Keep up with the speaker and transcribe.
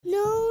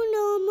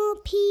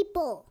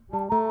people.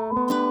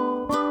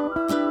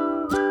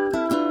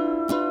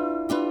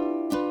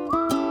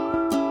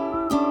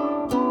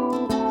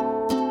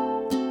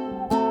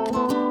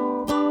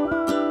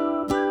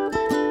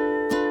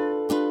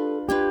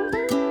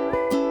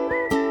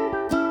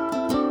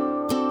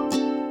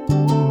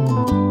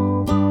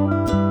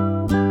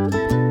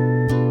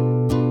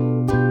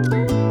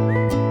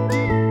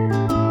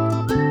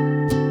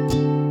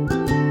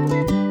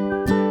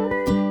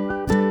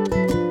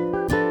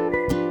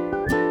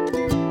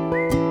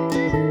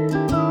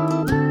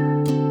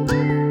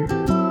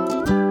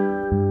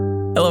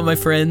 Hello, my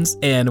friends,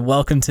 and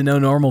welcome to No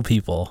Normal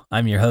People.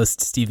 I'm your host,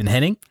 Stephen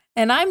Henning.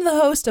 And I'm the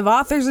host of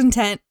Author's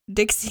Intent,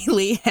 Dixie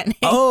Lee Henning.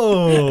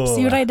 Oh!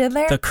 See what I did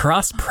there? The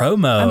cross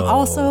promo. I'm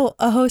also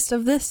a host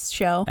of this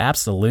show.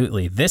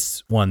 Absolutely.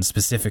 This one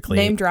specifically.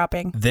 Name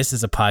dropping. This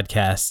is a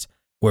podcast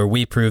where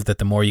we prove that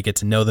the more you get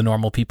to know the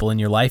normal people in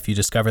your life, you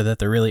discover that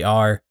there really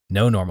are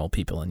no normal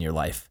people in your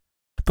life.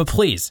 But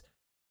please,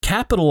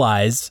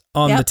 capitalize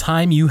on the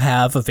time you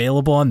have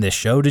available on this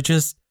show to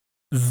just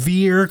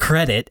veer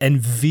credit and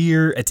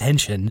veer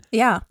attention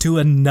to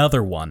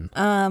another one.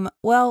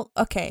 Well,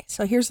 okay,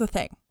 so here's the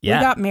thing. Yeah.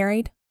 We got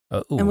married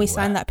and we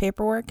signed that. that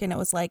paperwork and it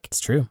was like,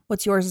 It's true.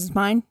 what's yours is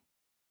mine.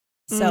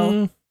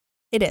 So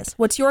it is.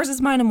 What's yours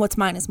is mine and what's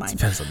mine is mine.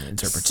 Depends on the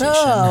interpretation.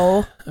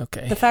 So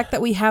okay. the fact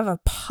that we have a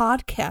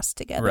podcast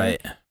together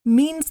Right.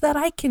 means that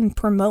I can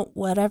promote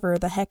whatever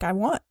the heck I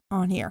want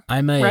on here.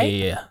 I'm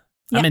Right?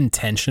 I'm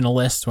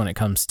intentionalist when it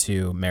comes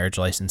to marriage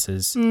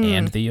licenses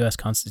and the U.S.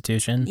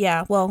 Constitution.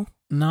 Yeah, well,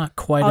 Not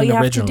quite all an you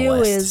have to originalist. do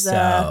is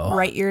so.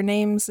 write your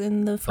names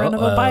in the front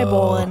of a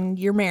Bible and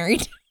you're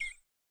married.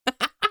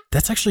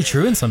 That's actually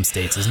true in some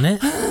states, isn't it?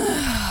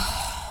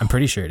 I'm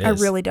pretty sure it is. I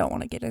really don't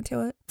want to get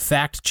into it.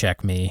 Fact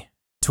check me.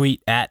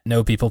 Tweet at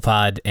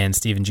NoPeoplePod and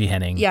Stephen G.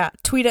 Henning. Yeah,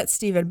 tweet at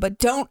Steven, but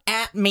don't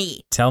at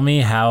me. Tell me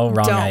how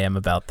wrong Don't. I am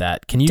about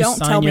that. Can you Don't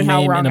sign tell your me how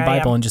name wrong in a I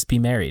Bible am. and just be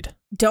married?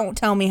 Don't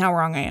tell me how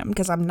wrong I am,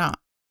 because I'm not.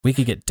 We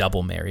could get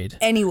double married.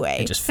 Anyway,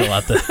 And just fill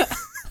out the...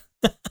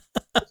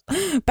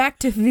 back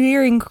to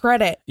veering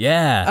credit.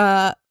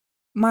 Yeah.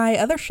 My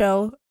other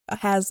show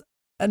has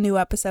a new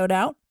episode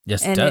out.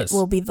 Yes, it And does. it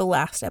will be the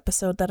last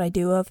episode that I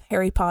do of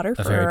Harry Potter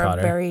for Harry Potter.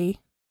 a very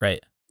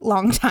Right.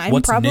 long time,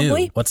 What's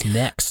probably. new? What's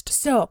next?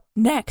 So,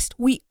 next,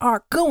 we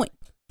are going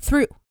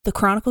through the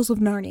Chronicles of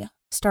Narnia,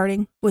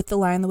 starting with The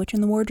Lion, the Witch,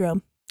 and the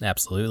Wardrobe.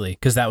 Absolutely.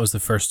 Because that was the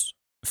first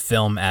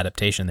film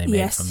adaptation they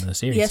made from the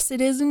series. Yes, it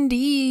is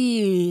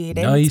indeed.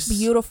 And Nice. it's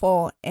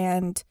beautiful.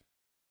 And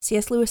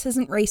C.S. Lewis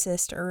isn't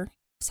racist or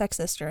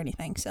sexist or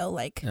anything. So,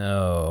 like,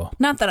 Oh.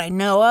 not that I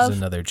know There's of.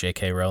 another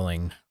J.K.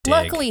 Rowling dig.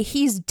 Luckily,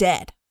 he's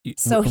dead.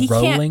 So he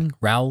can't.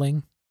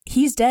 Rowling?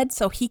 He's dead,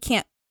 so he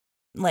can't,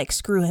 like,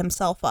 screw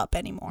himself up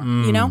anymore.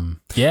 You know?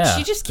 Yeah.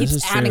 She just this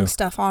keeps is adding true.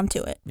 stuff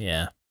onto it.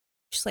 Yeah.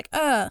 She's like,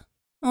 oh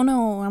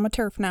no, I'm a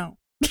TERF now.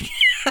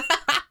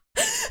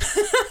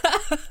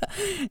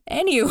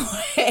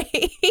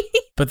 Anyway.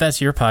 But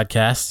that's your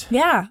podcast.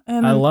 Yeah.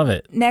 I love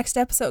it. Next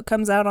episode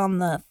comes out on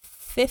the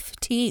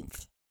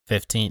 15th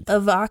 15th.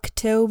 of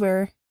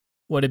October.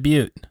 What a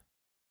beaut.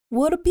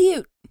 What a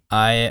beaut.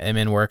 I am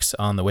in works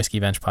on the Whiskey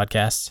Bench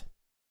podcast.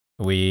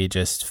 We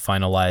just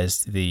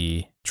finalized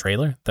the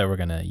trailer that we're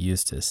going to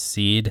use to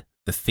seed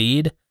the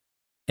feed.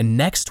 And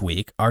next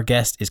week, our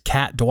guest is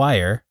Kat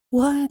Dwyer,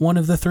 What? one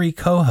of the 3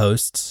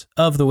 co-hosts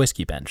of the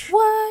Whiskey Bench.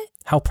 What?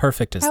 How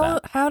perfect is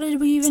that? How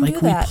did we even It's do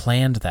like we that?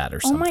 planned that or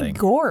Oh something. my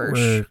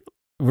gosh.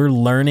 We're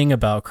learning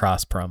about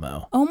cross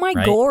promo. Oh my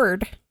right?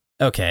 gourd.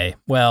 Okay,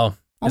 well,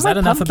 Oh is my that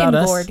enough pumpkin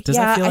about gourd. us? Does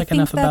Yeah, that feel I like think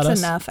enough about that's us?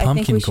 enough. I think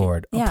Pumpkin we should-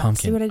 gourd. yeah, Oh, see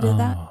pumpkin. what I did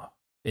that? Oh,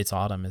 it's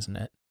autumn, isn't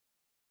it?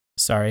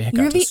 Sorry, I got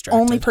You're the distracted.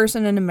 only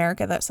person in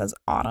America that says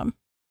autumn.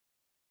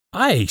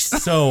 I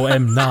so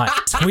am not.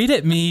 Tweet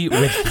at me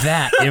with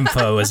that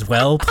info as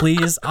well,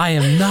 please. I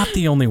am not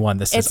the only one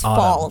that says It's autumn.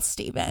 fall,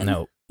 Steven.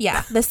 No,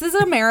 Yeah, this is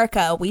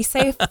America. We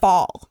say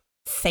fall.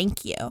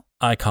 Thank you.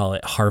 I call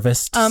it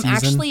harvest season.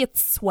 Actually,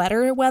 it's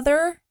sweater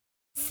weather.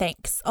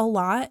 Thanks a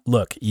lot.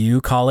 Look,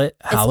 you call it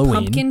Halloween.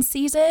 It's pumpkin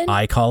season.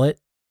 I call it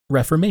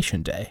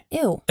Reformation Day.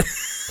 Ew.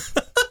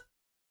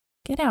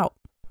 Get out.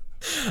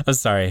 I'm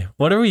sorry.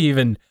 What are we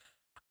even...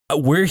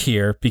 We're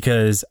here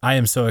because I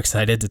am so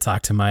excited to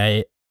talk to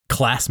my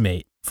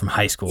classmate from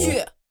high school,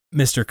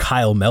 Mr.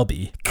 Kyle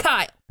Melby.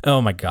 Kyle.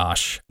 Oh my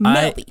gosh.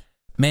 Melby.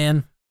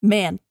 Man,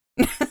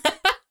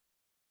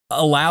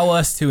 allow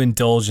us to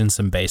indulge in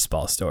some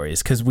baseball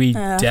stories because we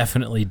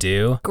definitely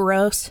do.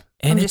 Gross.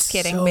 And I'm it's just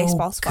kidding. so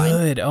Baseball's fine.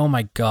 good. Oh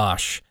my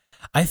gosh.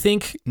 I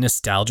think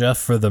nostalgia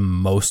for the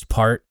most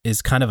part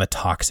is kind of a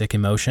toxic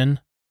emotion,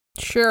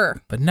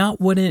 Sure. but not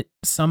when it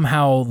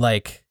somehow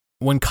like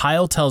when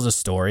Kyle tells a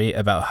story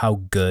about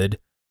how good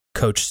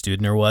Coach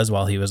Studner was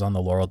while he was on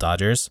the Laurel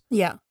Dodgers.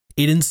 Yeah.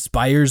 It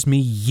inspires me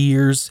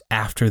years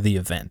after the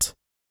event.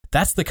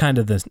 That's the kind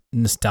of the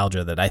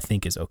nostalgia that I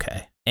think is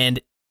okay. And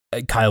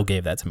Kyle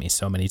gave that to me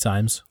so many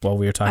times while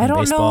we were talking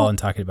baseball and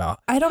talking about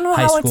I don't know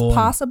high how school it's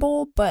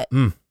possible, but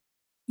Mm.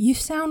 you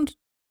sound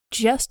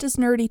just as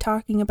nerdy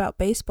talking about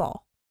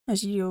baseball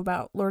as you do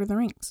about Lord of the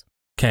Rings.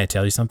 Can I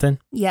tell you something?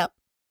 Yep.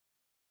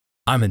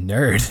 I'm a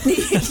nerd.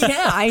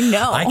 Yeah, I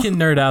know. I can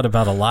nerd out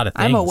about a lot of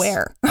things. I'm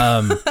aware.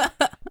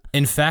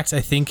 In fact,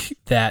 I think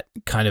that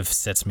kind of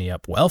sets me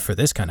up well for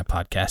this kind of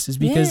podcast is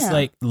because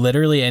like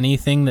literally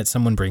anything that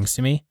someone brings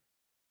to me,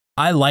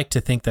 I like to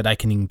think that I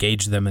can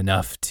engage them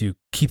enough to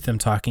keep them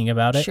talking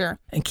about it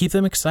and keep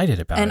them excited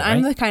about it. And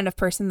I'm the kind of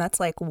person that's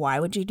like, why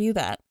would you do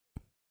that?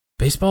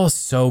 Baseball is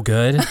so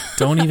good.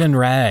 Don't even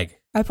rag.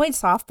 I played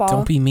softball.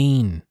 Don't be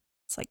mean.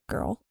 It's like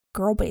girl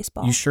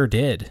baseball. You sure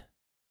did.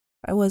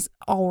 I was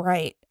all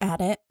right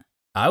at it.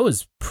 I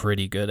was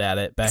pretty good at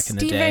it back in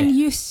the day. Steven,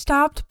 you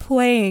stopped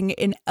playing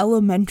in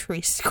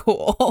elementary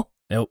school.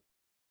 Nope.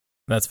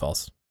 That's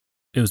false.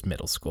 It was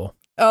middle school.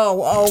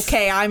 Oh,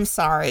 okay. I'm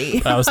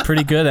sorry. I was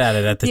pretty good at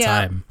it at the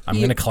time. I'm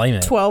going to claim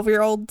it.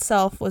 12-year-old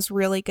self was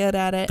really good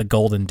at it. The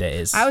golden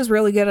days. I was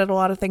really good at a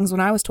lot of things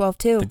when I was 12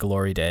 too. The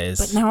glory days.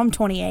 But now I'm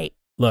 28.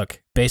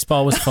 Look,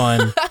 baseball was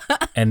fun.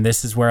 And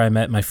this is where I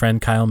met my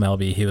friend Kyle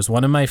Melby. He was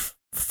one of my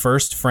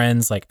first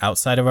friends like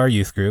outside of our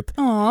youth group.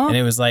 Aww. And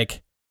it was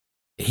like,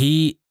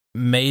 he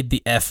made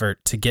the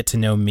effort to get to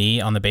know me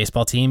on the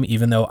baseball team,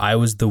 even though I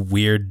was the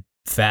weird,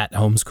 fat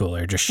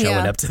homeschooler just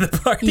showing up to the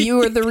party. You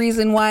were the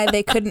reason why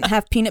they couldn't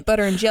have peanut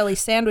butter and jelly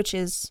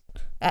sandwiches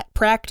at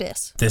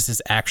practice. This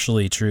is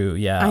actually true.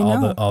 Yeah, I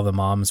know. all the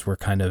moms were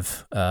kind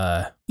of.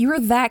 You were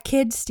that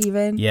kid,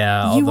 Steven.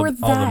 Yeah, all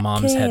the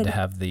moms had to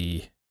have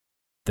the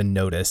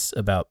notice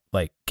about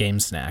like game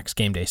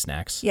day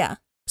snacks. Yeah.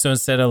 So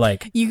instead of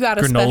like you got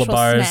a granola special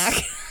bars,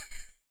 snack.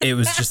 It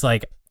was just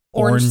like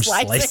orange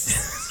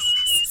slices.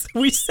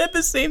 We said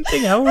the same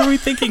thing. How were we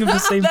thinking of the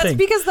same thing? That's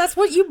because that's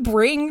what you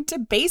bring to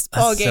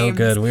baseball games. So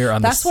good. We were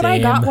on that's the same what I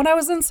got when I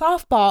was in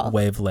softball.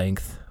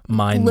 Wavelength.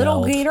 Mind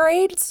Little meld.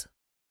 Gatorades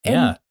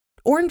and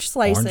orange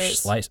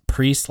slices.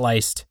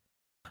 Pre-sliced.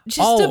 Just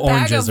all a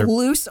bag oranges of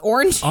loose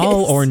oranges.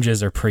 All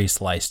oranges are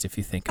pre-sliced if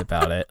you think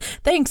about it.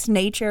 Thanks,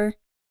 nature.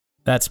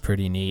 That's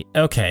pretty neat.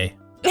 Okay.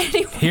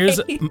 Anyway, here's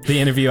the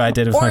interview I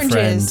did with my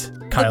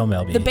friend Kyle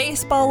Melby. The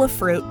baseball of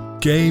fruit.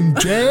 Game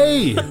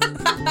day.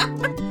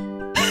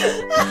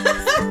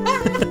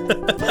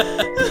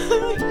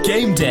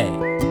 Game day.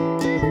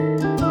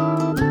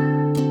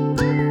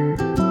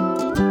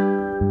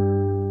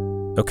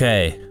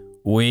 Okay,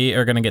 we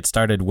are going to get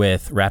started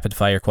with rapid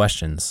fire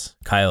questions.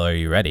 Kyle, are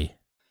you ready?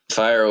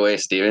 Fire away,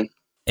 Steven.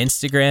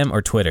 Instagram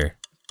or Twitter?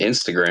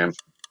 Instagram.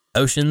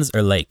 Oceans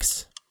or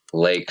lakes?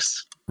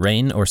 Lakes.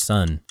 Rain or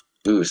sun?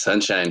 Ooh,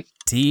 sunshine.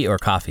 Tea or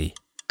coffee?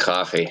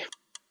 Coffee.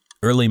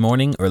 Early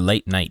morning or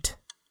late night?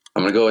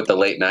 I'm going to go with the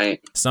late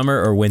night.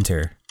 Summer or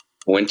winter?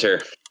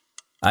 Winter.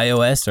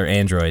 iOS or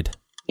Android?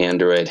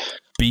 Android.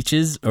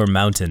 Beaches or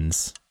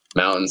mountains?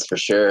 Mountains for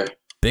sure.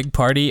 Big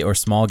party or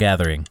small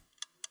gathering?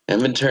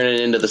 I've been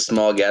turning into the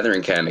small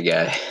gathering kind of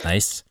guy.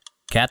 Nice.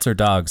 Cats or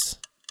dogs?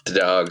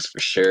 Dogs for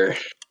sure.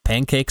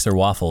 Pancakes or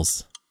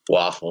waffles?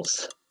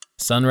 Waffles.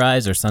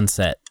 Sunrise or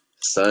sunset?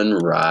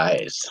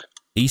 Sunrise.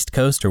 East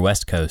Coast or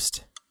West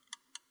Coast?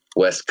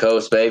 West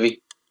Coast,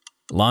 baby.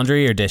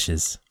 Laundry or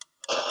dishes?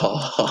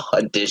 Oh,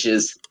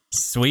 dishes.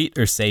 Sweet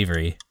or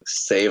savory?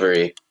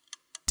 Savory.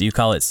 Do you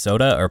call it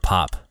soda or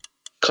pop?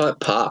 Call it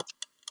pop.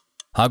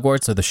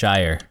 Hogwarts or the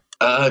Shire?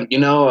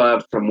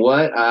 From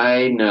what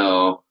I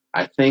know,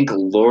 I think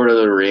Lord of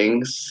the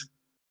Rings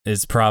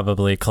is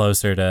probably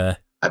closer to...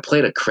 I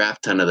played a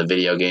crap ton of the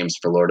video games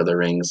for Lord of the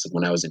Rings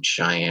when I was in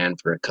Cheyenne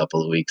for a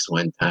couple of weeks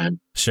one time.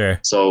 Sure.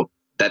 So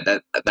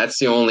that's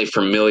the only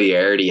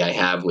familiarity I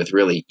have with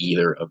really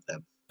either of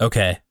them.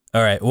 Okay.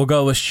 All right. We'll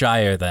go with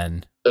Shire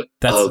then.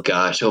 Oh,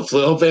 gosh.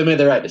 Hopefully I made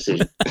the right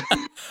decision.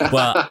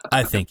 Well,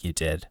 I think you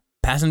did.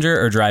 Passenger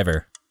or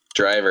driver?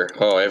 Driver.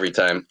 Oh, every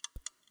time.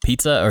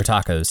 Pizza or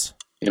tacos?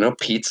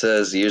 Pizza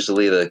is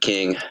usually the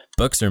king.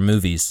 Books or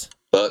movies?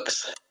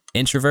 Books.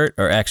 Introvert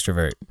or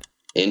extrovert?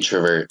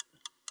 Introvert.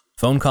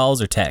 Phone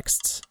calls or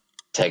texts?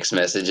 Text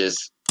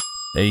messages.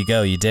 There you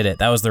go. You did it.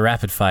 That was the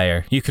rapid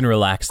fire. You can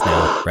relax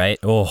now, right?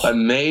 Oh, I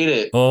made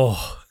it.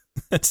 Oh,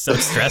 that's so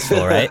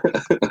stressful, right?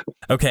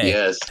 Okay.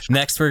 Yes.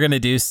 Next, we're going to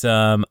do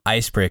some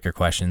icebreaker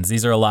questions.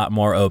 These are a lot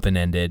more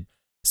open-ended.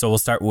 So we'll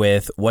start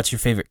with, what's your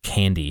favorite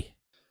candy?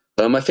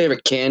 My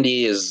favorite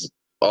candy has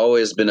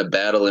always been a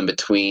battle in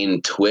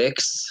between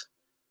Twix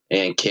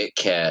and Kit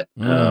Kat.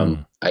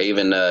 I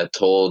even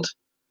told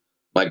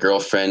my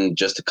girlfriend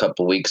just a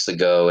couple weeks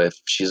ago, if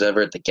she's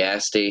ever at the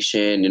gas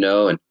station,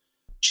 and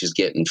she's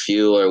getting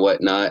fuel or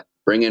whatnot,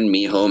 bringing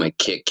me home a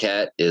Kit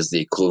Kat is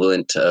the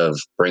equivalent of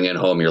bringing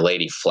home your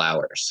lady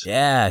flowers.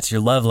 Yeah, it's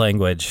your love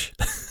language.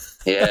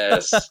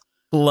 Yes.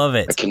 Love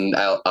it.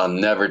 I'll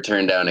never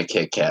turn down a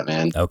Kit Kat,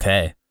 man.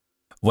 Okay.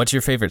 What's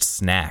your favorite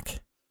snack?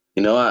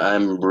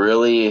 I'm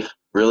really,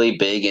 really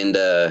big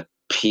into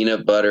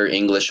peanut butter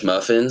English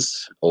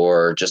muffins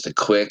or just a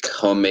quick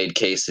homemade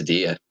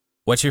quesadilla.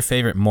 What's your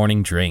favorite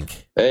morning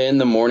drink? In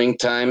the morning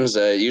times,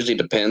 it usually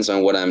depends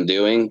on what I'm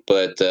doing.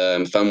 But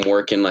if I'm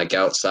working like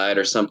outside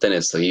or something,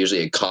 it's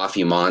usually a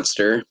coffee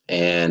monster.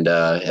 And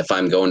if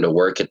I'm going to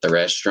work at the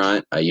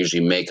restaurant, I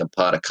usually make a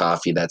pot of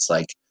coffee that's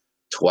like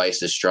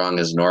twice as strong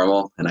as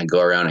normal. And I go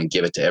around and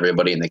give it to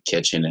everybody in the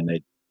kitchen. And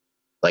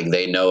Like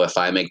they know if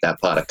I make that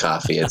pot of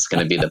coffee, it's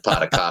going to be the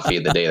pot of coffee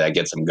of the day that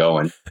gets them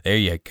going. There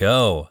you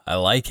go. I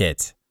like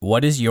it.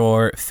 What is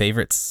your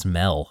favorite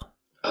smell?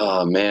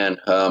 Oh man.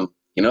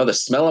 The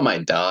smell of my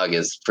dog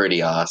is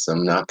pretty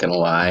awesome. Not going to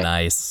lie.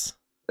 Nice.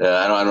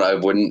 I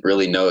wouldn't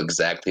really know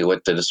exactly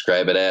what to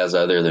describe it as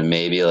other than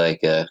maybe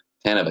like a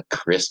kind of a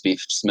crispy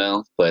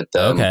smell. But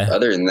Okay.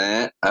 Other than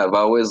that, I've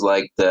always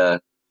liked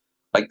the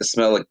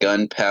smell of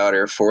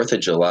gunpowder. 4th of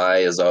July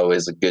is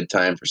always a good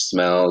time for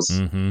smells.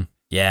 Mm-hmm.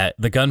 Yeah,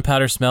 the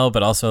gunpowder smell,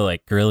 but also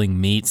like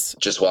grilling meats.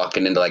 Just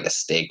walking into like a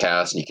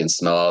steakhouse and you can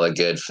smell all the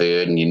good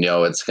food and you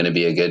know it's going to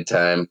be a good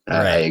time.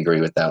 Right. I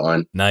agree with that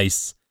one.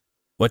 Nice.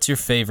 What's your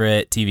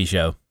favorite TV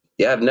show?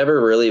 Yeah, I've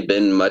never really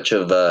been much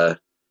of a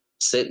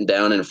sitting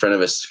down in front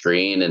of a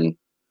screen and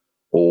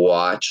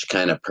watch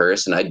kind of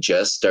person. I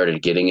just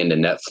started getting into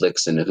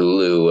Netflix and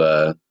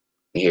Hulu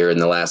here in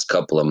the last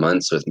couple of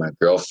months with my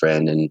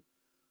girlfriend, and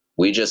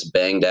we just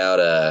banged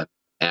out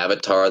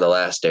Avatar: The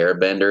Last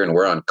Airbender, and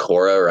we're on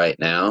Korra right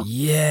now.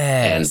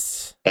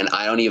 Yes. And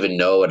I don't even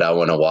know what I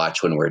want to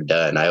watch when we're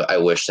done. I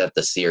wish that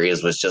the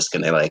series was just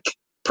going to like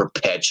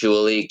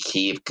perpetually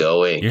keep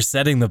going. You're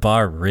setting the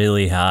bar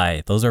really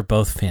high. Those are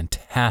both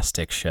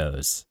fantastic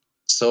shows.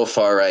 So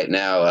far right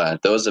now,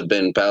 those have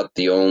been about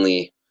the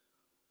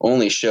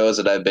only shows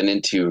that I've been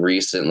into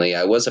recently.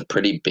 I was a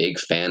pretty big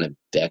fan of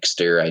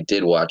Dexter. I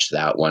did watch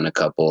that one a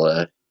couple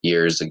of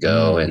years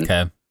ago.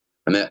 Okay.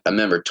 And I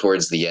remember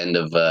towards the end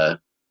of the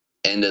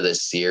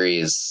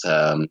series,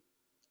 and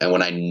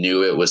when I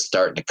knew it was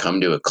starting to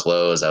come to a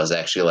close, I was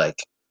actually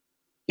like,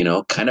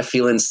 kind of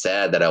feeling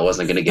sad that I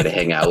wasn't going to get to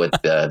hang out with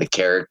the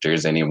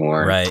characters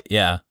anymore. Right,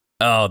 yeah.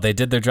 Oh, they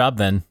did their job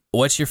then.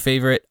 What's your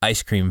favorite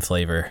ice cream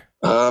flavor?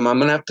 I'm going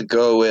to have to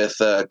go with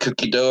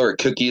cookie dough or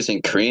cookies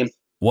and cream.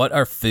 What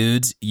are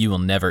foods you will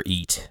never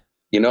eat?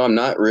 I'm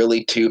not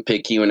really too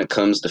picky when it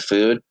comes to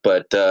food,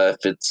 but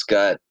if it's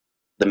got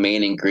the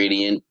main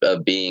ingredient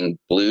of being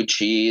blue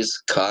cheese,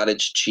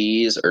 cottage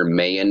cheese, or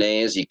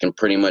mayonnaise, you can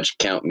pretty much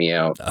count me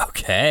out.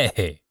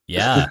 Okay.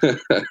 Yeah.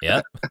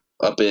 Yep.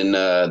 Up in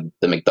the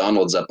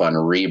McDonald's up on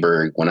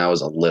Reberg, when I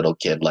was a little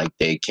kid, like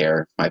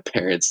daycare, my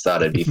parents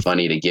thought it'd be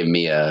funny to give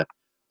me a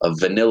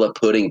vanilla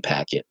pudding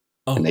packet.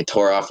 Oh. And they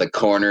tore off the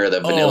corner of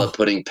the vanilla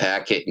pudding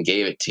packet and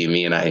gave it to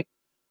me, and I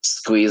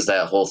squeezed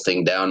that whole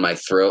thing down my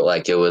throat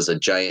like it was a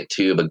giant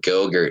tube of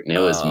Go-Gurt, and it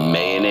was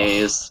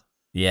mayonnaise.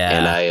 Yeah.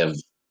 And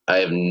I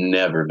have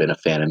never been a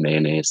fan of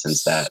mayonnaise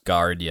since that.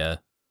 Scarred ya.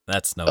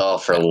 That's no. Oh,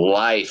 for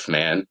life,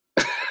 man.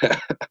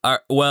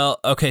 Well,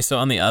 okay, so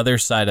on the other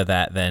side of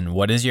that then,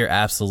 what is your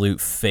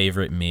absolute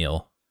favorite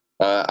meal?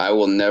 I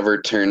will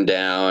never turn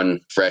down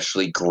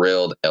freshly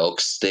grilled elk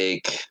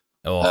steak.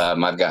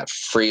 I've got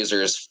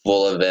freezers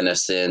full of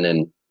venison,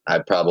 and I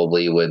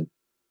probably would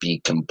be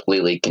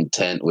completely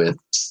content with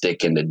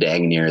sticking to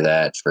dang near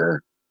that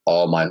for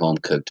all my home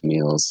cooked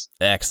meals.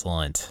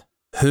 Excellent.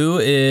 Who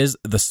is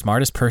the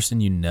smartest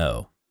person you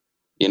know?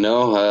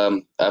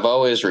 I've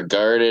always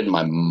regarded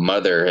my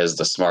mother as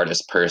the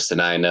smartest person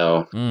I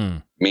know.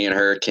 Me and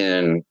her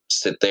can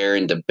sit there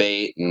and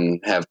debate and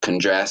have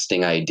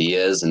contrasting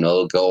ideas, and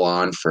it'll go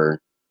on for,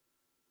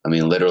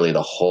 literally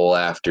the whole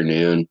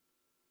afternoon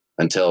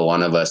until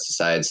one of us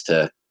decides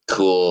to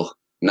cool,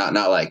 not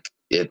like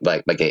it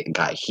like it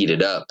got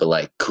heated up, but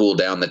like cool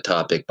down the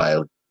topic by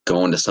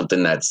going to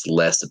something that's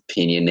less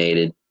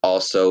opinionated.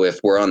 Also, if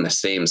we're on the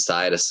same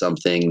side of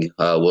something,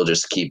 we'll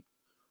just keep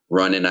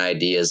running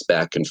ideas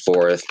back and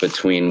forth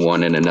between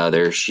one and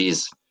another.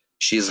 She's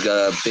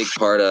got a big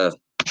part of,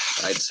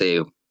 I'd say,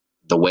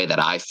 the way that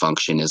I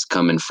function is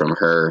coming from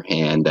her.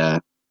 And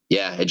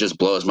it just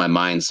blows my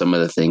mind some of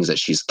the things that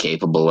she's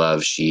capable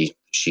of.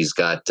 She's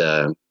got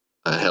a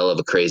hell of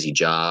a crazy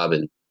job,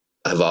 and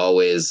I've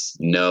always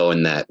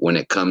known that when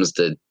it comes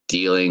to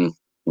dealing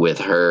with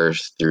her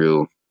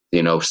through,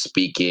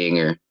 speaking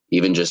or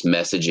even just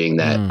messaging,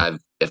 that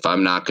if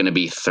I'm not going to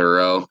be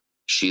thorough,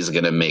 she's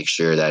going to make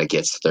sure that it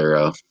gets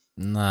thorough.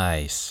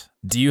 Nice.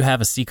 Do you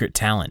have a secret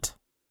talent?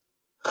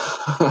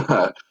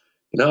 I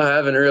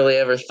haven't really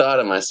ever thought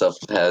of myself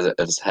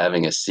as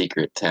having a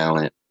secret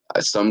talent.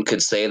 Some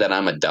could say that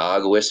I'm a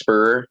dog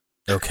whisperer.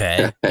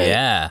 Okay.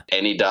 Yeah.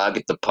 Any dog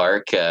at the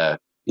park,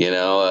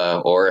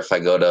 or if I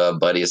go to a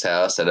buddy's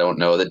house, I don't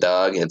know the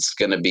dog, it's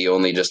going to be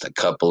only just a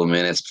couple of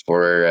minutes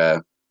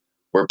before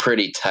we're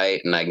pretty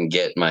tight and I can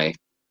get my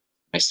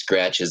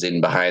scratches in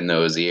behind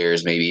those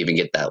ears, maybe even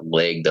get that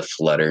leg to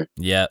flutter.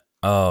 Yeah.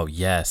 Oh,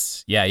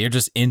 yes. Yeah, you're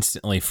just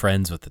instantly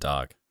friends with the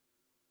dog.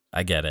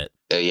 I get it.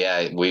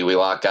 We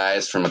lock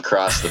eyes from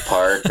across the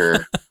park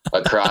or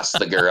across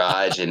the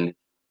garage, and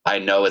I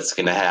know it's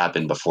going to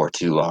happen before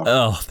too long.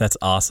 Oh, that's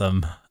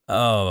awesome.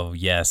 Oh,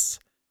 yes.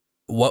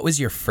 What was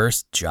your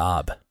first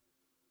job?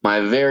 My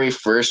very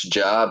first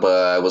job,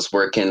 I was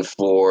working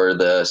for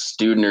the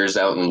Studners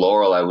out in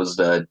Laurel. I was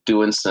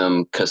doing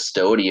some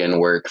custodian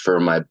work for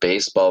my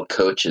baseball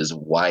coach's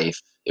wife.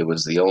 It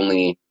was the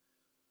only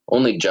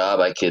job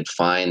I could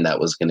find that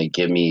was going to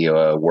give me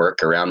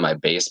work around my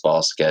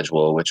baseball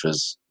schedule, which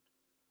was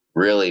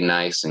really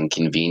nice and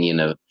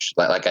convenient.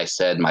 Like I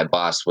said, my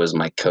boss was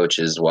my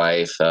coach's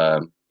wife.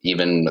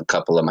 Even a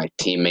couple of my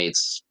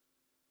teammates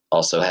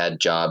also had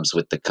jobs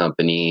with the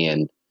company,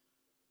 and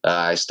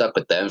I stuck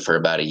with them for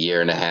about a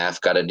year and a half.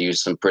 Got to do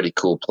some pretty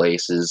cool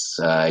places.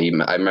 I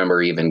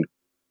remember even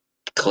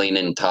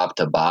cleaning top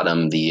to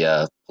bottom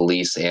the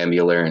police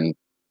ambulance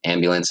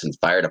and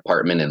fire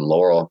department in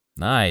Laurel.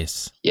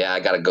 Nice. Yeah, I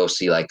got to go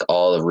see like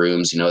all the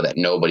rooms, that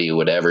nobody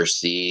would ever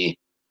see.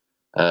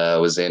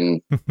 Was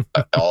in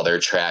all their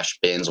trash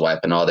bins,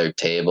 wiping all their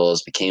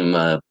tables. Became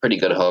pretty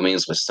good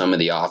homies with some of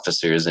the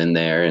officers in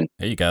there, and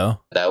there you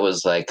go. That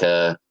was like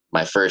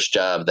my first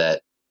job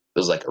that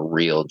was like a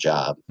real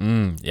job.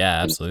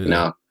 Yeah, absolutely.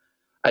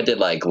 I did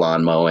like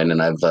lawn mowing,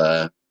 and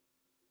I've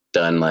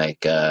done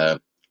like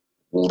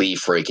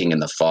leaf raking in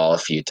the fall a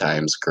few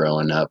times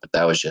growing up, but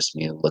that was just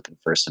me looking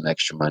for some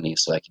extra money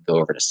so I could go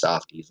over to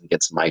Softies and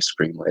get some ice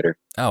cream later.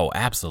 Oh,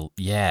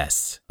 absolutely.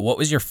 Yes. What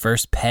was your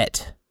first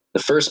pet? The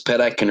first pet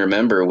I can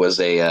remember was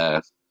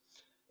a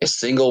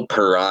single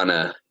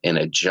piranha in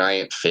a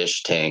giant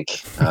fish tank.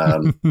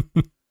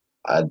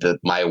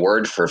 My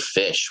word for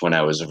fish when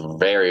I was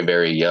very,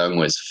 very young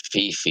was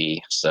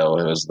Fifi. So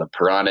it was the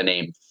piranha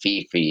named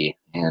Fifi.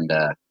 And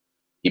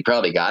he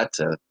probably got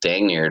to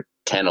dang near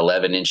 10,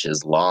 11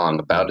 inches long,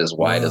 about as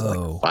wide as like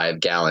a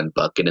 5-gallon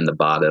bucket in the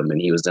bottom. And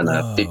he was in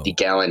a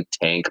 50-gallon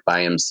tank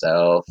by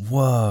himself.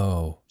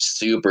 Whoa.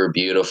 Super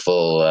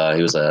beautiful.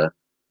 He was a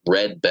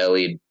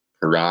red-bellied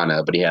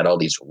piranha, but he had all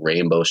these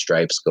rainbow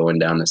stripes going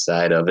down the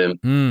side of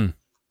him.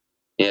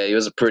 Yeah, he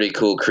was a pretty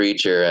cool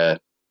creature.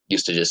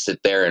 Used to just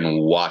sit there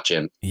and watch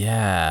him.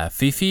 Yeah,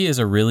 Fifi is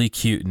a really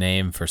cute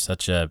name for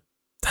such a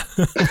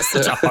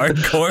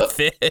hardcore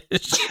fish.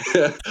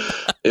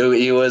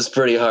 He was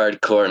pretty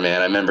hardcore,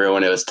 man. I remember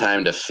when it was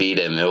time to feed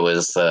him, it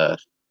was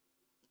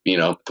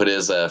put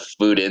his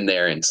food in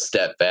there and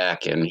step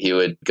back, and he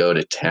would go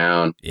to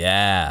town.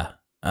 Yeah.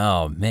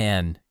 Oh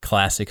man,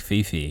 classic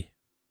Fifi.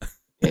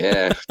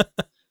 Yeah.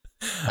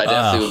 I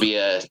definitely would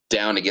be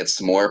down to get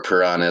some more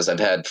piranhas.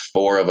 I've had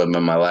 4 of them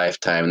in my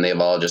lifetime, and they've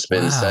all just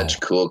been such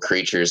cool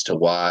creatures to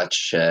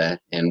watch.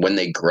 And when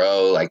they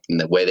grow, like in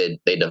the way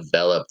they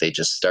develop, they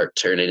just start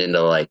turning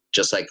into like,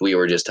 just like we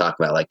were just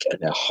talking about, like a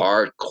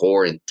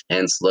hardcore,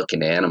 intense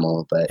looking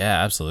animal. But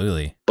yeah,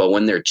 absolutely. But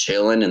when they're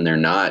chilling and they're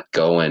not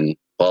going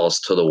balls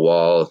to the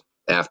wall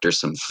after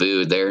some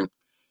food, they're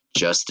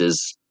just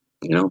as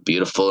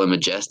beautiful and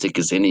majestic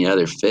as any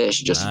other fish,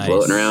 just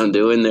floating around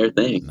doing their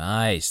thing.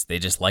 Nice. They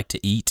just like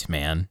to eat,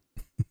 man.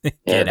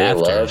 Yeah, they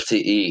love to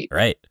eat.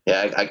 Right.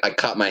 Yeah, I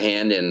caught my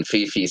hand in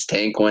Fifi's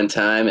tank one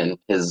time, and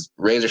his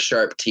razor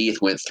sharp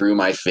teeth went through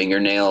my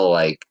fingernail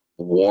like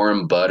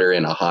warm butter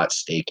in a hot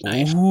steak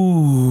knife.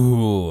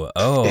 Ooh.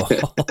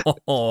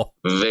 Oh.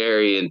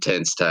 Very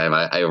intense time.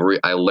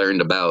 I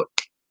learned about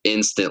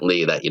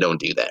instantly that you don't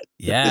do that.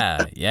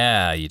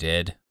 Yeah, you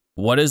did.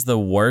 What is the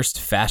worst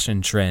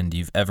fashion trend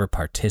you've ever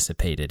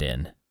participated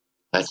in?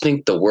 I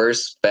think the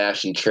worst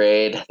fashion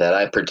trend that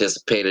I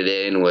participated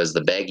in was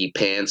the baggy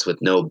pants with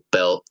no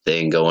belt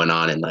thing going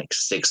on in like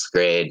 6th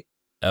grade.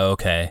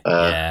 Okay.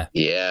 Yeah.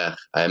 Yeah.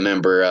 I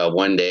remember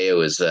one day it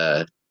was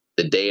the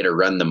day to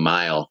run the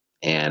mile,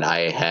 and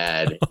I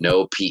had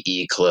no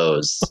PE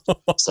clothes.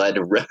 So I had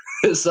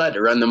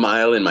to run the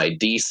mile in my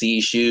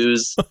DC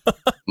shoes,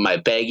 my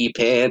baggy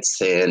pants,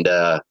 and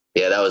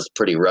yeah, that was a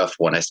pretty rough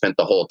one. I spent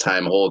the whole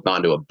time holding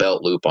onto a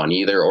belt loop on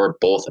either or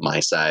both of my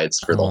sides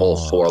for the whole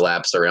 4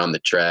 laps around the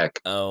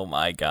track. Oh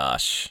my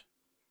gosh.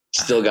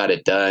 Still got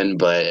it done,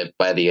 but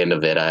by the end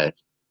of it, I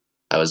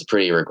was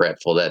pretty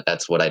regretful that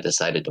that's what I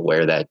decided to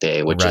wear that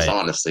day, which is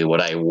honestly what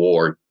I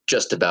wore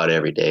just about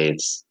every day in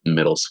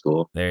middle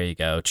school. There you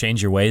go.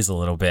 Change your ways a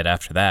little bit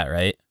after that,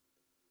 right?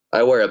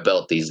 I wear a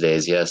belt these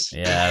days, yes.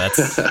 Yeah,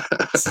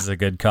 this is a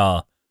good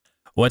call.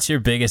 What's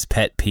your biggest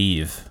pet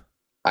peeve?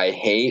 I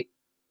hate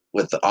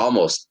with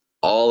almost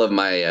all of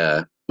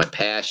my my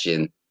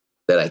passion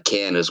that I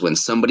can is when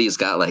somebody's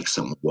got like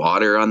some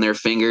water on their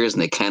fingers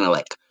and they kind of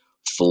like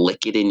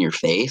flick it in your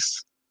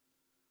face.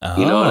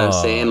 You know what I'm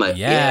saying? Like,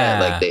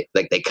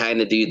 like they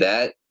kind of do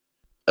that.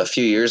 A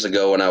few years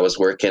ago when I was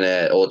working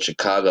at Old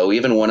Chicago,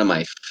 even one of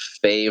my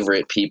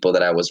favorite people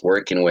that I was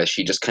working with,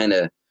 she just kind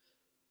of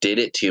did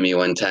it to me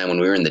one time when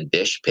we were in the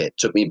dish pit.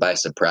 Took me by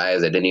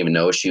surprise. I didn't even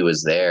know she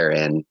was there.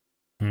 And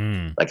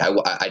like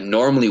I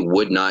normally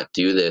would not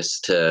do this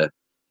to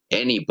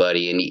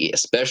anybody, and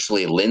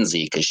especially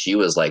Lindsay, because she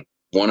was like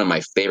one of my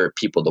favorite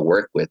people to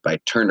work with. But I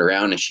turned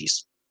around and she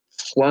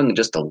flung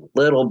just a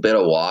little bit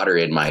of water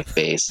in my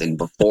face, and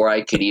before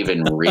I could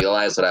even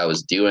realize what I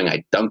was doing,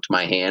 I dunked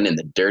my hand in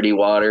the dirty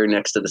water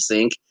next to the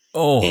sink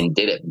and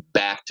did it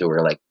back to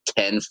her like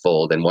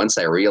tenfold. And once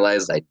I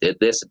realized I did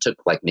this, it took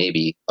like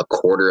maybe a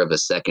quarter of a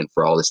second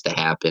for all this to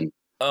happen.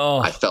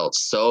 I felt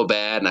so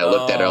bad, and I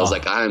looked at her. I was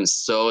like, I'm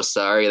so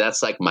sorry.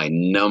 That's like my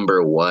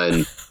number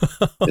one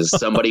is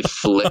somebody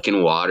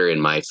flicking water in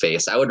my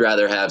face. I would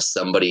rather have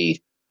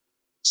somebody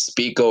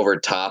speak over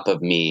top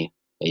of me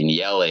and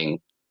yelling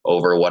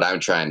over what I'm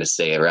trying to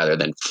say rather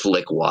than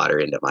flick water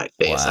into my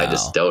face. Wow. I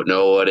just don't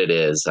know what it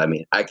is. I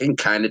mean, I can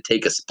kind of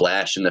take a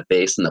splash in the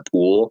face in the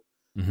pool.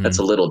 Mm-hmm. That's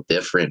a little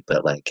different,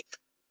 but like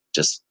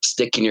just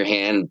sticking your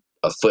hand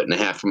a foot and a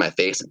half from my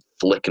face and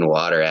flicking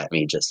water at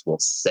me just will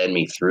send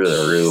me through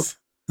the roof.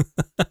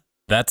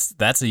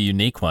 That's a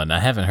unique one. I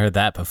haven't heard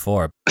that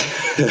before.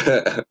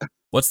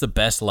 What's the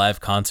best live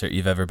concert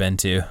you've ever been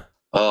to?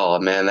 Oh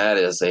man, that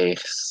is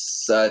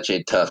such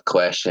a tough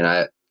question.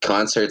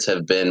 Concerts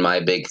have been my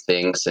big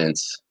thing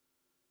since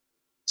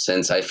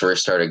I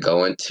first started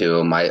going to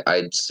them.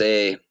 I'd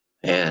say,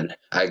 man,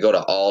 I go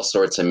to all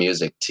sorts of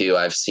music too.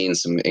 I've seen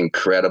some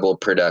incredible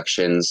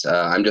productions.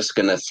 I'm just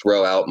gonna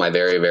throw out my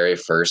very, very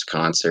first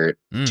concert,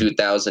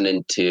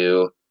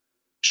 2002,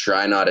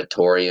 Shrine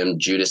Auditorium.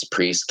 Judas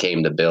Priest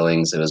came to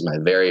Billings. It was my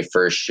very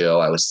first show.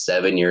 I was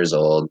 7 years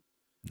old.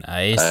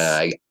 Nice.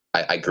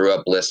 I grew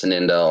up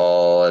listening to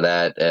all of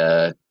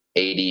that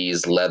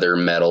 80s leather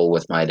metal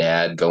with my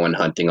dad, going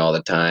hunting all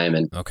the time.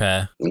 And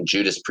when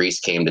Judas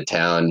Priest came to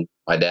town,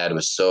 my dad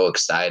was so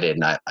excited.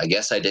 And I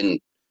guess I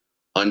didn't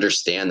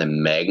understand the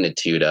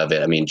magnitude of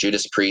it. I mean,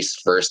 Judas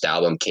Priest's first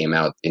album came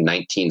out in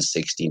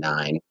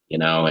 1969,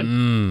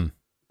 and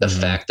the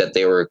fact that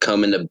they were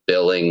coming to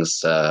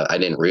Billings, I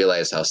didn't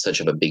realize how such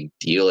of a big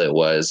deal it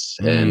was.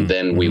 And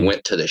then we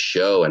went to the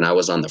show, and I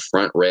was on the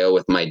front rail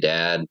with my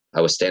dad.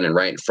 I was standing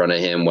right in front of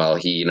him while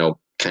he,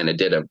 kind of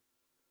did a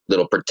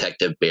little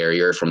protective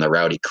barrier from the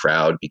rowdy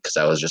crowd, because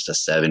I was just a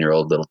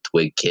 7-year-old little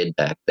twig kid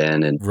back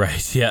then. And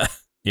right. Yeah.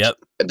 Yep.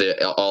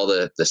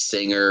 The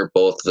singer,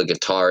 both the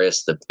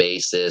guitarist, the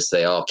bassist,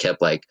 they all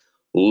kept like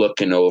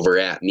looking over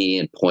at me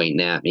and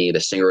pointing at me.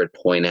 The singer would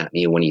point at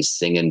me when he's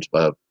singing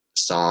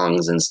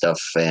songs and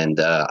stuff. And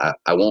I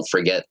won't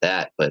forget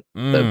that. But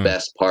the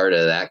best part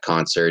of that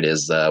concert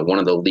is one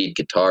of the lead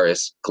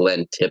guitarists,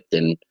 Glenn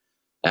Tipton,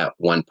 at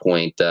one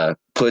point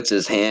puts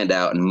his hand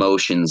out and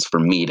motions for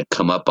me to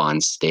come up on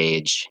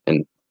stage.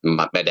 And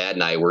my dad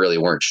and I really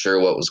weren't sure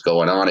what was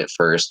going on at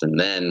first. And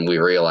then we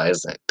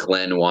realized that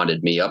Glenn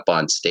wanted me up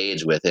on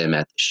stage with him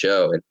at the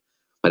show. And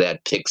my dad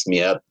picks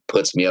me up,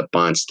 puts me up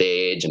on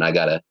stage, and I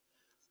got to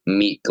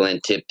meet Glenn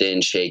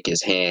Tipton, shake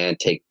his hand,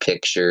 take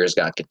pictures,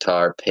 got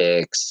guitar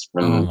picks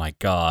from oh my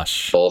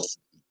gosh. Both.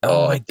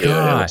 Oh my dude,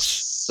 gosh. it was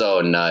so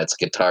nuts.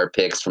 Guitar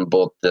picks from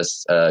both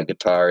this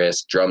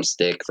guitarist,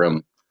 drumstick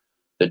from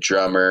the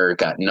drummer,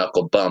 got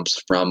knuckle bumps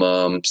from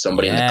him.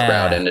 Somebody in the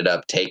crowd ended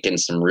up taking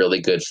some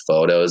really good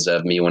photos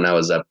of me when I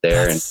was up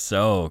there. That's and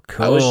so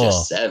cool. I was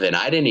just 7.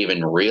 I didn't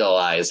even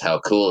realize how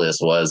cool this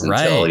was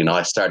until,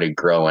 I started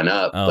growing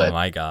up. Oh but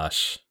my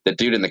gosh. the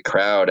dude in the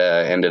crowd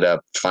ended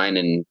up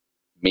finding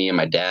me and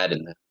my dad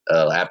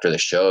after the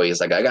show.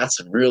 He's like, I got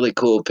some really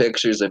cool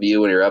pictures of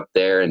you when you're up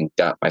there, and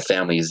got my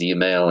family's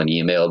email and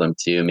emailed them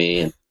to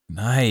me. And,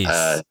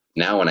 nice.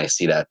 Now when I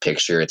see that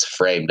picture, it's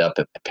framed up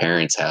at my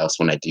parents' house.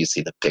 When I do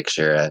see the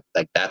picture,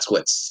 that's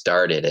what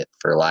started it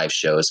for live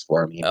shows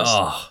for me.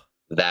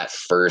 That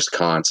first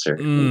concert.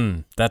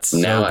 That's so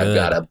now good. I've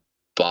got a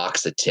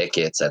box of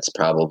tickets that's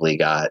probably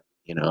got,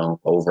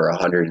 over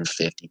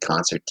 150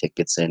 concert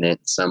tickets in it.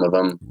 Some of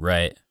them,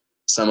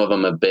 some of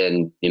them have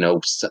been,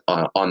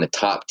 on the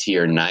top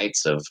tier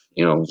nights of,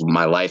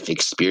 my life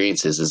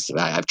experiences.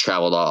 I've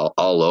traveled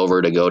all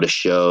over to go to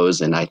shows.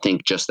 And I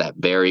think just that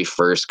very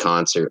first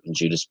concert when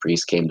Judas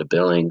Priest came to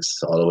Billings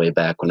all the way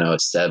back when I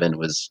was 7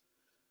 was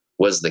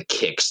the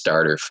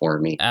Kickstarter for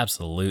me.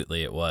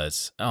 Absolutely it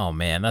was. Oh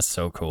man, that's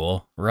so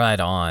cool. Right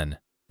on.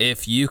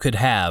 If you could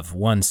have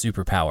one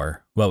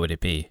superpower, what would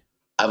it be?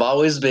 I've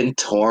always been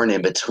torn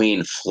in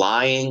between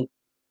flying,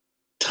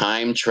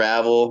 time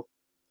travel,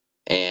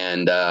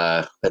 and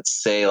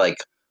let's say like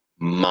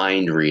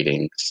mind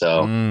reading.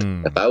 So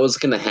if I was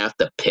going to have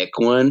to pick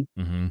one,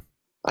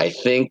 I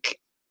think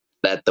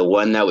that the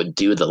one that would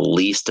do the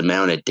least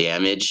amount of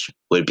damage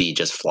would be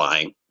just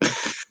flying.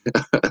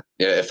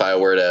 If I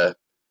were to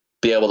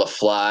be able to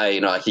fly,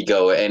 I could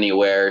go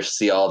anywhere,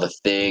 see all the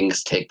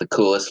things, take the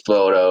coolest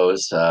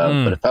photos.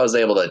 But if I was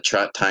able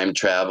to time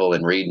travel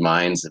and read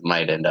minds, it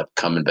might end up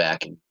coming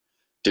back and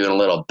doing a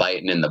little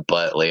biting in the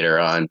butt later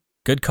on.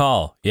 Good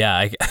call.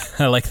 Yeah,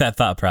 I like that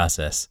thought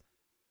process.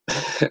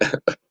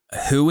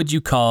 Who would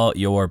you call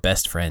your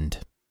best friend?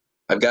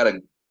 I've got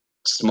a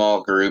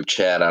small group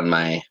chat on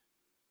my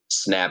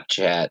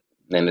Snapchat,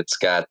 and it's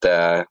got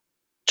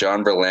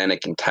John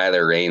Verlanik and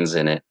Tyler Raines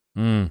in it.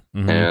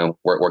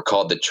 We're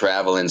called the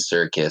Traveling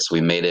Circus. We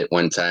made it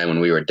one time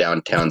when we were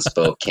downtown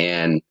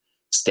Spokane,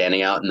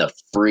 standing out in the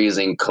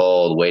freezing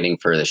cold, waiting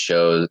for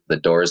the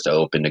doors to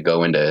open to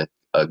go into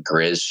a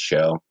Grizz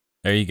show.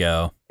 There you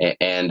go.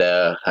 And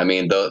I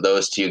mean,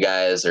 those two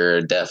guys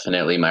are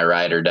definitely my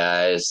ride or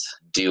dies.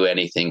 Do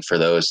anything for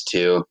those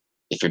two.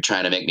 If you're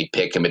trying to make me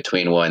pick in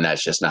between one,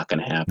 that's just not going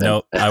to happen.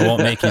 Nope, I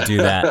won't make you do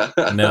that.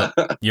 No,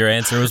 your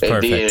answer was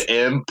perfect. It'd be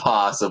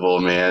impossible,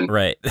 man.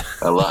 Right.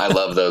 I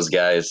love those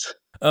guys.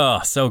 Oh,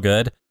 so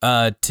good.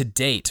 To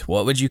date,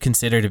 what would you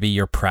consider to be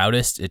your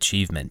proudest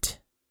achievement?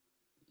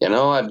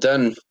 I've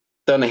done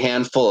done a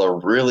handful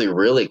of really,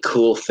 really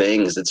cool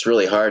things. It's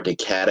really hard to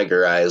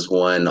categorize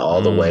one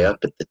all the way up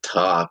at the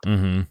top.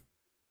 Mm-hmm.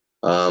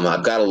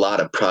 I've got a lot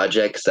of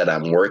projects that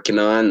I'm working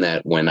on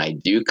that when I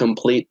do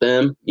complete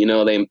them,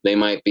 they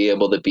might be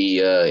able to be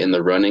in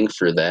the running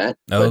for that.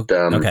 Oh,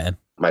 but okay.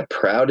 My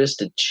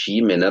proudest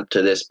achievement up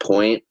to this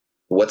point,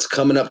 what's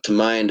coming up to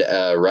mind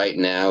right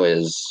now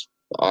is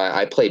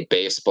I played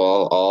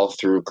baseball all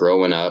through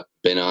growing up,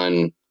 been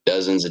on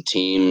dozens of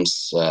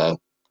teams,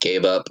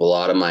 gave up a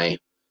lot of my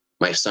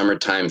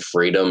summertime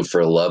freedom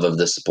for love of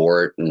the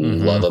sport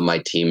and love of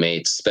my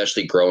teammates,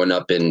 especially growing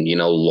up in,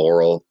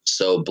 Laurel.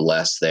 So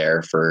blessed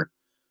there for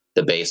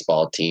the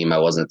baseball team. I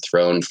wasn't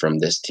thrown from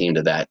this team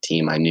to that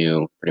team. I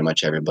knew pretty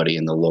much everybody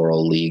in the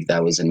Laurel League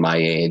that was in my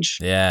age.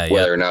 Yeah.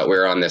 Whether or not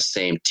we're on the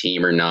same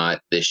team or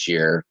not this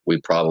year, we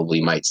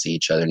probably might see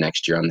each other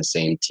next year on the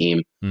same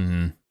team.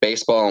 Mm-hmm.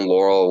 Baseball in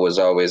Laurel was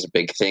always a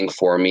big thing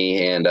for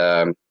me.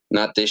 And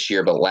not this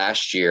year, but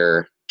last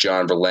year,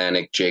 John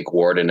Verlanek, Jake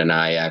Warden, and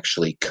I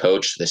actually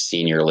coached the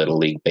senior Little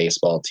League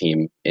baseball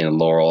team in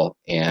Laurel.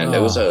 And it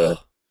was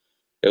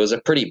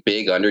a pretty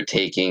big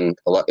undertaking.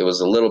 It was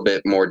a little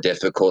bit more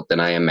difficult than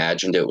I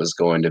imagined it was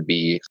going to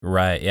be.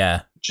 Right.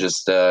 Yeah.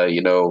 Just,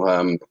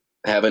 having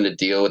to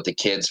deal with the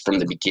kids from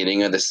the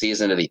beginning of the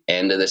season to the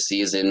end of the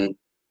season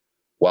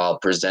while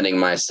presenting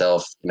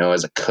myself,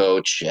 as a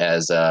coach,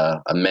 as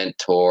a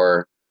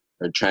mentor,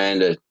 or trying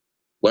to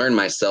learn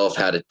myself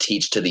how to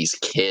teach to these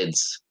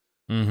kids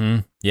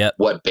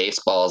what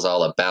baseball is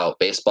all about.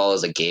 Baseball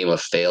is a game of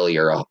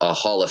failure. A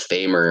Hall of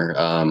Famer,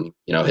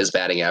 his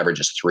batting average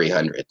is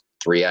 300,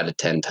 3 out of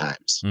 10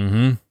 times.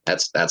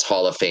 That's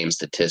Hall of Fame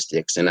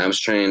statistics. And I was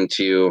trying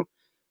to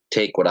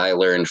take what I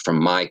learned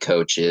from my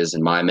coaches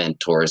and my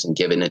mentors and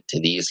giving it to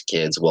these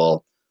kids.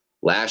 Well,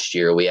 last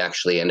year we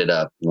actually ended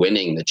up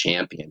winning the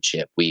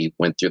championship. We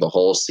went through the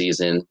whole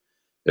season.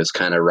 It was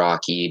kind of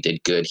rocky,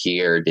 did good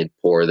here, did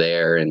poor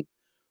there. And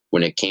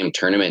when it came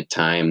tournament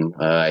time,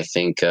 I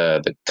think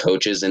the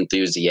coaches'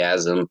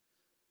 enthusiasm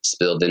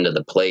spilled into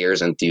the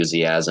players'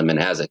 enthusiasm. And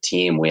as a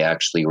team, we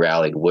actually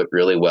rallied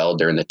really well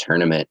during the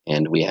tournament.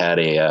 And we had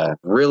a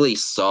really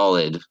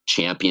solid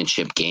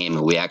championship game.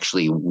 And we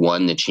actually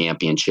won the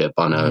championship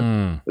on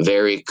a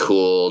very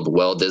cool,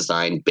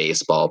 well-designed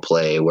baseball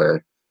play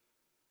where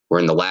we're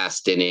in the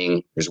last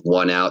inning. There's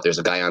one out. There's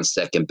a guy on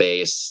second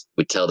base.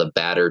 We tell the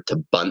batter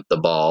to bunt the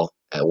ball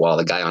while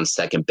the guy on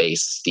second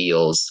base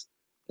steals.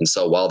 And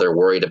so while they're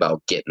worried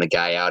about getting the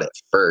guy out at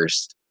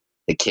first,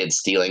 the kid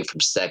stealing from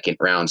second,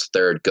 rounds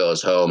third,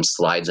 goes home,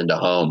 slides into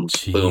home.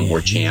 Jeez. Boom, we're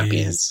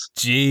champions.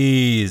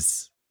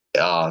 Jeez.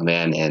 Oh,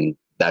 man. And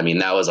I mean,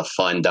 that was a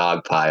fun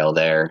dog pile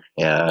there.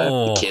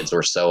 The kids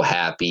were so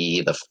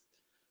happy.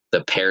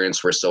 The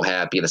parents were so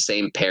happy. The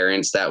same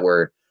parents that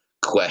were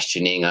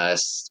questioning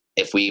us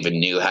if we even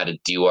knew how to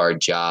do our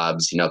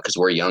jobs, because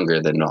we're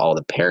younger than all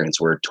the parents.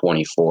 We're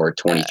 24,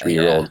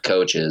 23-year-old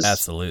coaches.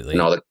 Absolutely.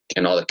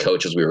 And all the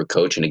coaches we were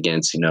coaching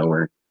against,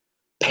 were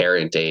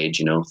parent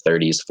age,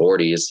 30s,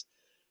 40s.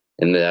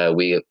 And there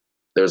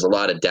was a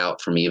lot of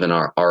doubt from even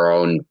our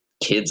own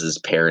kids as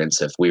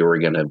parents if we were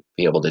going to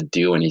be able to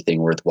do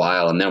anything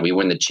worthwhile. And then we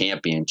win the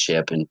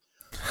championship and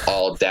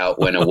all doubt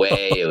went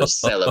away. It was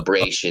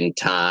celebration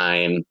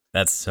time.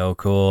 That's so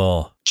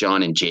cool.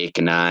 John and Jake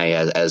and I,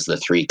 as the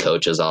 3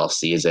 coaches all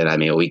season, I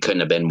mean, we couldn't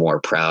have been more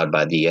proud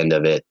by the end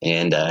of it.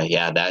 And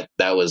that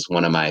was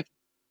one of my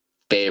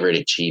favorite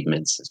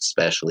achievements,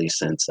 especially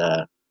since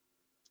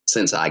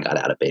I got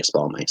out of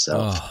baseball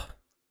myself. Oh,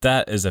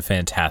 that is a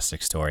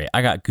fantastic story.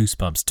 I got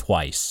goosebumps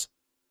twice.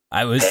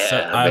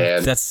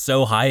 That's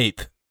so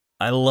hype.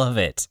 I love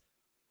it.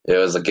 It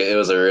was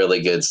a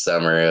really good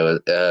summer.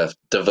 It was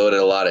devoted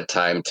a lot of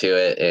time to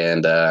it,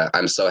 and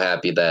I'm so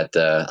happy that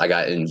I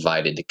got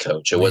invited to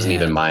coach. It wasn't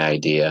even my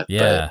idea,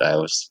 but I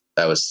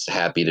was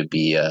happy to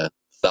be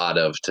thought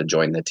of to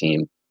join the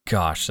team.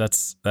 Gosh,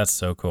 that's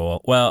so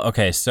cool. Well,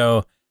 okay,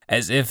 so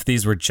as if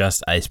these were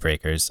just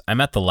icebreakers,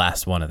 I'm at the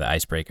last one of the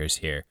icebreakers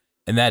here,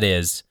 and that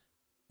is,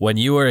 when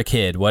you were a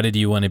kid, what did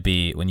you want to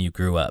be when you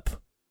grew up?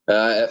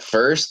 At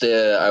first,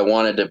 I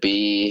wanted to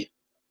be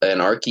an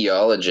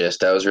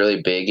archaeologist. I was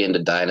really big into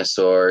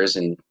dinosaurs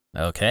and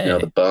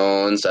the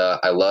bones.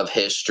 I love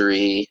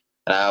history.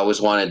 I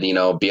always wanted,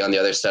 be on the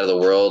other side of the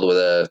world with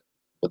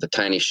a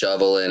tiny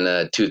shovel and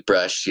a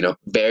toothbrush,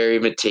 very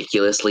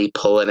meticulously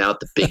pulling out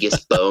the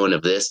biggest bone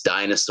of this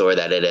dinosaur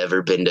that had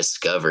ever been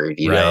discovered.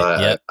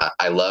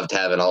 I loved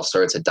having all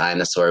sorts of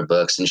dinosaur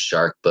books and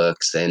shark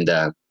books. And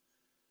as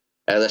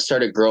I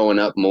started growing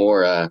up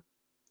more,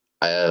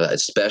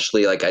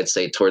 especially I'd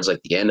say towards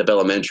the end of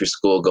elementary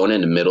school, going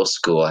into middle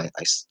school, I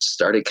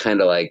started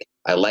kind of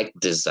I like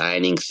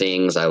designing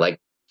things. I like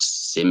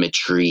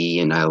symmetry,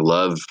 and I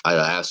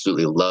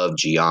absolutely love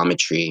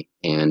geometry.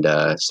 And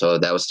so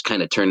that was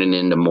kind of turning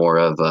into more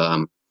of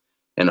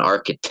an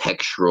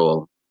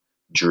architectural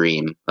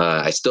dream.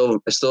 I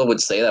still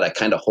would say that I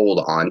kind of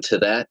hold on to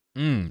that.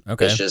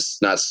 Okay. It's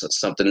just not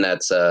something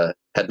that's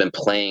had been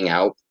playing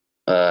out.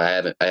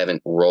 I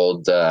haven't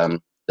rolled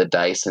the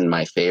dice in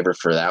my favor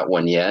for that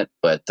one yet,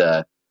 but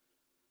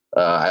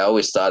I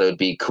always thought it would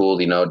be cool,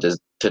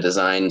 to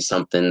design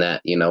something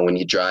that, when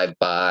you drive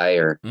by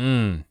or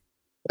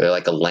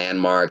like a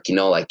landmark,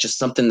 like just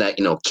something that,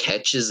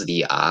 catches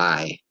the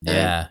eye.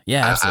 Yeah.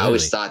 Yeah, absolutely. I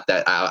always thought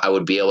that I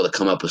would be able to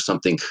come up with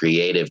something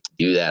creative to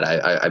do that.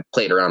 I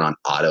played around on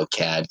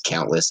AutoCAD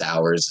countless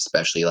hours,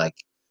 especially like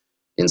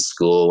in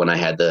school when I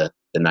had the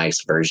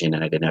nice version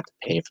and I didn't have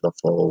to pay for the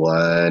full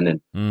one.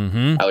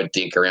 And I would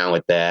dig around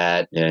with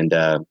that. And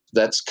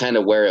that's kind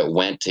of where it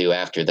went to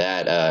after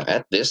that.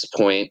 At this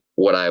point,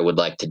 what I would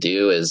like to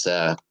do is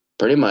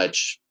pretty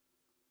much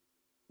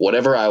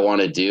whatever I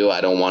want to do,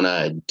 I don't want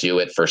to do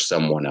it for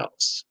someone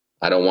else.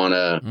 I don't want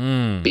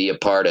to be a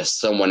part of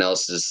someone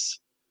else's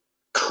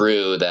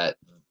crew that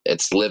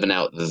it's living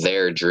out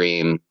their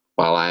dream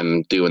while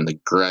I'm doing the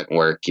grunt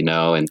work,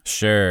 and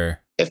sure.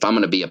 If I'm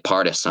going to be a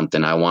part of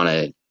something, I want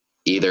to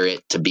either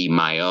it to be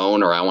my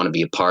own or I want to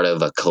be a part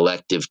of a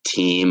collective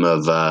team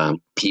of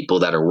people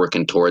that are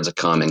working towards a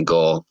common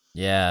goal.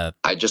 Yeah.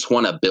 I just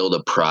want to build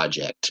a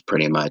project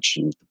pretty much.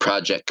 And the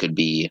project could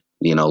be,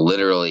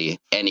 literally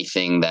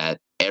anything that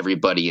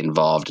everybody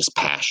involved is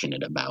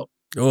passionate about.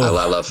 Oh,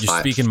 I love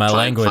speaking my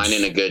language.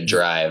 Finding a good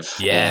drive.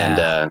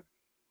 Yeah.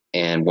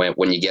 And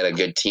when you get a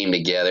good team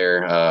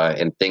together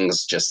and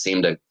things just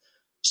seem to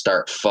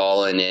start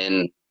falling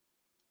in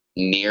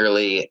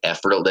nearly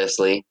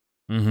effortlessly,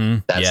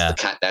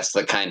 that's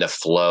the kind of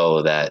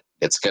flow that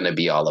it's going to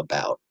be all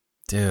about.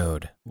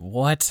 Dude,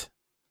 what?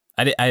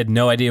 I had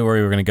no idea where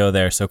we were going to go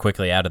there so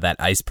quickly out of that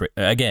icebreaker.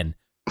 Again,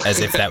 as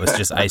if that was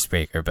just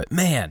icebreaker. But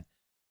man,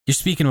 you're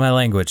speaking my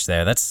language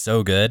there. That's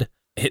so good.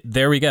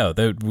 There we go.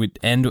 The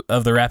end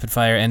of the rapid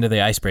fire, end of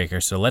the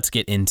icebreaker. So let's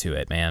get into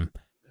it, man.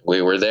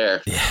 We were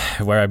there.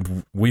 Yeah,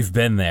 we've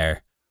been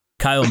there.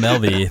 Kyle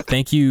Melby,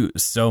 thank you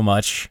so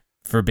much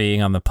for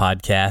being on the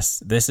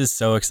podcast. This is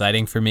so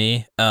exciting for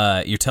me.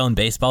 You're telling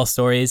baseball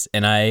stories,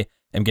 and I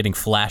am getting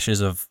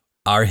flashes of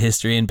our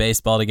history in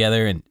baseball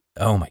together. And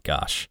oh my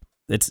gosh,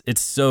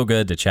 it's so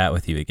good to chat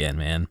with you again,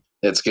 man.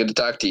 It's good to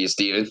talk to you,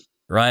 Steven.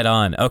 Right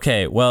on.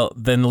 Okay, well,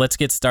 then let's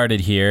get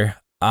started here.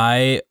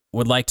 I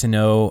would like to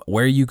know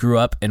where you grew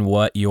up and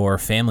what your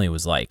family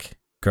was like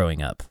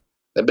growing up.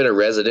 I've been a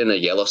resident of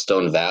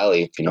Yellowstone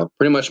Valley,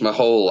 pretty much my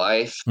whole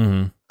life.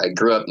 Mm-hmm. I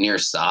grew up near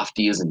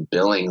Softies and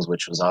Billings,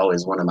 which was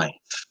always one of my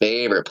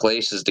favorite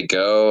places to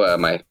go.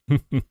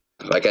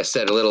 Like I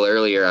said a little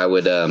earlier, I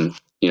would,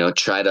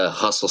 try to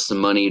hustle some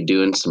money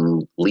doing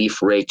some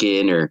leaf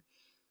raking or,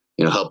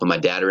 helping my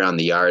dad around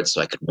the yard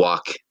so I could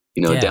walk,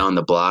 down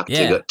the block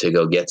to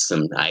go get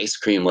some ice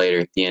cream later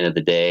at the end of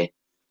the day.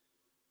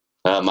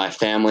 My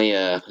family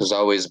has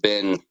always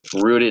been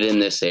rooted in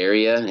this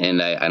area,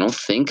 and I don't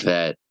think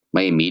that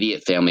my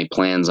immediate family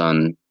plans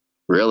on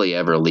really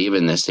ever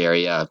leaving this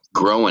area.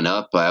 Growing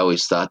up, I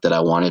always thought that I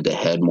wanted to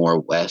head more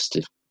west.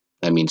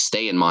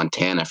 Stay in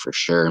Montana for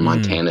sure.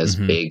 Montana is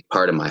a big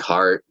part of my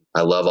heart.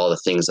 I love all the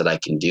things that I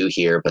can do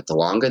here, but the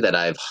longer that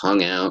I've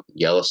hung out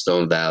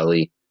Yellowstone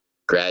Valley,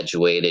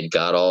 graduated,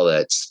 got all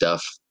that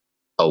stuff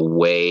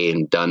away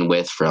and done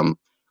with from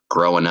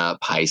growing up,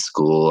 high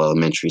school,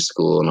 elementary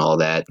school, and all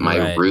that,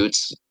 my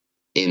roots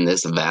in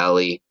this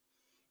valley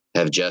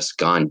have just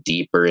gone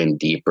deeper and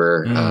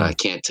deeper. I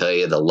can't tell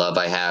you the love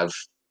I have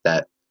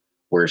that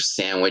we're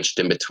sandwiched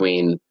in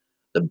between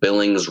the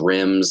Billings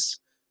Rims,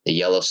 the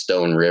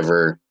Yellowstone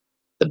River,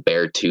 the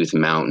Beartooth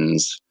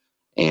Mountains,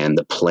 and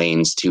the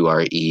plains to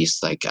our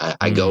east. Like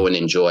I go and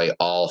enjoy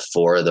all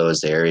four of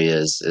those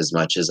areas as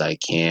much as I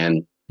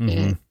can.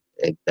 And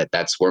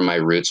that's where my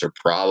roots are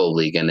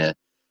probably going to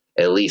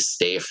at least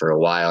stay for a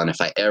while. And if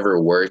I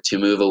ever were to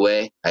move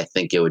away, I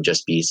think it would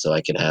just be so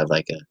I could have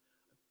like a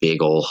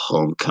big old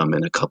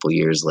homecoming a couple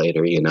years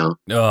later,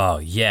 Oh,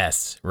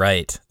 yes.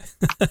 Right.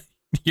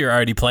 You're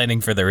already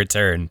planning for the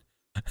return.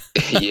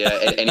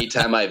 Yeah.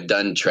 Anytime I've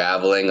done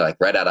traveling, like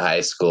right out of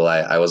high school,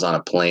 I was on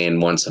a plane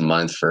once a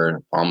month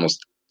for almost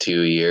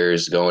 2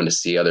 years going to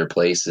see other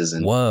places.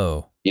 And,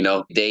 whoa,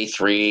 day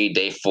 3,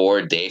 day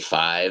 4, day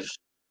 5,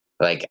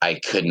 like I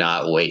could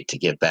not wait to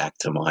get back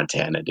to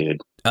Montana,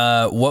 dude.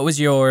 What was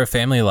your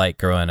family like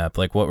growing up?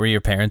 Like, what were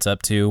your parents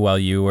up to while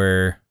you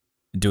were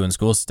doing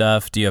school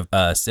stuff? Do you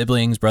have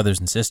siblings, brothers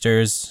and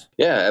sisters?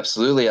 Yeah,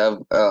 absolutely.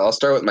 I'll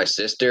start with my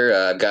sister.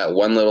 I've got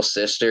one little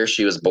sister.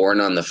 She was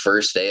born on the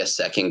first day of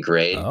second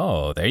grade.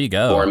 Oh, there you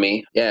go. For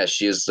me. Yeah,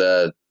 she's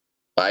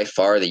by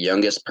far the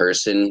youngest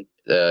person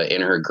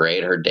in her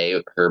grade.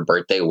 Her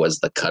birthday was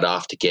the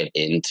cutoff to get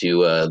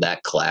into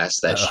that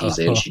class that she's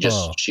in.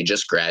 She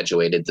just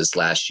graduated this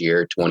last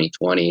year,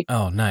 2020.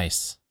 Oh,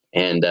 nice.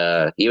 And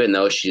even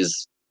though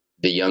she's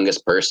the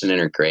youngest person in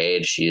her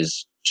grade,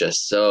 she's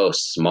just so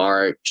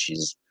smart.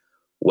 She's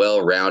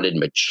well-rounded,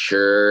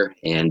 mature,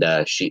 and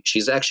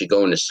she's actually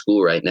going to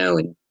school right now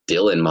in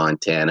Dillon,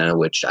 Montana,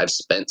 which I've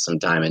spent some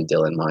time in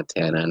Dillon,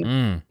 Montana,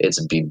 and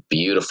it's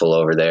beautiful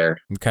over there.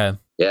 Okay.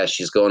 Yeah,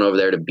 she's going over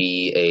there to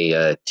be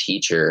a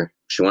teacher.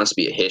 She wants to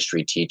be a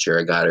history teacher.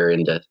 I got her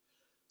into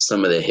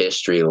some of the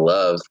history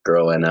love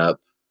growing up.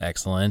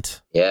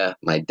 Excellent. Yeah,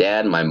 my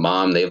dad and my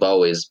mom, they've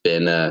always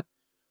been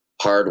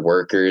hard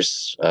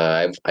workers.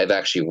 I've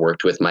actually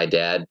worked with my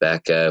dad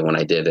back when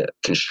I did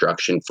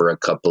construction for a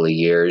couple of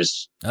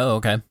years. Oh,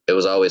 okay. It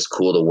was always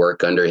cool to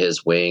work under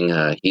his wing.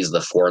 He's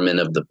the foreman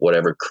of the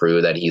whatever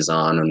crew that he's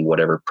on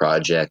whatever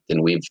project,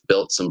 and we've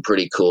built some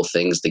pretty cool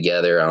things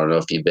together. I don't know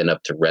if you've been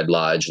up to Red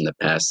Lodge in the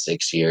past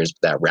 6 years,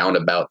 but that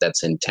roundabout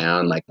that's in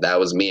town, like that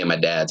was me and my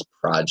dad's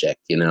project,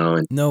 you know.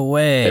 And no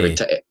way.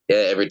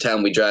 Every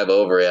time we drive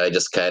over it, I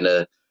just kind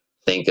of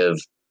think of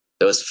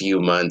those few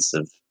months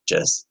of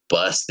just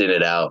busting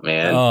it out,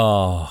 man.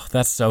 Oh,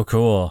 that's so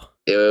cool.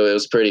 It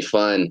was pretty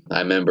fun. I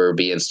remember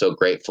being so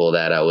grateful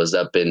that I was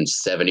up in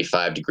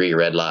 75-degree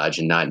Red Lodge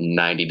and not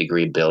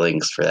 90-degree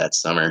Billings for that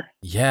summer.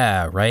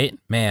 Yeah, right?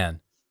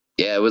 Man.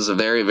 Yeah, it was a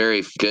very,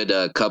 very good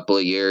couple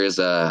of years.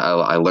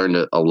 I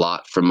learned a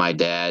lot from my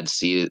dad.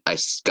 I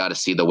got to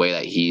see the way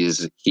that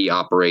he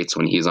operates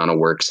when he's on a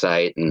work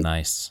site. And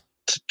nice.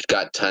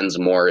 Got tons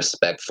more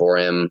respect for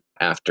him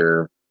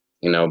after,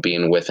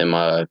 being with him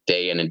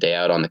day in and day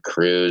out on the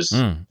crews.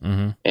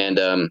 Mm-hmm.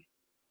 And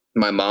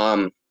my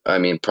mom, I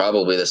mean,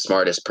 probably the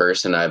smartest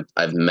person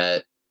I've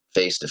met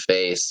face to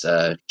face.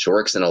 She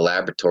works in a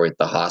laboratory at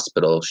the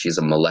hospital. She's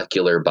a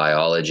molecular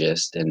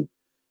biologist, and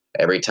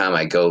every time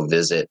I go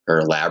visit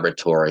her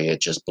laboratory, it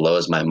just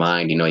blows my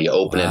mind. You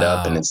open it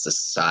up and it's the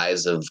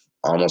size of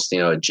almost,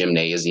 a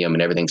gymnasium,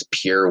 and everything's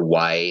pure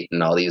white,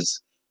 and all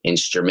these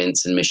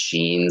instruments and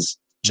machines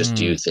just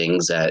do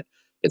things that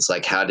it's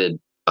like, how did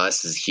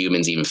us as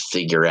humans even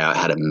figure out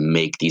how to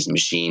make these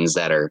machines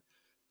that are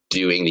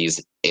doing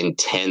these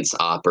intense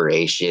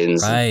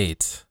operations?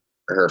 Right.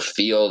 Her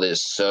field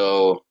is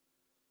so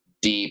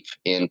deep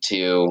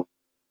into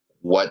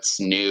what's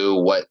new,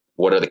 what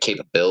are the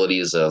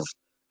capabilities of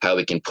how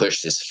we can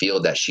push this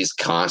field, that she's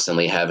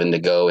constantly having to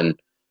go and,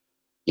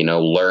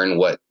 learn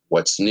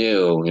what's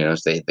new.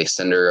 They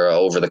send her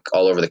all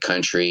over the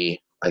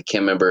country. I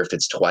can't remember if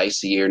it's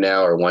twice a year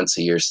now or once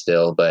a year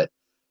still, but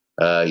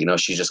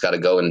she's just got to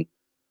go and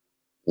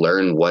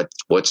learn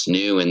what's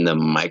new in the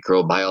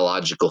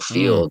microbiological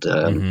field.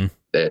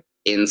 That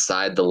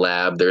inside the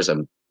lab, there's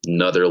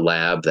another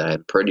lab that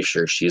I'm pretty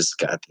sure she's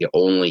got the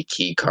only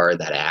key card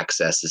that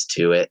accesses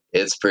to it.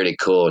 It's pretty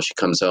cool. She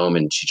comes home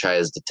and she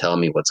tries to tell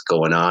me what's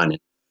going on.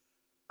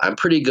 I'm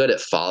pretty good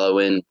at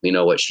following,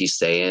 what she's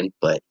saying,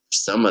 but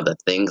some of the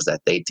things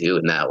that they do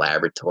in that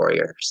laboratory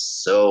are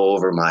so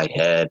over my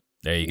head.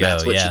 There you go.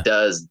 That's what she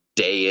does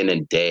day in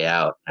and day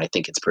out. I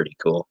think it's pretty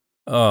cool.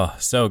 Oh,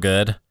 so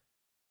good.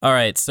 All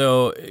right.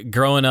 So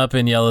growing up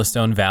in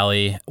Yellowstone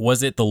Valley,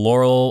 was it the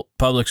Laurel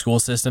public school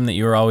system that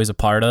you were always a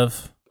part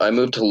of? I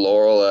moved to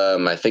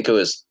Laurel. I think it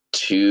was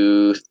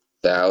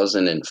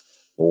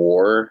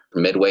 2004,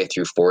 midway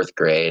through fourth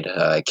grade.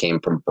 I came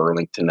from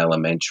Burlington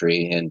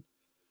Elementary, and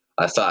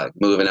I thought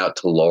moving out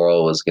to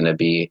Laurel was going to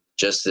be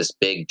just this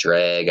big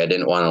drag. I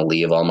didn't want to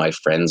leave all my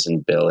friends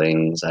in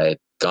Billings. I had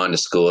gone to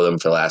school with them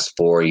for the last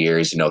 4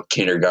 years,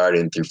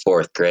 kindergarten through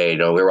fourth grade.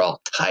 We were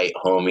all tight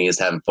homies,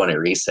 having fun at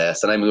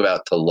recess. And I moved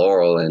out to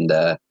Laurel, and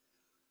I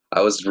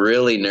was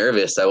really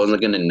nervous. I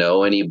wasn't going to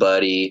know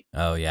anybody.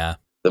 Oh, yeah.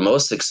 The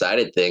most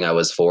excited thing I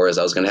was for is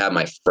I was going to have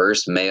my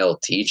first male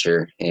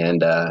teacher,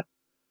 and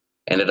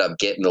ended up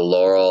getting to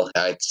Laurel.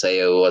 I'd say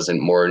it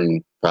wasn't more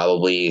than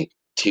probably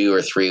 2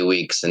 or 3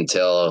 weeks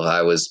until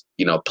I was,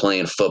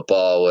 playing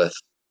football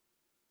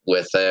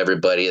with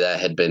everybody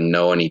that had been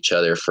knowing each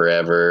other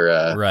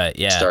forever. Right.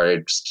 Yeah.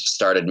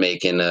 Started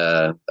making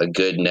a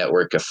good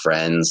network of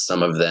friends.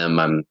 Some of them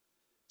I'm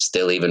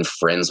still even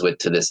friends with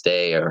to this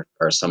day, are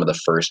some of the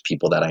first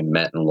people that I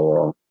met in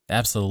Laurel.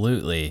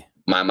 Absolutely.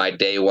 My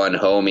day one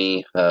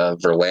homie,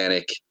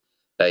 Verlanik,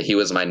 he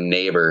was my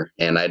neighbor,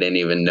 and I didn't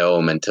even know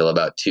him until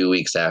about 2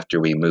 weeks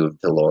after we moved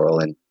to Laurel.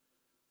 And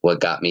what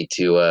got me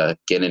to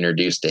get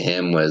introduced to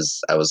him was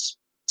I was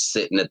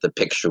sitting at the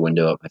picture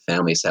window at my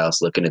family's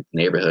house looking at the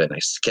neighborhood, and I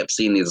kept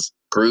seeing these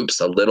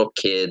groups of little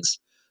kids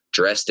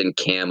dressed in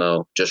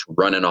camo just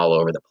running all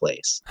over the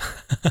place.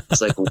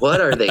 It's like, what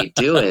are they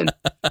doing?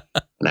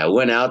 And I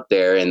went out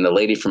there, and the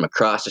lady from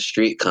across the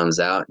street comes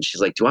out, and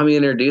she's like, do you want me to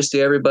introduce to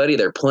everybody?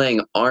 They're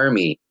playing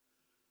Army.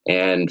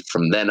 And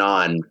from then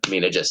on,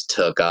 it just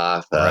took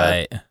off.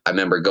 Right. I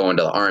remember going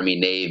to the Army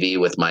Navy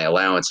with my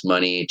allowance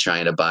money,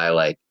 trying to buy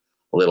like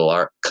a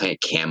little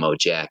camo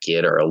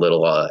jacket or a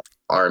little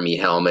Army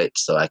helmet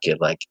so I could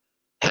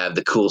have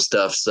the cool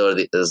stuff. So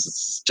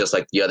it's just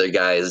like the other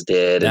guys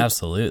did.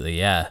 Absolutely.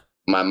 Yeah.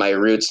 My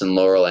roots in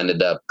Laurel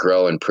ended up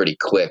growing pretty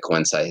quick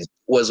once I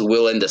was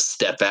willing to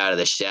step out of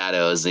the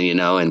shadows,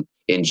 and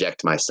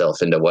inject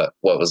myself into what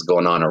was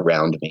going on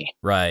around me.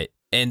 Right.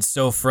 And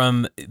so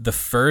from the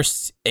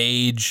first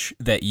age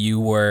that you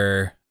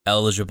were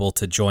eligible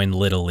to join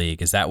Little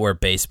League, is that where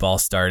baseball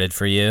started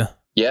for you?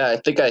 Yeah, I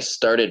think I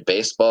started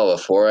baseball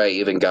before I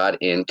even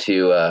got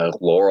into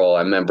Laurel.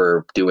 I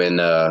remember doing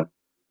a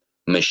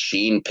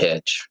machine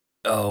pitch.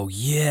 Oh,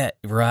 yeah,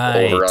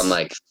 right. Over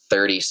on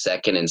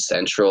 32nd and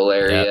Central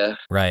area. Yep,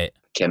 right.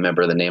 Can't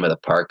remember the name of the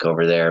park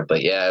over there.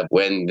 But yeah,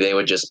 when they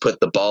would just put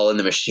the ball in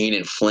the machine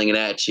and fling it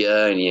at you,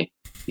 and you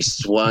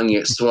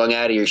swung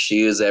out of your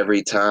shoes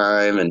every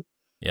time. And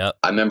Yep.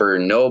 I remember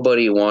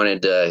nobody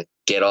wanted to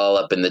get all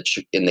up in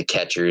the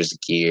catcher's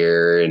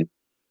gear and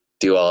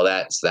do all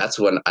that. So that's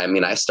when,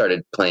 I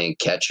started playing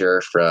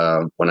catcher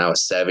from when I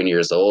was 7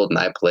 years old, and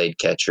I played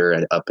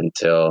catcher up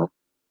until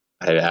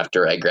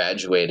after I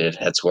graduated.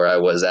 That's where I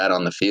was at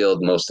on the field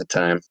most of the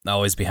time.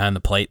 Always behind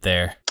the plate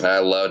there. I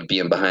loved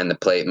being behind the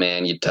plate,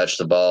 man. You'd touch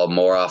the ball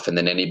more often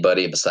than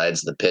anybody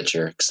besides the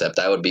pitcher, except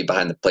I would be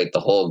behind the plate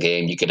the whole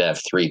game. You could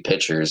have 3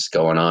 pitchers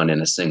going on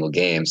in a single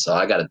game. So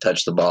I got to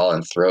touch the ball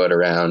and throw it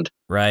around.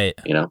 Right.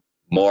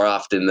 More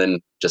often than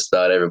just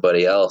about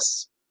everybody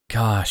else.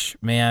 Gosh,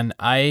 man,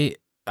 I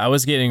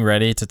was getting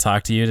ready to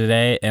talk to you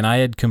today, and I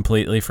had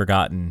completely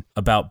forgotten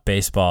about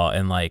baseball.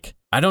 And like,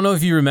 I don't know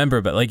if you remember,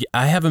 but like,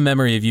 I have a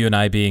memory of you and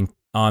I being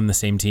on the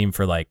same team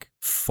for like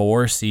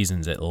 4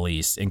 seasons at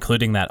least,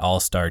 including that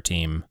all-star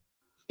team.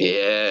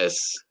 Yes.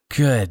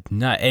 Good.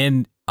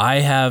 And I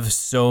have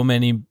so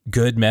many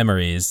good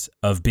memories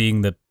of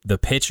being the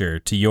pitcher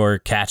to your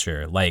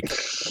catcher. Like,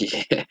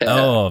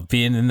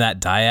 being in that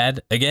dyad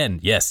again.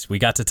 Yes, we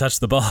got to touch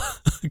the ball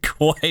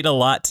quite a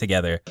lot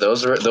together.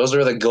 Those were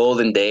the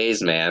golden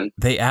days, man.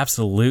 They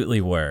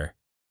absolutely were.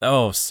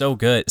 Oh, so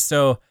good.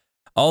 So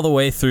all the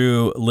way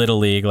through Little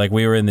League, like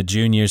we were in the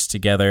juniors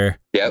together.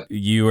 Yep.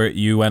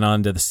 You went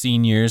on to the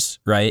seniors,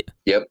 right?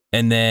 Yep.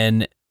 And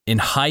then in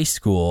high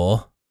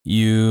school,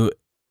 you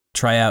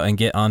try out and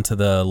get onto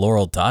the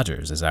Laurel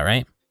Dodgers. Is that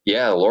right?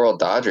 Yeah, Laurel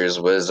Dodgers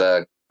was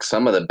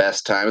some of the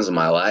best times of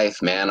my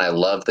life, man. I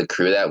loved the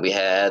crew that we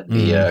had.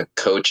 The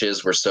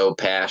coaches were so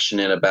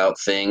passionate about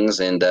things,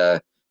 and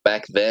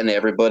back then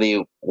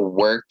everybody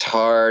worked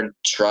hard,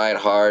 tried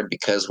hard,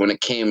 because when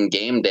it came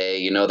game day,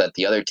 you know that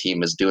the other team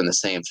was doing the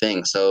same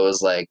thing. So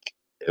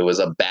it was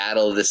a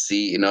battle to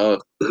see,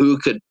 who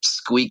could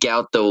squeak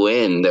out the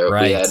win.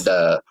 Right.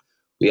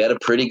 We had a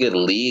pretty good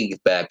league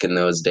back in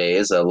those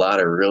days, a lot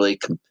of really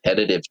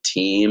competitive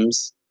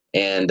teams.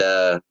 And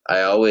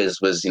I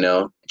always was,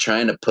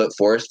 trying to put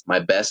forth my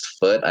best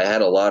foot. I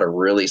had a lot of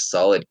really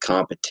solid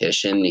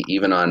competition,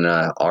 even on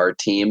our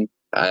team.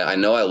 I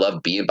know I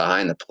love being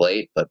behind the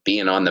plate, but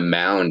being on the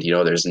mound,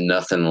 there's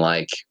nothing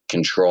like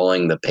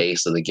controlling the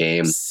pace of the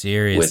game.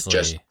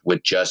 Seriously.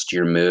 With just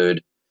your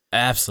mood.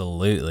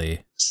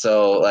 Absolutely.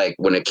 So like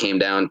when it came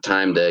down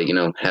time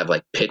to, have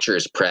like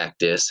pitchers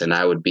practice and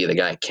I would be the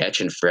guy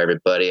catching for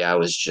everybody, I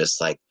was just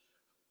like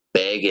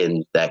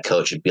begging that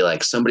coach would be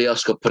like, somebody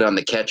else go put on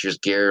the catcher's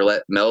gear,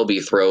 let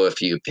Melby throw a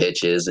few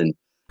pitches. And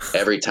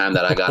every time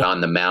that I got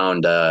on the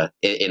mound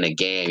in a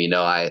game,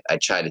 I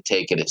tried to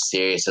take it as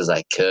serious as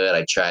I could.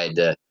 I tried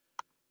to,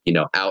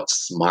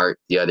 outsmart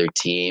the other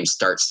team,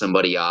 start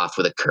somebody off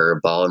with a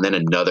curveball and then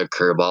another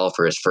curveball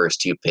for his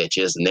first 2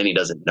 pitches. And then he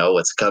doesn't know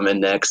what's coming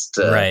next,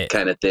 right.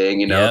 kind of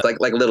thing. Yep. It's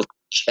like a little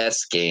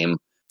chess game.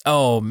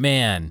 Oh,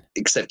 man.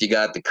 Except you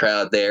got the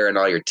crowd there and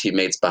all your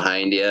teammates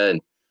behind you.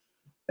 And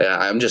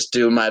I'm just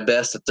doing my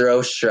best to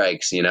throw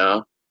strikes,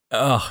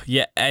 Oh,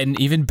 yeah. And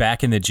even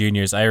back in the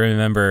juniors, I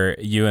remember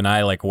you and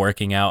I like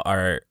working out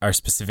our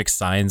specific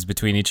signs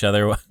between each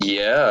other.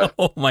 Yeah.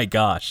 Oh, my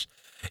gosh.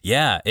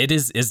 Yeah,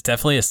 it's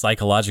definitely a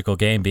psychological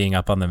game being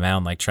up on the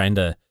mound, like trying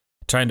to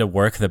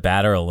work the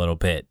batter a little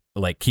bit,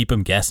 like keep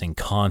him guessing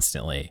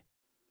constantly.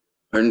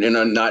 Or,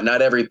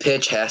 not every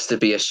pitch has to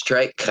be a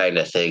strike kind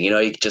of thing.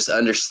 You just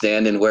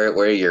understanding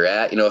where you're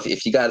at.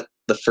 If you got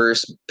the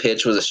first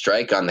pitch was a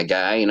strike on the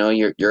guy,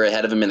 you're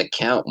ahead of him in the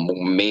count.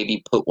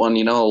 Maybe put one,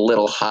 a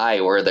little high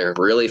where they're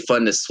really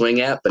fun to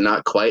swing at, but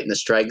not quite in the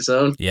strike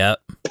zone. Yep.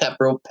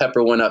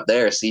 Pepper one up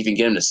there. See if you can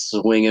get him to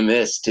swing and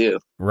miss too.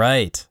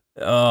 Right.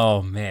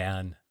 Oh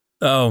man,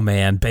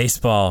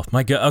 baseball.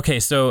 My God. Okay,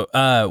 so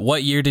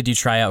what year did you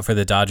try out for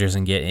the Dodgers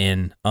and get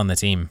in on the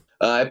team?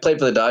 I played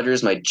for the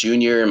Dodgers my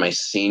junior and my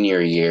senior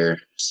year,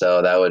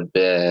 so that would have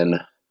been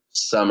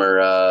summer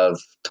of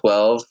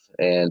 12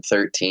 and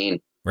 13.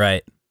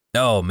 Right.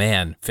 Oh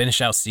man,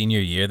 finish out senior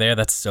year there.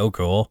 That's so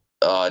cool.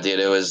 Oh, dude,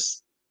 it was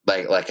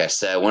like I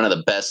said, one of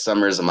the best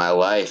summers of my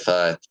life.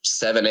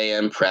 7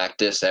 a.m.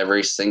 practice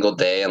every single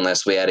day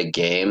unless we had a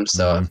game.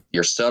 So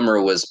your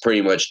summer was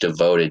pretty much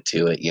devoted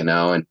to it,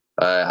 And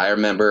I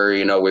remember,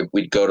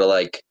 we'd go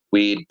to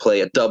we'd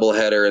play a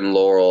doubleheader in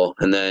Laurel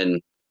and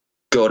then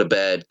go to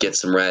bed, get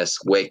some rest,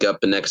 wake up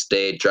the next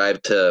day,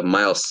 drive to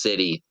Miles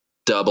City,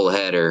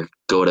 doubleheader,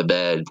 go to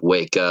bed,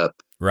 wake up,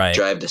 right,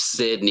 drive to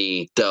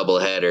Sydney,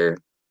 doubleheader.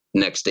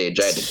 Next day,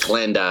 drive to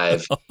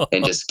Glendive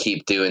and just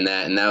keep doing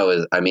that. And that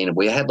was,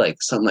 we had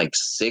something like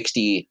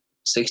 60,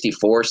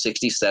 64,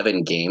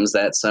 67 games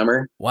that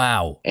summer.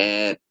 Wow.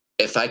 And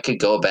if I could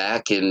go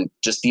back and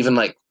just even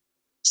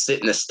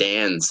sit in the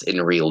stands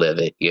and relive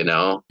it,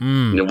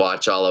 and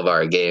watch all of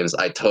our games,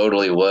 I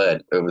totally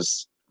would. It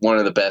was one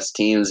of the best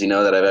teams,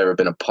 that I've ever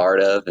been a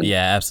part of. And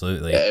yeah,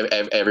 absolutely.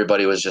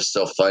 Everybody was just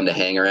so fun to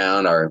hang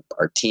around. Our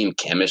team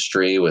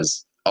chemistry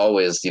was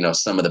always,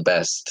 some of the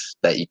best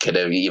that you could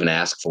have even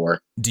asked for.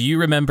 Do you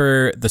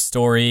remember the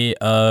story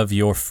of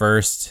your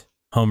first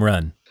home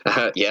run?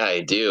 Yeah,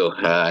 I do.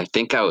 I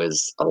think I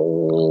was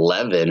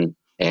 11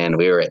 and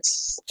we were at,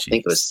 I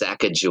think it was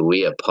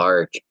Sacagawea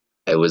Park.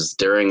 it was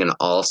during an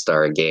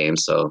all-star game.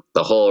 So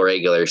the whole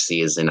regular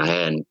season, I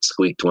hadn't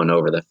squeaked one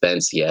over the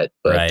fence yet,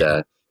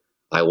 but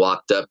I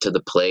walked up to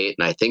the plate,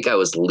 and I think I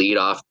was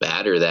leadoff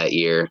batter that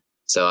year.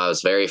 So I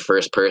was very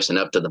first person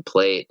up to the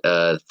plate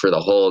for the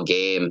whole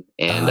game.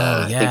 And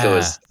I think it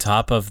was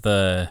top of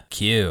the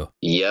queue.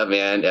 Yeah,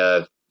 man.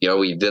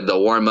 We did the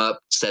warm up,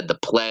 said the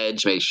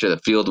pledge, made sure the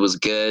field was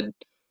good.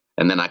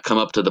 And then I come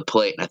up to the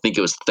plate, and I think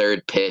it was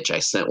third pitch. I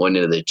sent one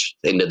into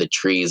the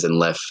trees in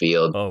left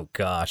field. Oh,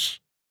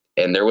 gosh.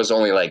 And there was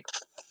only like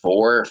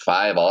 4 or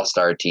 5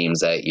 all-star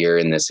teams that year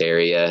in this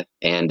area.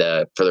 And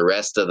for the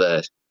rest of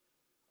the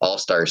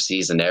all-star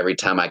season, every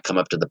time I come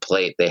up to the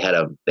plate, they had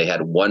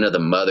one of the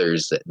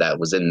mothers that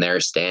was in their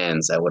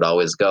stands that would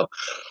always go,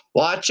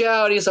 "Watch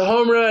out, he's a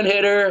home run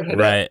hitter." And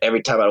right.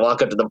 Every time I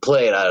walk up to the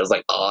plate, I was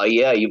like, "Oh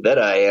yeah, you bet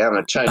I am.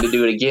 I'm trying to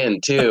do it again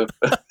too."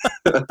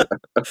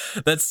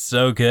 That's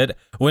so good.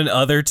 When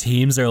other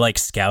teams are like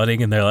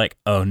scouting and they're like,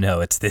 "Oh no,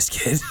 it's this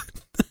kid."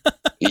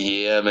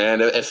 Yeah,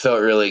 man, it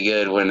felt really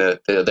good when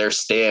their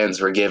stands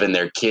were giving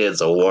their kids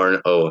the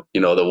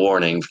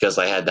warning, because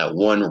I had that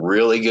one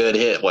really good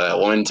hit at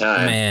one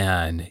time.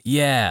 Man,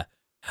 yeah.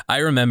 I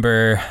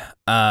remember,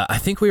 I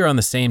think we were on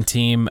the same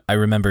team. I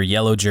remember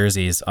yellow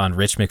jerseys on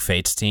Rich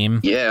McFate's team.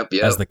 Yep.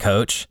 As the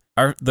coach.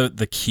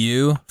 The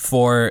queue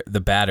for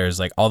the batters,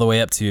 like all the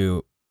way up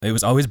to, it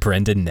was always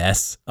Brendan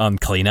Ness on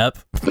cleanup,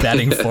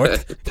 batting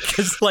fourth.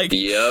 Because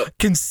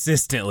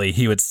consistently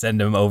he would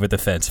send him over the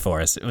fence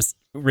for us. It was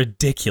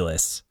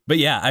ridiculous. But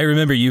yeah, I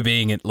remember you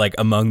being like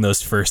among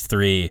those first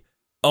 3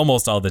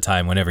 almost all the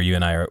time whenever you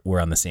and I were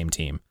on the same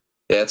team.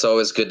 Yeah, it's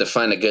always good to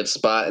find a good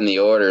spot in the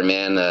order,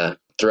 man.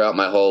 Throughout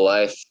my whole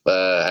life,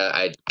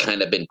 I'd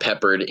kind of been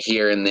peppered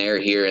here and there.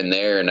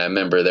 And I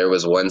remember there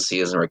was one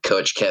season where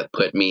Coach kept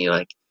putting me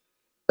like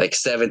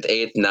 7th,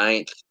 8th,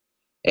 9th.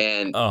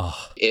 And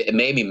it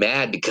made me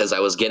mad because I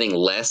was getting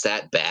less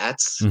at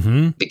bats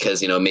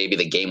because, maybe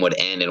the game would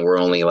end and we're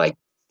only like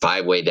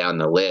 5 way down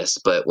the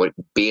list. But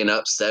being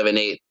up 7th,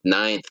 8th,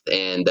 9th,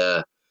 and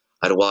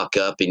I'd walk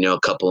up and, a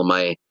couple of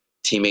my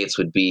teammates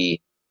would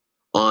be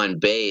on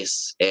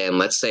base. And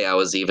let's say I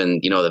was even,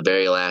 the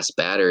very last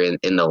batter in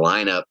the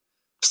lineup,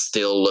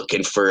 still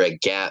looking for a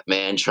gap,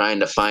 man, trying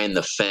to find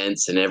the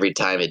fence. And every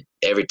time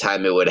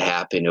it would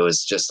happen, it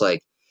was just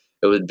like,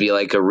 it would be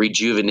like a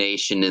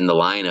rejuvenation in the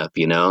lineup,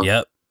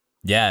 Yep.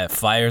 Yeah. It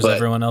fires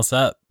everyone else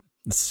up.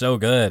 It's so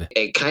good.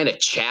 It kind of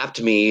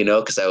chapped me,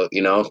 because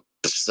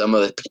some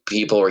of the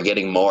people were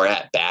getting more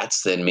at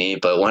bats than me.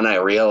 But when I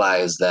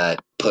realized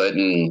that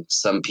putting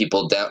some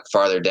people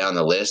farther down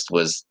the list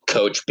was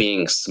Coach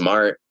being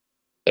smart,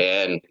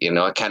 and,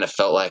 I kind of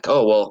felt like,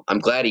 oh, well, I'm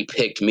glad he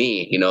picked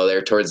me,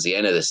 there towards the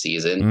end of the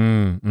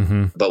season.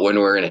 Mm-hmm. But when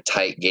we're in a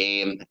tight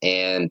game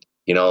and,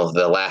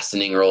 the last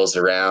inning rolls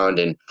around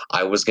and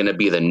I was going to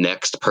be the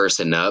next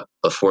person up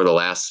before the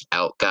last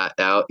out got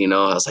out, I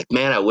was like,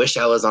 man, I wish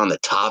I was on the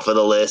top of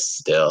the list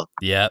still.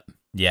 Yep.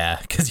 Yeah,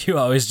 because you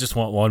always just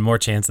want one more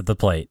chance at the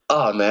plate.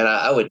 Oh, man,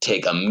 I would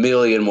take a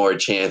million more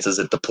chances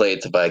at the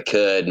plate if I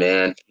could,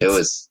 man. It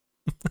was...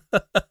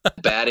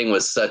 batting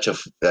was such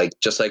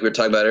just like we were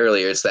talking about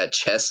earlier, it's that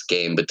chess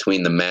game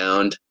between the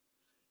mound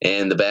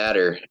and the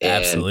batter. And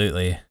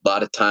absolutely. A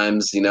lot of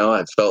times,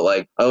 I felt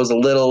like I was a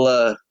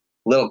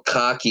little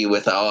cocky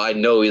with, I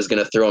know he's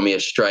going to throw me a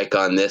strike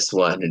on this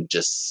one and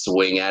just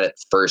swing at it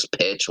first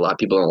pitch. A lot of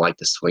people don't like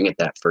to swing at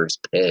that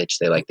first pitch.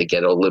 They like to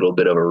get a little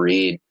bit of a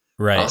read.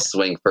 Right. I'll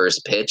swing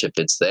first pitch if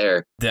it's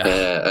there.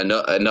 Yeah.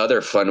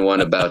 Another fun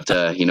one about,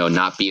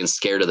 not being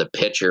scared of the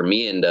pitcher.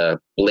 Me and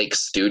Blake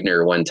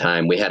Studner one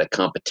time, we had a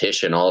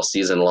competition all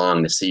season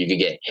long to see who could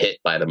get hit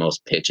by the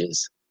most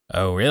pitches.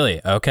 Oh,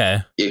 really? Okay.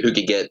 Who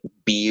could get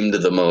beamed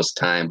the most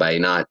time by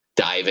not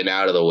diving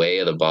out of the way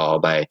of the ball.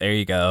 There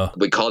you go.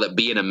 We called it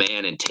being a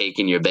man and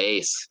taking your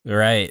base.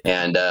 Right.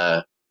 And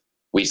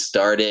we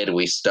started,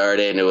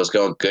 and it was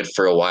going good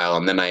for a while.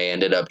 And then I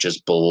ended up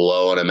just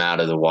blowing him out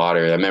of the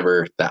water.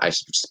 I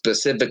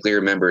specifically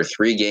remember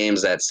 3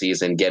 games that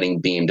season getting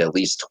beamed at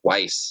least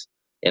twice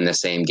in the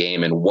same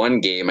game. And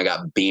one game I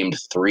got beamed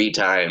 3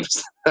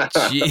 times.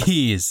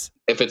 Jeez.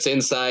 If it's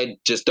inside,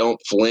 just don't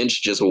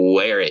flinch, just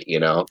wear it,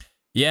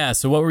 Yeah.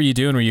 So what were you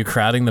doing? Were you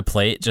crowding the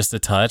plate just a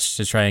touch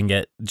to try and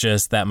get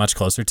just that much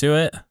closer to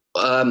it?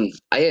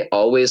 I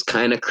always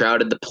kind of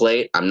crowded the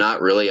plate. I'm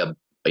not really a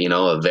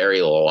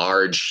very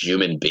large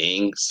human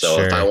being. So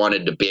Sure. If I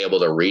wanted to be able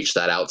to reach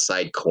that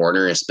outside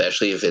corner,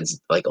 especially if it's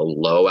like a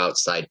low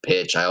outside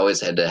pitch, I always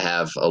had to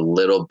have a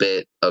little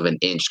bit of an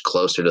inch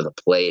closer to the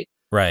plate.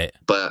 Right.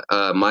 But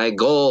my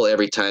goal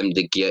every time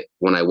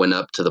when I went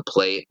up to the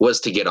plate was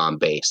to get on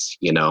base,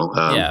 yeah,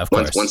 of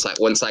course.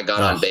 Once I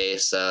got on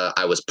base,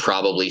 I was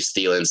probably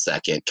stealing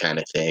second kind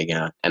of thing.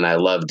 And I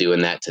love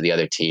doing that to the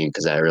other team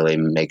because that really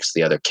makes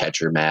the other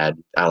catcher mad.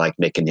 I like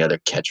making the other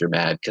catcher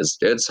mad because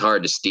it's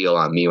hard to steal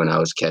on me when I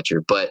was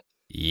catcher. But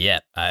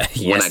yep.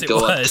 Yes, it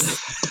was.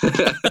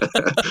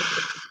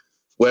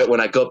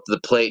 When I go up to the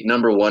plate,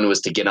 number one was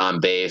to get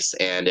on base.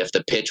 And if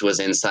the pitch was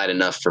inside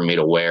enough for me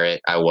to wear it,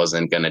 I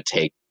wasn't going to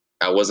take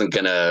wasn't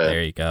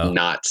There you go.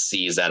 not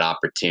seize that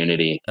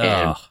opportunity.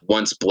 And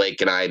once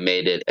Blake and I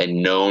made it a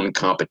known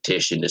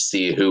competition to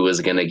see who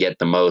was going to get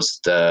the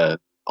most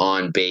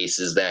on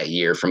bases that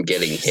year from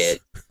getting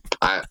hit,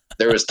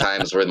 there was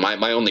times where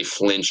my only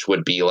flinch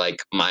would be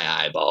like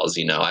my eyeballs.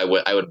 I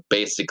would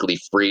basically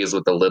freeze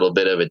with a little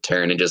bit of a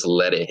turn and just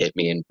let it hit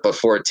me. And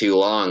before too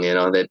long,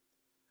 that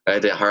I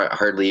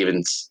hardly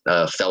even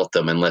felt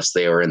them unless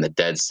they were in the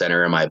dead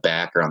center of my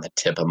back or on the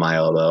tip of my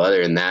elbow.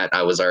 Other than that,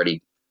 I was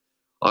already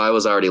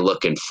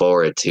looking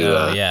forward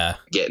to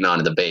getting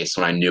onto the base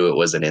when I knew it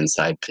was an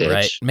inside pitch.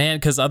 Right, man,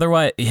 because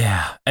otherwise,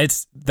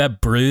 it's that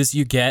bruise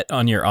you get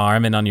on your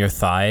arm and on your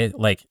thigh.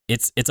 Like,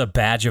 it's a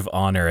badge of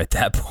honor at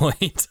that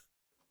point.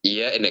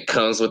 Yeah, and it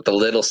comes with the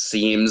little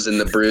seams in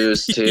the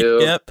bruise, too.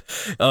 Yep.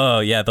 Oh,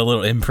 yeah, the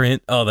little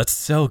imprint. Oh, that's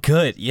so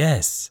good.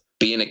 Yes.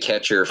 Being a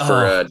catcher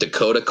for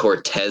Dakota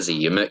Cortese,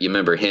 you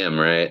remember him,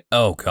 right?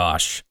 Oh,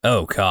 gosh.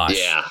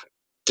 Yeah.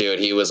 Dude,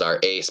 he was our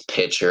ace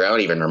pitcher. I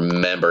don't even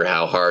remember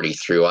how hard he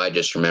threw. I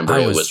just remember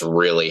it was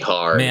really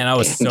hard. Man, I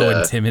was so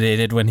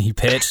intimidated when he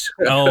pitched.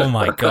 Oh,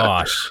 my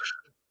gosh.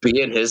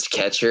 Being his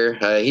catcher,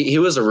 he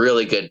was a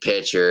really good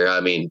pitcher.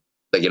 I mean,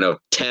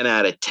 10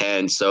 out of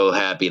 10, so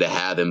happy to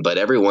have him. But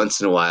every once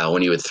in a while,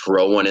 when he would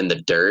throw one in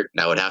the dirt,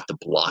 I would have to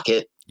block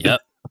it. Yep.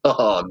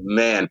 Oh,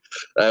 man.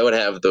 I would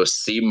have those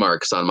seam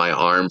marks on my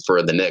arm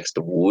for the next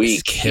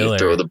week. He'd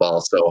throw the ball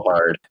so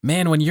hard.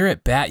 Man, when you're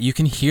at bat, you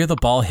can hear the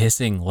ball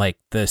hissing like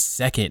the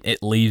second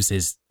it leaves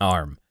his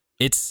arm.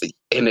 Yes,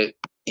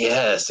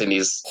 and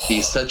he's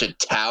such a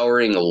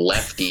towering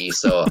lefty.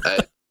 So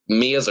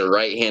me as a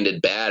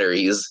right-handed batter,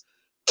 he's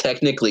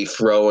technically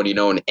throwing,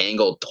 an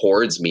angle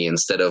towards me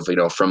instead of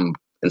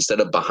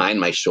behind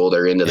my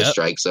shoulder into the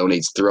strike zone.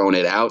 He's throwing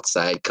it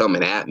outside,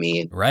 coming at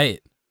me. Right.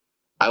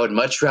 I would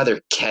much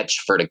rather catch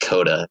for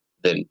Dakota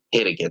than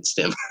hit against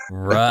him.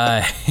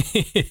 Right.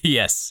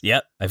 Yes.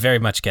 Yep. I very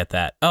much get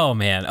that. Oh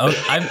man. Oh,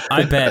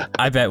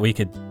 I bet we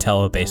could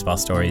tell baseball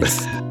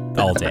stories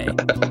all day.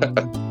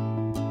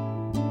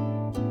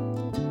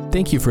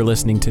 Thank you for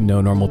listening to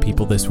No Normal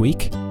People this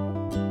week.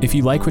 If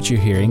you like what you're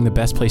hearing, the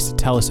best place to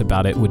tell us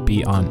about it would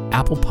be on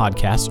Apple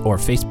Podcasts or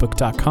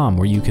Facebook.com,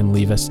 where you can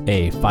leave us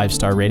a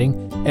 5-star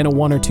rating and a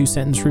 1 or 2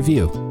 sentence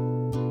review.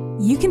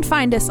 You can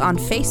find us on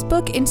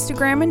Facebook,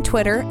 Instagram, and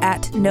Twitter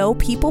at No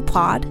People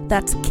Pod.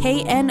 That's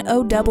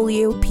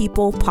KNOW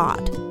People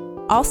Pod.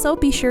 Also,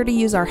 be sure to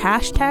use our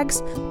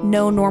hashtags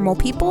No Normal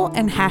People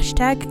and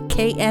hashtag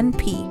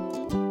KNP.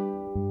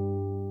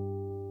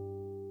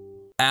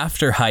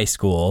 After high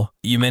school,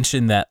 you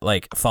mentioned that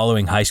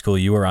following high school,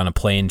 you were on a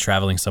plane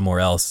traveling somewhere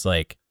else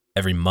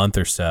every month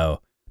or so.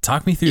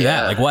 Talk me through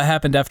that. What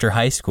happened after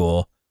high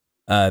school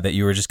that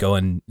you were just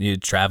going,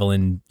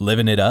 traveling,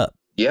 living it up?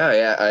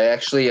 Yeah. I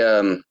actually,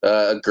 a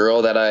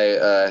girl that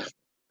I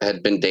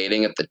had been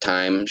dating at the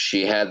time,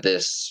 she had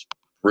this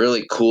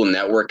really cool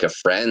network of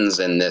friends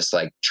and this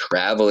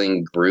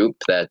traveling group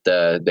that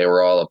they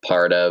were all a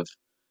part of.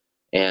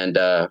 And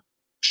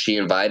she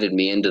invited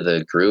me into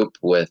the group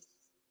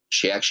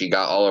she actually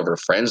got all of her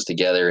friends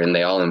together and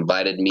they all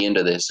invited me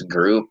into this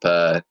group.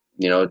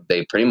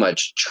 They pretty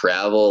much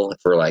travel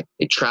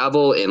they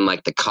travel in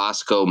the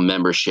Costco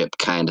membership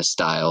kind of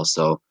style.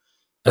 So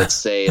let's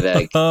say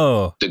that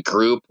the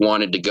group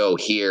wanted to go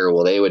here.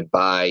 Well, they would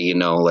buy,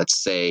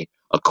 let's say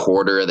a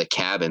quarter of the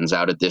cabins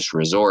out at this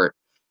resort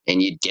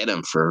and you'd get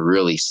them for a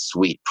really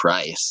sweet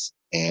price.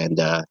 And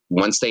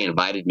once they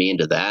invited me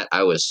into that,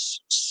 I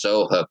was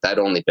so hooked. I'd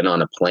only been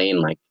on a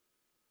plane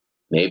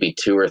maybe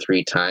 2 or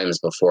 3 times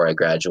before I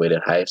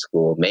graduated high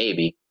school,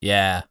 maybe.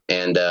 Yeah.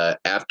 And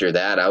after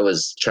that, I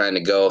was trying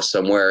to go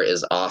somewhere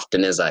as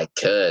often as I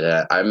could.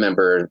 I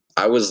remember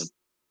I was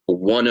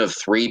one of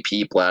 3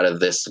 people out of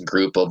this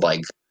group of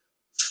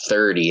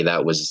 30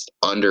 that was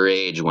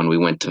underage when we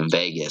went to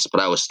Vegas, but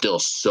I was still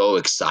so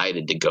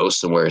excited to go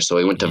somewhere. So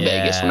we went to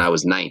Vegas when I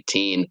was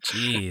 19.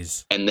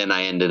 Jeez. And then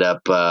I ended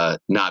up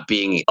not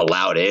being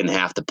allowed in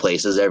half the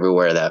places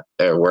everywhere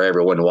where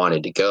everyone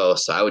wanted to go.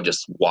 So I would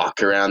just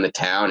walk around the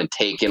town and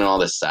take in all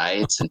the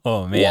sights and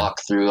walk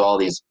through all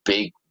these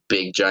big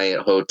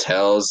giant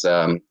hotels.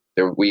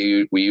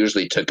 We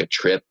usually took a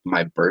trip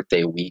my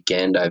birthday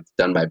weekend. I've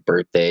done my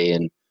birthday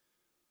in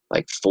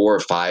 4 or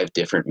 5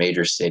 different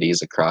major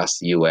cities across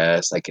the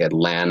U.S., like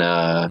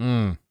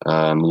Atlanta,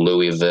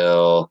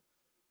 Louisville,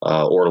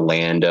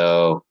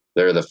 Orlando.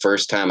 They're the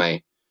first time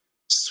I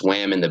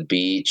swam in the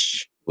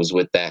beach, was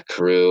with that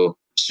crew.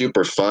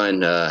 Super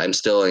fun. I'm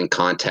still in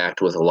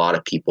contact with a lot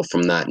of people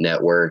from that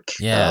network.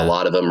 Yeah. A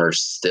lot of them are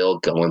still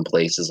going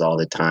places all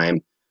the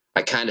time.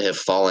 I kind of have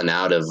fallen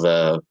out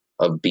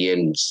of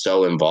being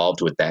so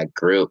involved with that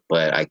group,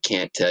 but I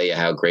can't tell you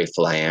how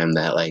grateful I am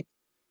that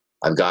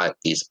I've got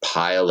these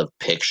pile of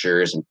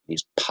pictures and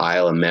these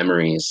pile of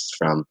memories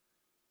from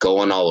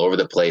going all over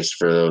the place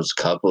for those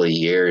couple of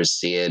years,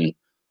 seeing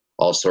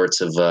all sorts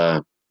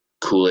of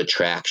cool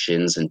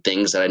attractions and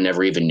things that I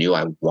never even knew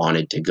I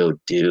wanted to go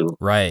do.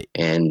 Right.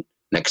 And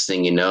next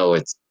thing you know,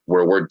 it's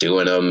where we're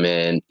doing them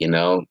and,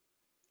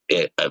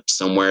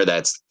 somewhere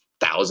that's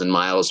 1,000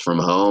 miles from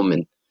home.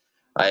 And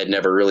I had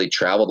never really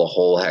traveled a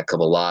whole heck of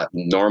a lot.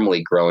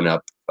 Normally growing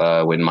up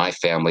with my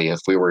family, if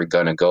we were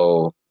going to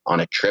go on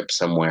a trip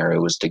somewhere,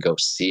 it was to go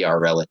see our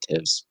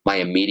relatives. My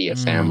immediate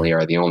family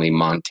are the only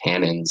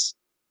Montanans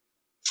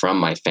from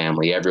my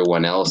family.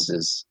 Everyone else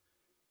is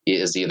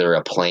either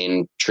a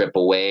plane trip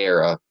away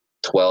or a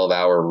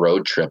 12-hour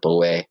road trip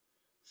away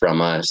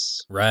from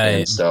us. Right.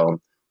 And so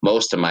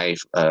most of my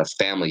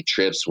family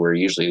trips were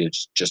usually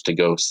just to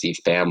go see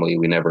family.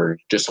 We never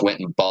just went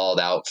and balled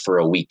out for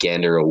a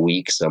weekend or a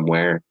week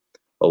somewhere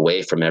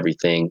away from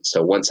everything.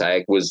 So once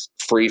I was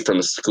free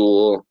from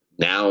school,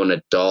 now an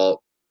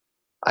adult,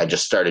 I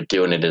just started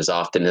doing it as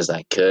often as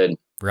I could.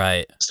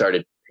 Right.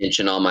 Started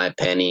pinching all my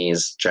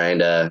pennies, trying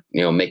to,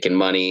 making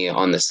money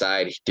on the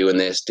side, doing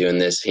this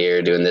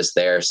here, doing this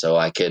there. So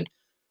I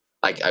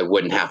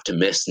wouldn't have to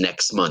miss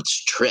next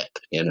month's trip,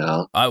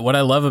 What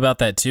I love about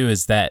that too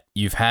is that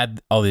you've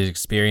had all these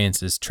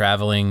experiences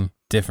traveling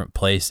different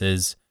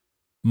places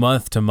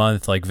month to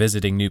month, like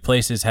visiting new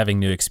places, having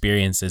new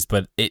experiences,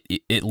 but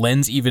it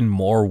lends even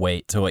more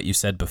weight to what you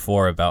said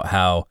before about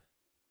how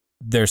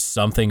there's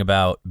something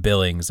about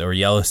Billings or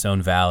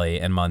Yellowstone Valley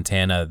and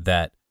Montana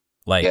that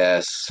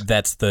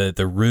that's the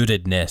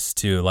rootedness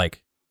to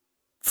like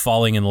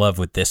falling in love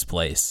with this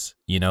place,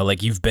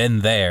 like you've been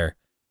there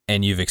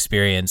and you've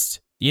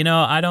experienced,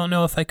 I don't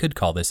know if I could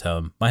call this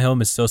home. My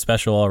home is so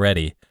special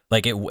already.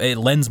 Like it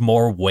lends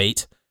more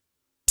weight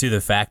to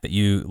the fact that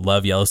you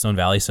love Yellowstone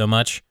Valley so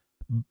much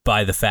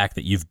by the fact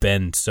that you've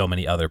been so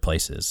many other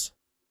places.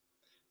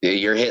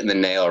 You're hitting the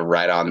nail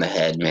right on the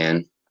head,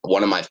 man.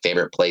 One of my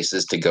favorite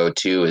places to go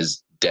to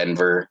is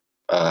Denver.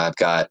 I've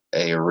got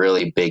a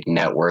really big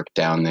network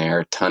down there,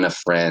 a ton of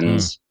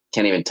friends.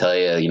 Can't even tell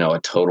you, a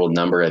total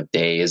number of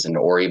days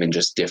or even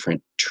just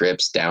different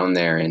trips down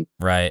there. And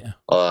right.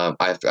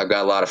 I've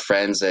got a lot of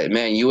friends that,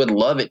 man, you would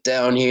love it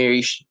down here.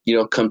 You should,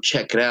 come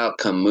check it out,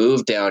 come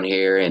move down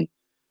here. And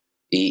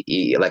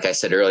like I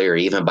said earlier,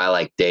 even by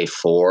like day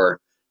 4,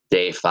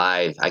 day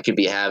 5, I could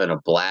be having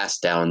a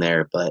blast down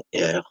there. But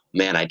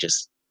man, I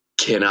just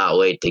cannot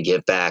wait to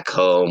get back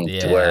home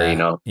to where,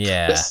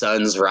 the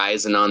sun's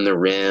rising on the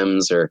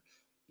rims, or,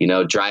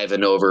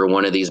 driving over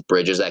one of these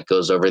bridges that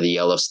goes over the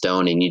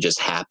Yellowstone and you just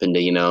happen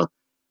to,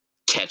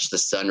 catch the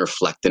sun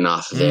reflecting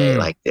off of it.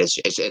 Like it's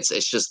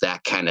just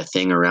that kind of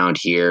thing around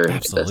here.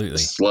 Absolutely. The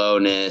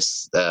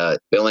slowness,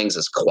 Billings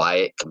is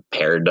quiet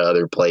compared to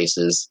other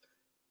places.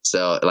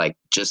 So like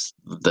just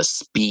the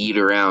speed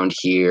around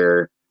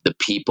here, the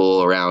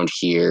people around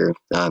here.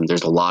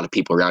 There's a lot of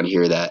people around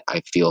here that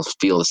I feel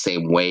the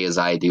same way as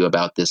I do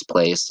about this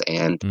place.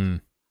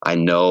 And I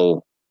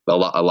know a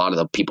lot of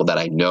the people that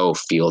I know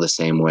feel the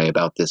same way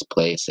about this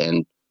place.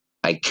 And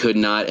I could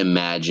not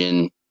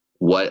imagine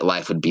what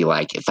life would be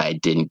like if I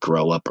didn't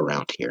grow up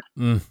around here.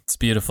 It's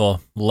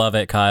beautiful. Love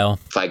it, Kyle.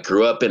 If I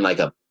grew up in like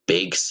a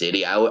big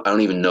city, I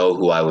don't even know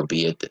who I would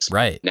be at this point.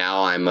 Right.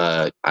 Now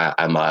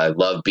I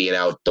love being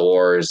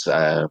outdoors.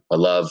 I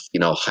love,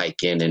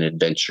 hiking and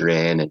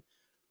adventuring and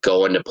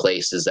going to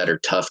places that are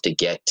tough to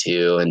get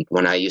to. And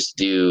when I used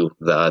to do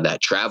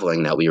that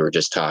traveling that we were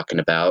just talking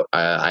about,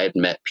 I had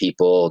met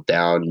people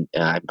down,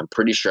 I'm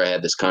pretty sure I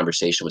had this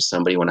conversation with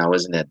somebody when I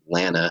was in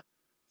Atlanta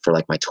for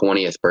like my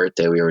 20th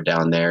birthday. We were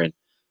down there, and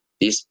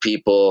these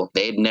people,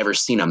 they had never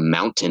seen a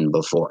mountain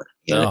before,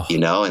 and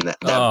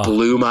that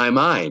blew my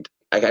mind.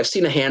 Like I've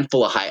seen a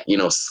handful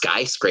of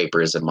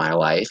skyscrapers in my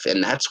life,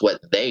 and that's what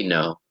they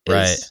know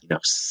is,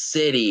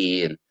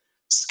 city and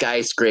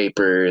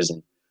skyscrapers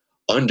and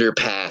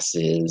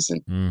underpasses.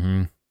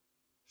 And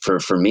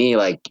for me,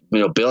 like,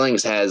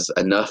 Billings has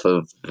enough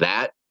of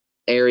that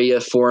area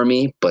for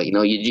me, but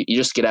you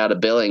just get out of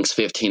Billings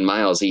 15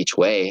 miles each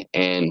way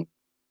and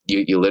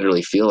you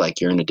literally feel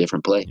like you're in a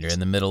different place. You're in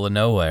the middle of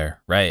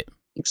nowhere. Right.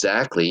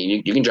 Exactly.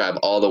 You can drive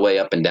all the way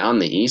up and down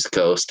the East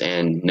Coast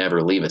and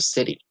never leave a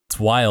city. It's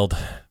wild.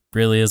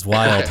 Really is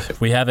wild.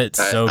 We have it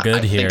so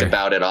good here. I think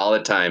about it all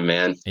the time,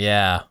 man.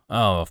 Yeah.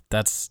 Oh,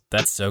 that's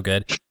so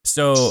good.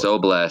 So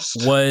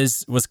blessed.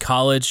 Was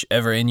college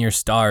ever in your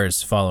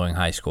stars following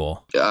high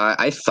school?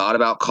 I thought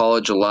about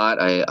college a lot.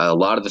 A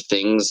lot of the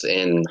things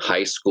in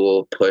high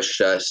school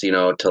pushed us,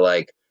 to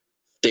like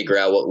figure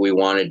out what we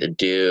wanted to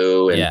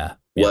do and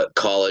what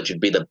college would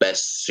be the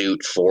best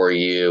suit for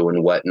you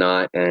and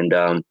whatnot. And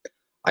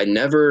I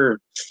never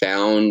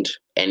found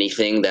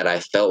anything that I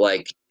felt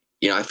like,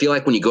 I feel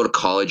like when you go to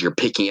college, you're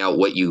picking out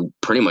what you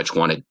pretty much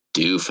want to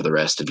do for the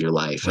rest of your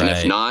life. Right. And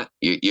if not,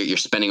 you're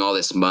spending all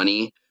this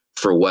money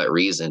for what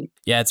reason?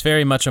 Yeah, it's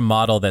very much a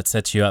model that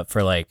sets you up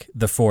for like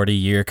the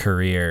 40-year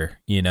career,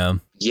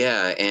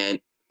 Yeah, and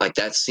like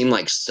that seemed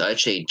like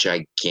such a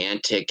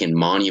gigantic and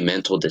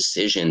monumental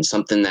decision,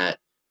 something that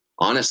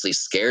honestly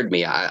scared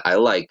me. I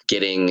like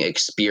getting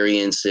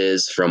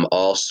experiences from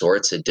all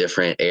sorts of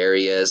different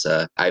areas.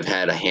 I've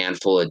had a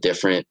handful of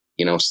different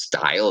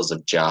styles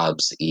of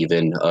jobs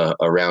even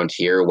around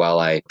here while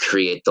I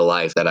create the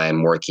life that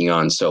I'm working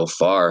on so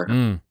far.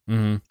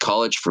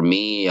 College for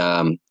me,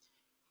 I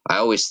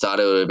always thought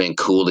it would have been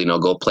cool to,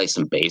 go play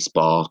some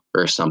baseball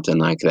or something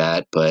like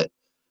that. But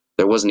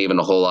there wasn't even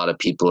a whole lot of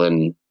people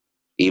in,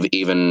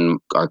 even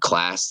our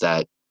class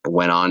that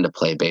went on to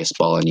play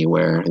baseball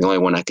anywhere. The only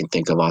one I can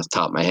think of off the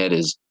top of my head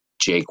is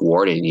Jake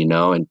Warden,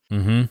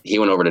 and he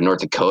went over to North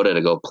Dakota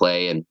to go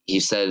play. And he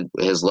said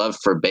his love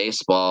for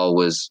baseball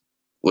was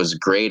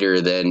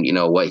greater than,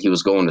 what he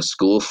was going to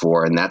school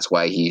for. And that's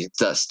why he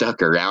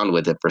stuck around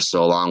with it for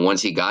so long.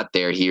 Once he got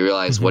there, he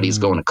realized what he's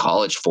going to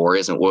college for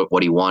isn't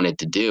what he wanted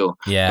to do.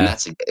 Yeah.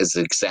 And is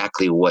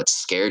exactly what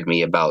scared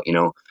me about,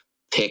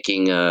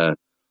 picking a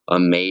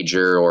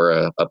major or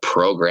a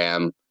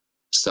program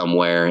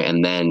somewhere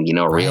and then,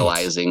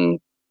 realizing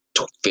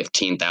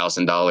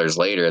 $15,000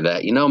 later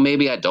that,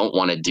 maybe I don't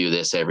want to do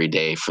this every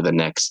day for the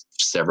next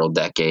several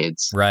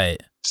decades. Right.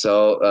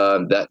 So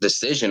that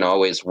decision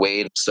always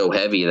weighed so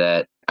heavy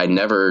that I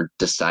never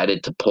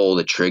decided to pull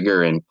the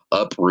trigger and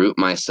uproot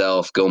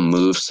myself, go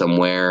move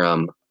somewhere.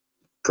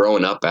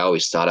 Growing up, I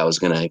always thought I was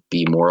going to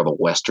be more of a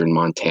Western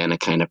Montana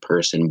kind of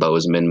person.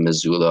 Bozeman,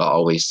 Missoula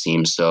always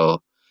seemed so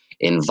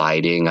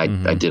inviting.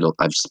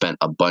 I've spent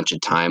a bunch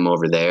of time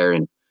over there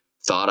and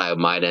thought I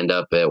might end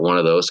up at one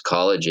of those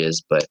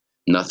colleges, but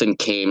nothing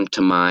came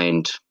to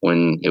mind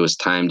when it was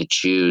time to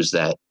choose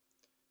that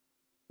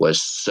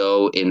was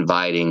so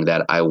inviting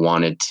that I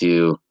wanted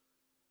to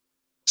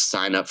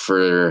sign up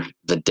for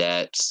the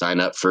debt, sign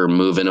up for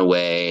moving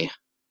away,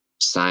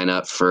 sign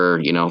up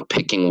for,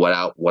 picking what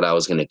I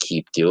was going to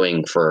keep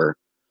doing for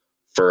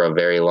a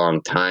very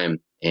long time.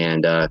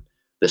 And the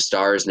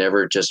stars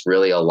never just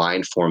really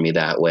aligned for me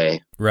that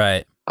way.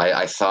 Right.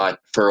 I thought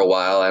for a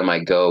while I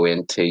might go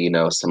into,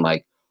 some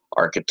like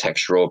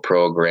architectural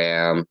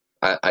program.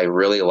 I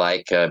really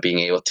like being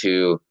able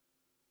to,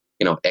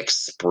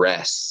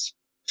 express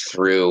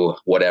through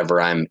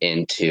whatever I'm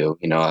into.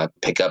 I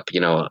pick up,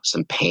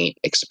 some paint,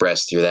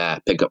 express through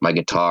that, pick up my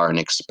guitar and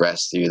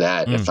express through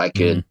that. If I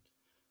could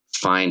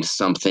find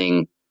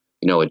something,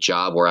 a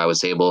job where I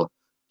was able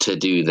to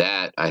do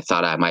that, I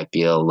thought I might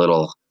be a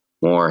little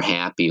more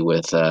happy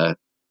with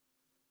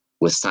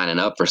signing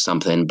up for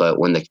something. But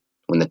when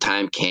the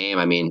time came,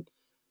 I mean,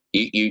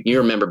 you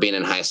remember being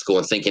in high school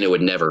and thinking it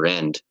would never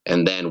end.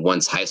 And then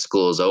once high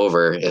school is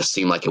over, it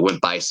seemed like it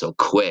went by so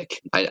quick.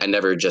 I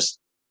never just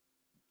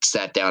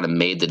sat down and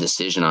made the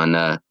decision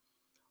on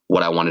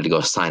what I wanted to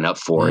go sign up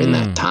for in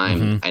that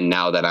time. And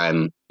now that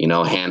I'm,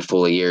 a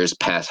handful of years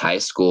past high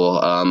school,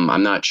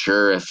 I'm not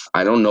sure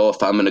I don't know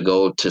if I'm going to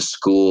go to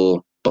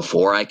school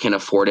before I can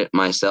afford it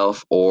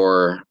myself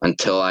or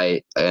until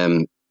I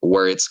am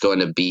where it's going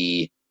to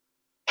be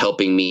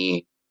helping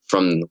me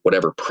from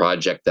whatever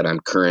project that I'm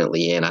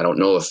currently in. I don't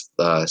know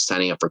if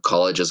signing up for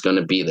college is going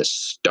to be the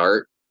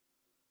start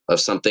of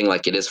something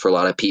like it is for a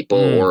lot of people,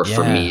 or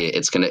for me,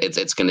 it's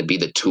gonna be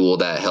the tool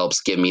that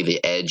helps give me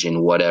the edge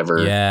in whatever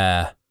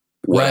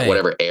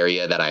whatever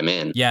area that I'm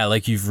in. Yeah,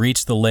 like you've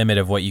reached the limit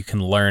of what you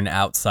can learn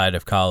outside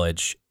of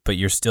college, but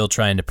you're still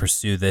trying to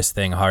pursue this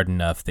thing hard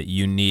enough that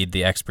you need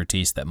the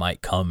expertise that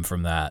might come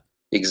from that.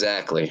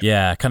 Exactly.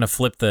 Yeah, kind of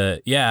flip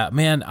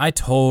man, I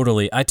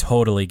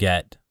totally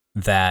get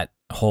that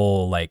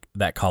whole, like,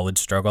 that college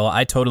struggle.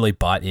 I totally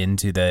bought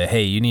into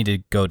hey, you need to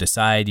go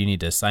decide, you need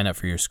to sign up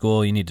for your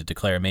school, you need to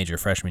declare a major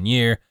freshman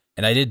year.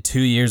 And I did 2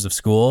 years of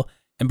school,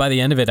 and by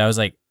the end of it I was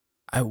like,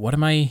 what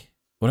am I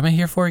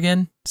here for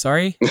again?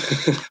 Sorry.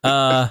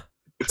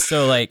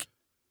 So like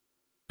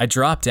I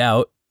dropped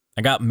out,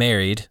 I got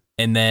married,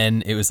 and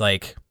then it was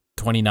like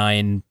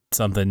 $29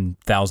 something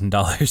thousand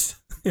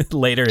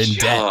later in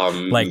debt,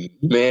 like,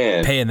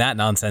 man, paying that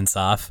nonsense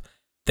off.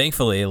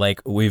 Thankfully,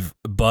 like, we've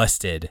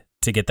busted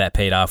to get that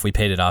paid off. We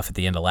paid it off at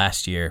the end of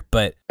last year,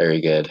 but very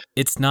good.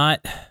 It's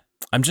not,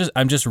 I'm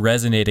just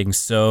resonating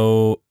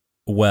so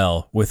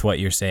well with what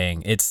you're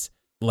saying. It's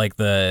like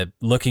the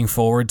looking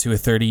forward to a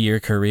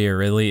 30-year career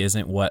really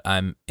isn't what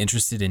I'm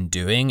interested in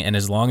doing. And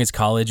as long as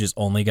college is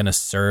only going to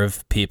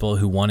serve people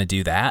who want to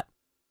do that,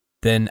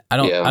 then I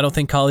don't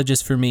think college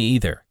is for me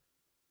either.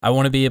 I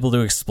want to be able to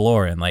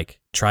explore and like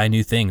try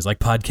new things like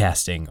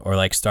podcasting or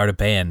like start a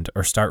band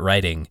or start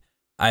writing.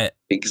 I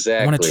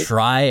want to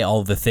try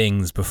all the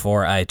things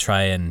before I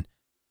try and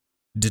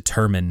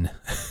determine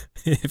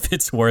if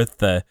it's worth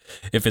the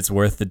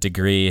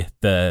degree,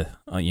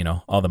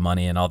 all the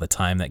money and all the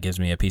time that gives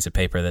me a piece of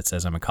paper that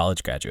says I'm a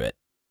college graduate.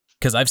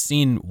 Because I've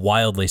seen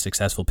wildly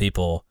successful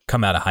people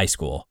come out of high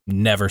school,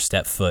 never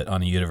step foot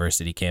on a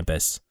university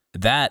campus.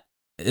 That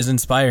is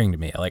inspiring to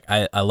me. Like,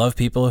 I love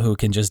people who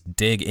can just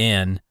dig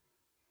in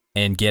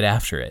and get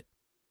after it.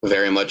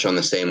 Very much on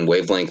the same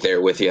wavelength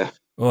there with you.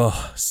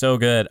 Oh, so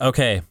good.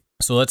 Okay,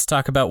 so let's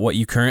talk about what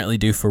you currently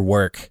do for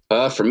work.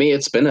 For me,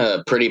 it's been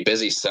a pretty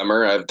busy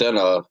summer. I've done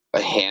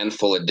a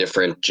handful of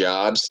different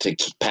jobs to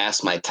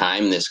pass my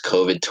time this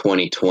COVID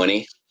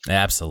 2020.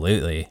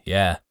 Absolutely,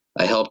 yeah.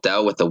 I helped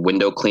out with a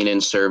window cleaning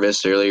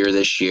service earlier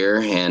this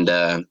year, and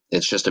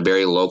it's just a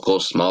very local,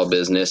 small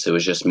business. It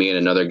was just me and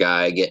another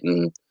guy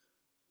getting,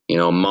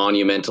 a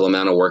monumental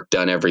amount of work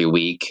done every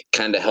week.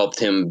 Kind of helped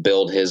him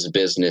build his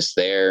business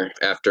there.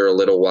 After a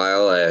little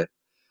while,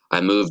 I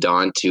moved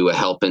on to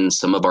helping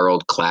some of our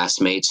old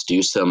classmates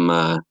do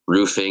some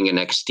roofing and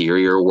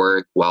exterior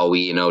work while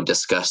we,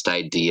 discussed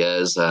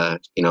ideas.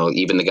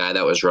 Even the guy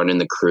that was running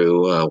the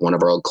crew, one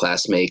of our old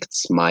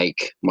classmates,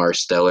 Mike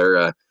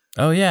Marsteller.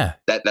 Oh, yeah.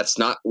 That's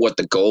not what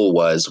the goal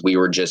was. We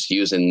were just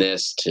using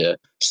this to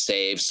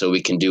save so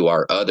we can do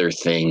our other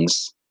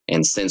things.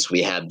 And since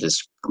we had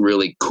this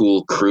really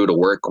cool crew to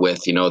work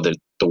with, the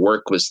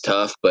work was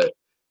tough, but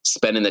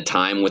spending the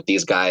time with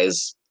these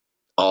guys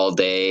all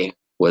day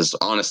was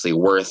honestly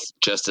worth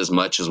just as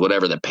much as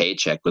whatever the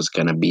paycheck was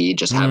going to be,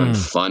 just having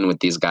fun with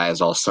these guys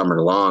all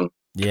summer long.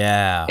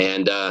 Yeah.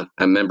 And I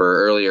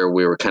remember earlier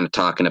we were kind of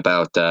talking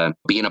about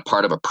being a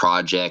part of a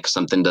project,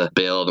 something to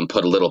build and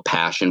put a little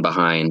passion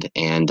behind.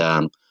 And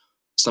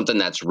something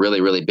that's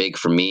really, really big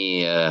for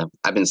me,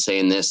 I've been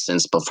saying this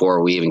since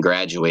before we even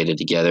graduated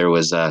together,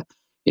 was, I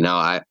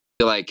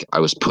feel like I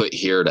was put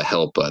here to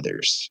help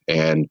others.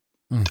 And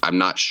I'm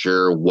not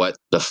sure what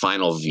the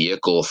final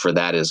vehicle for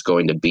that is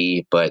going to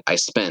be, but I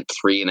spent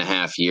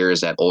 3.5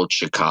 years at Old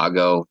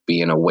Chicago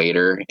being a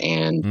waiter.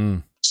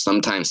 And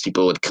sometimes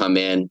people would come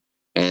in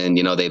and,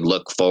 they'd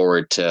look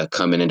forward to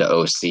coming into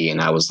OC.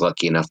 And I was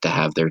lucky enough to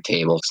have their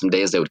table. Some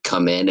days they would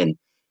come in and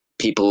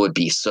people would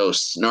be so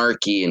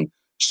snarky and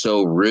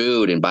so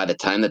rude. And by the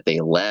time that they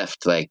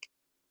left, like,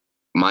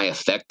 my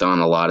effect on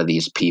a lot of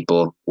these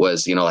people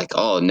was,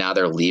 oh, now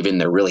they're leaving.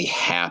 They're really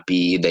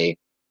happy.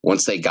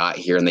 Once they got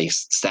here and they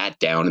sat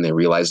down and they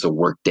realized the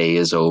workday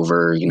is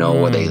over,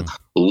 or they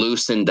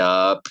loosened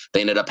up,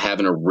 they ended up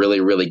having a really,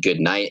 really good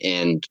night.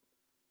 And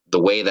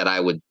the way that I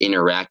would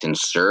interact and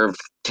serve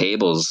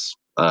tables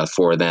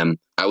for them,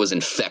 I was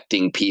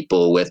infecting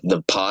people with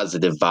the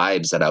positive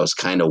vibes that I was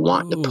kind of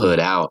wanting to put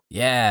out.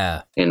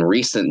 Yeah. And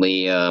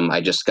recently, I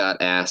just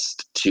got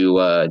asked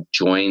to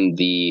join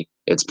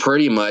it's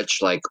pretty much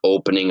like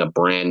opening a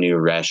brand new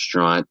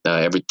restaurant.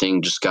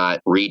 Everything just got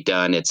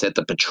redone. It's at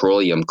the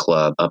Petroleum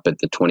Club up at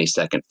the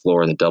 22nd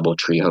floor of the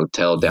Doubletree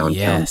Hotel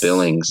downtown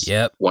Billings.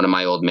 Yep. One of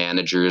my old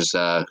managers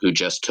who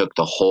just took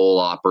the whole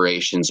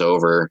operations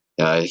over,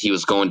 he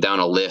was going down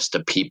a list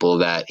of people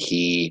that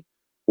he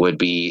would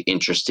be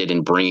interested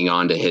in bringing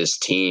onto his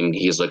team.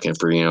 He's looking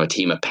for, a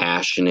team of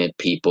passionate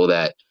people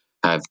that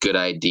have good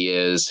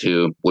ideas,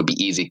 who would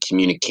be easy to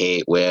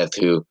communicate with,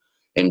 who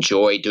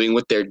enjoy doing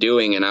what they're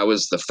doing. And I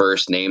was the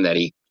first name that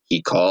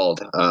he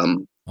called.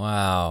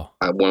 Wow.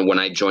 When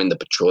I joined the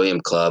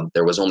Petroleum Club,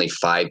 there was only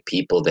 5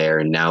 people there,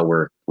 and now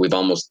we've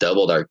almost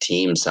doubled our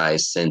team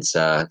size since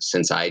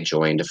I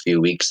joined a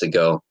few weeks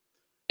ago.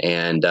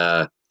 And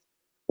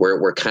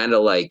we're kind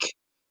of like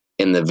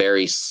in the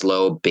very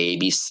slow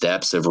baby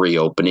steps of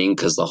reopening,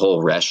 because the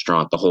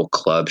whole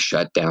club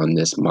shut down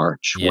this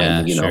March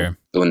when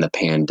the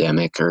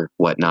pandemic or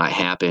whatnot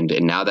happened.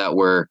 And now that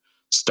we're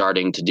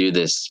starting to do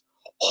this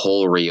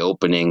whole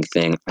reopening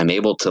thing, I'm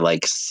able to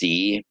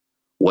see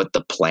what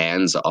the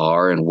plans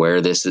are and where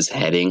this is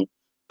heading.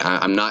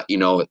 I'm not,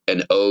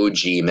 an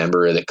OG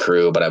member of the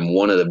crew, but I'm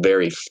one of the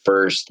very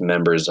first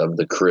members of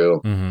the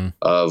crew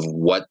of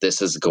what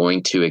this is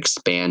going to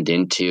expand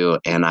into.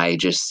 And I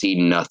just see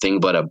nothing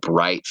but a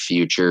bright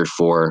future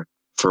for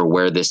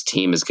where this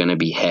team is going to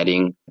be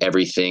heading.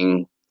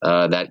 Everything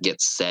that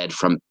gets said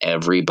from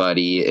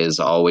everybody is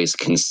always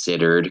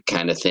considered,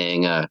 kind of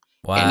thing.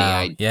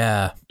 Wow.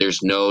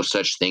 There's no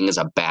such thing as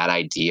a bad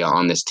idea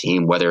on this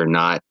team, whether or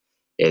not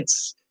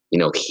it's,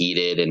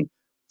 heated and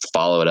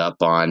followed up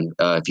on.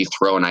 If you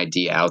throw an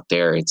idea out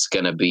there, it's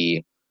going to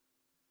be,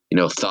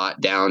 thought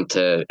down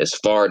to as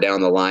far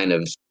down the line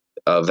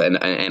of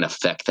an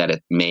effect that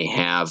it may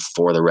have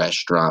for the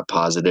restaurant,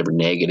 positive or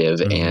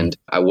negative. And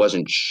I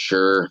wasn't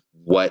sure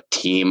what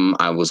team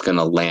I was going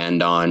to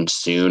land on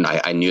soon.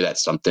 I knew that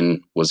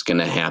something was going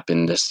to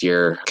happen this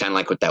year, kind of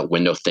like with that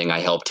window thing. I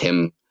helped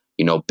him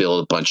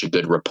build a bunch of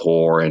good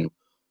rapport and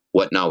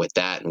whatnot with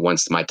that. And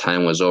once my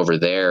time was over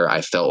there,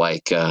 I felt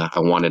like I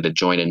wanted to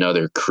join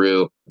another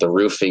crew. The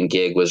roofing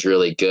gig was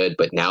really good,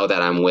 but now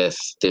that I'm with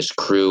this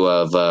crew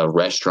of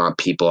restaurant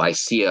people, I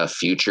see a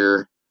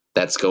future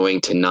that's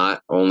going to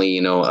not only,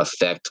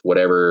 affect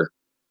whatever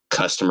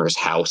customer's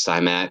house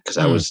I'm at, because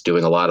I was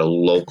doing a lot of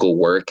local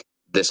work.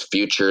 This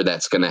future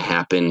that's going to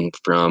happen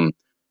from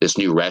this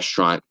new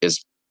restaurant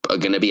is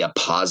going to be a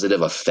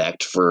positive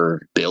effect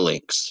for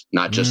Billings,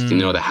 not just,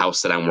 the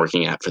house that I'm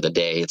working at for the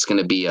day. It's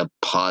going to be a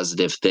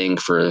positive thing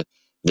for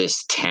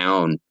this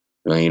town,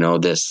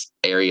 this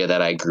area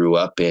that I grew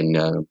up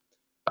in.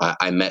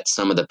 I met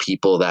some of the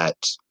people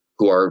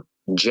who are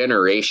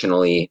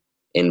generationally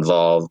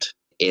involved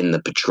in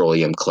the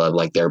Petroleum Club.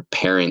 Like their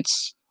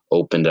parents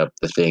opened up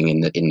the thing in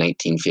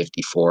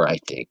 1954, I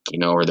think,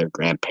 or their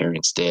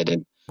grandparents did.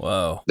 And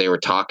whoa, they were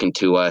talking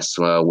to us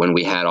when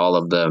we had all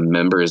of the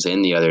members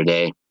in the other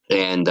day.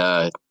 And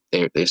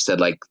they said,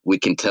 we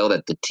can tell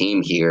that the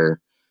team here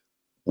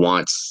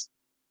wants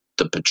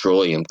the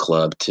Petroleum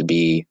Club to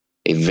be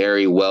a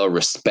very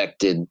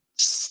well-respected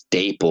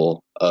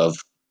staple of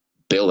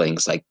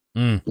Billings. Like,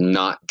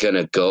 not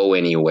gonna go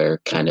anywhere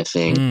kind of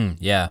thing.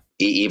 Yeah.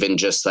 Even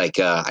just like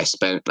I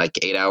spent like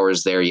 8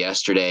 hours there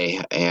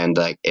yesterday, and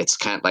like it's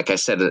kind of like I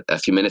said a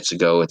few minutes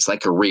ago, it's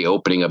like a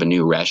reopening of a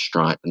new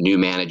restaurant, new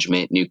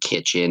management, new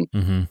kitchen,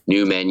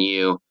 new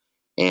menu,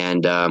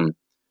 and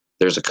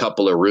there's a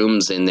couple of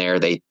rooms in there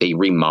they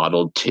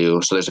remodeled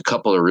too. So there's a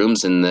couple of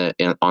rooms on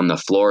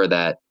the floor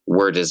that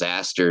were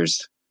disasters,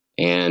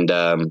 and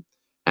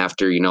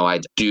after, I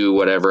do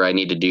whatever I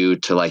need to do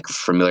to like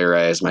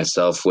familiarize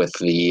myself with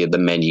the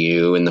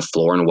menu and the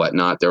floor and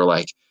whatnot. They're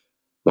like,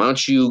 why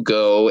don't you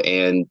go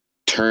and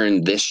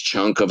turn this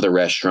chunk of the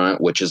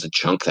restaurant, which is a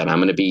chunk that I'm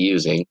going to be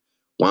using,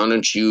 why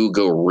don't you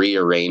go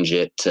rearrange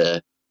it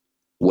to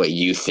what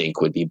you think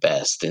would be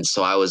best? And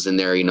so I was in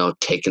there,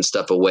 taking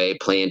stuff away,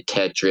 playing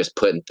Tetris,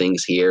 putting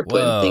things here,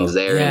 putting things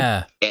there.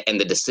 Yeah.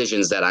 And the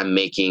decisions that I'm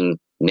making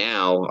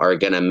now are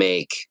going to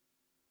make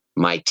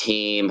my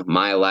team,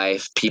 my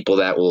life, people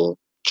that will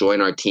join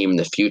our team in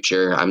the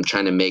future. I'm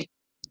trying to make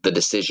the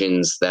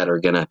decisions that are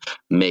going to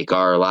make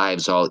our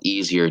lives all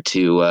easier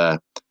to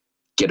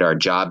get our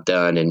job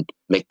done and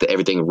make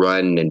everything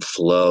run and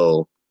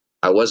flow.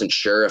 I wasn't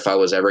sure if I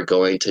was ever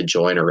going to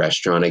join a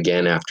restaurant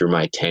again after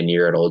my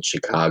tenure at Old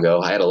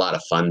Chicago. I had a lot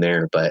of fun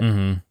there, but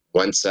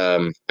once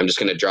I'm just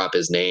going to drop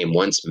his name.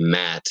 Once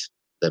Matt,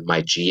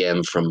 my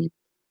GM from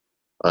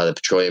the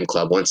Petroleum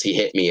Club, once he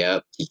hit me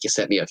up, he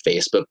sent me a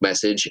Facebook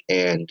message,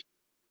 and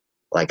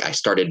like I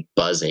started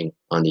buzzing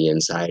on the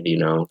inside.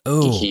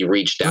 He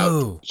reached out.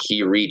 Ooh.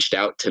 He reached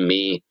out to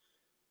me,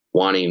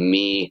 wanting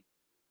me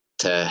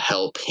to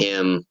help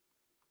him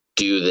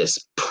do this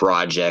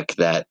project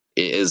that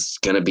is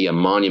going to be a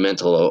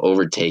monumental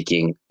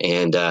overtaking.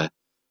 And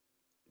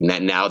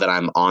now that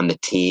I'm on the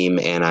team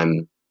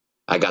and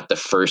I got the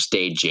first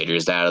day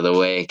jitters out of the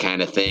way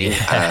kind of thing.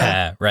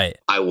 Yeah, right.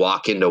 I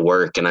walk into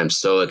work and I'm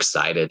so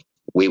excited.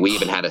 We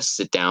even had a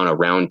sit down, a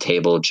round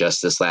table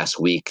just this last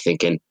week,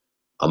 thinking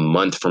a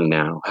month from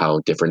now,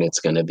 how different it's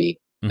going to be.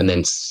 And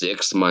then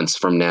 6 months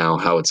from now,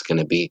 how it's going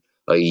to be.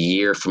 A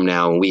year from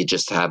now, and we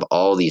just have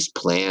all these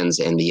plans.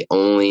 And the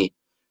only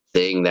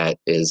thing that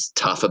is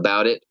tough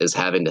about it is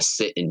having to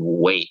sit and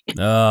wait.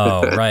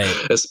 Oh, right.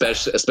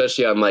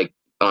 especially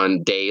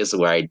on days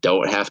where I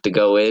don't have to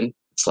go in.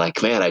 It's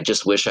like, man, I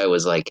just wish I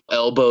was like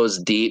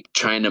elbows deep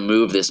trying to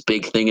move this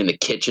big thing in the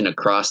kitchen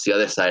across the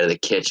other side of the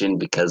kitchen,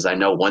 because I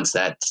know once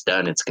that's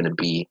done, it's going to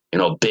be,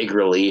 big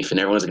relief, and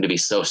everyone's going to be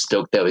so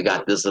stoked that we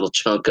got this little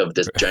chunk of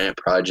this giant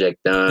project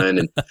done.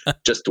 And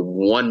just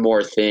one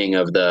more thing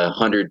of the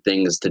 100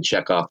 things to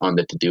check off on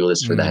the to-do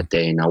list for that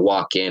day. And I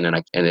walk in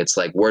and it's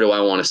like, where do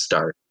I want to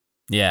start?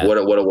 Yeah. What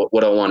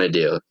do I want to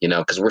do?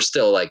 Because we're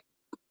still like,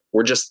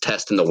 we're just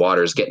testing the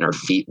waters, getting our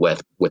feet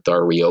wet with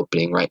our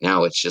reopening right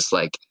now. It's just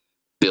like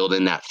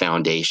building that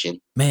foundation.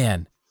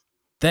 Man,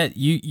 that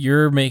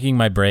you're making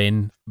my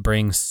brain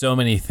bring so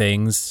many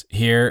things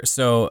here.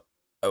 So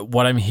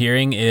what I'm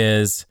hearing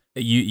is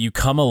you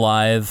come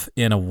alive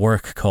in a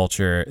work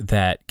culture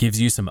that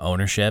gives you some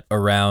ownership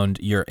around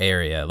your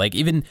area. Like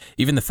even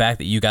the fact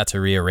that you got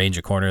to rearrange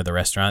a corner of the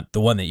restaurant,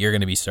 the one that you're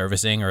going to be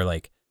servicing, or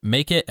like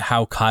make it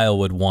how Kyle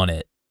would want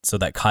it so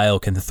that Kyle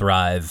can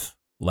thrive,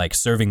 like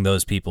serving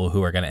those people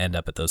who are going to end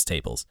up at those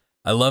tables.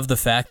 I love the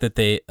fact that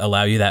they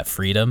allow you that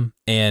freedom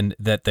and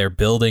that they're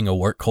building a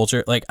work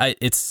culture. Like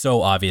it's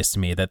so obvious to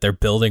me that they're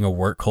building a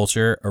work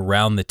culture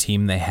around the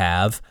team they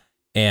have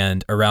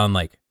and around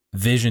like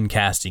vision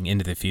casting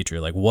into the future.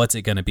 Like, what's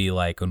it going to be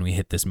like when we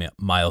hit this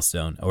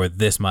milestone or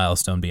this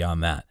milestone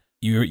beyond that?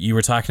 You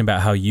were talking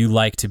about how you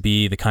like to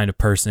be the kind of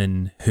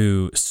person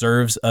who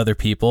serves other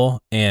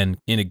people and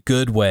in a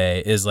good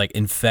way is like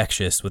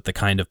infectious with the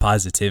kind of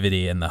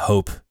positivity and the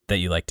hope that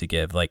you like to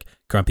give. Like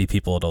grumpy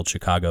people at Old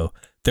Chicago,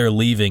 they're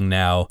leaving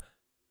now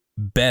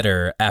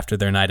better after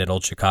their night at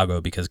Old Chicago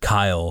because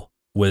Kyle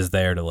was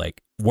there to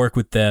like work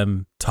with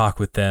them, talk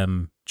with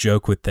them,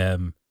 joke with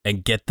them,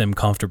 and get them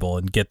comfortable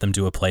and get them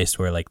to a place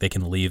where like they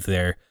can leave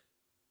their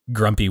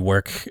grumpy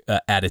work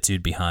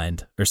attitude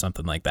behind or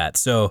something like that.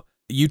 So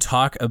you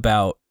talk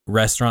about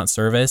restaurant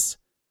service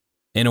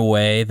in a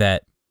way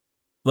that,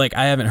 like,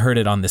 I haven't heard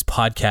it on this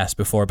podcast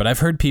before, but I've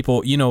heard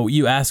people,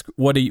 you ask,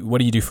 what do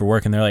you do for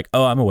work? And they're like,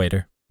 oh, I'm a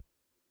waiter.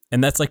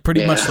 And that's like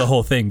pretty much the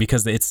whole thing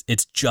because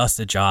it's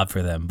just a job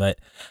for them. But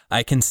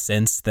I can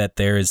sense that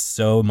there is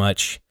so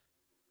much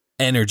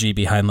energy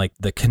behind like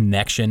the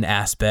connection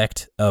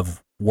aspect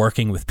of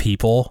working with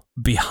people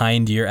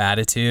behind your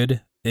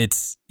attitude.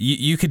 It's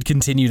you could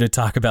continue to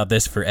talk about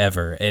this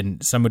forever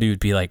and somebody would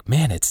be like,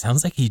 man, it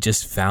sounds like he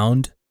just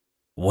found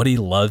what he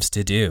loves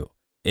to do.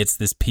 It's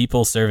this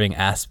people serving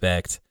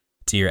aspect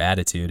to your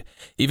attitude.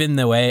 Even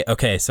the way,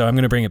 okay, so I'm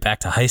going to bring it back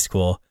to high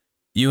school.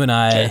 You and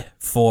I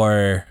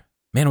for,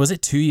 man, was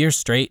it 2 years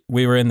straight?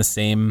 We were in the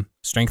same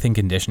strength and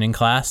conditioning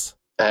class.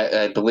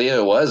 I believe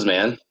it was,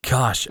 man.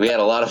 Gosh, we had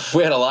a lot of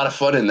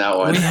fun in that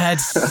one. We had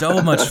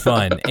so much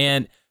fun.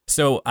 And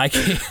so I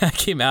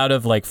came out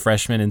of like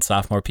freshman and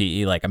sophomore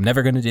PE, like I'm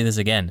never going to do this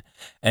again.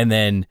 And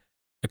then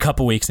a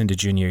couple weeks into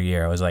junior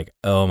year, I was like,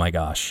 oh my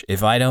gosh,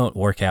 if I don't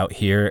work out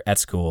here at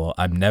school,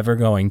 I'm never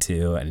going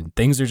to, and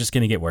things are just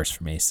going to get worse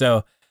for me.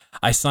 So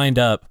I signed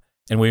up,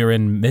 and we were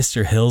in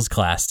Mr. Hill's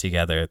class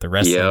together, the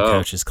wrestling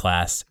coach's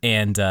class.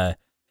 And,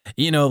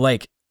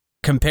 like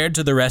compared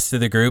to the rest of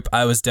the group,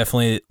 I was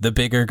definitely the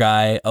bigger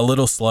guy, a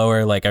little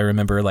slower. Like I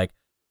remember like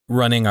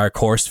running our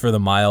course for the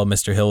mile,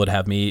 Mr. Hill would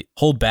have me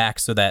hold back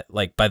so that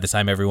like by the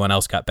time everyone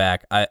else got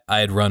back, I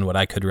had run what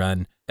I could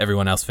run.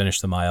 Everyone else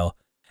finished the mile.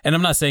 And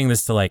I'm not saying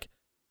this to like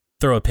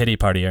throw a pity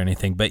party or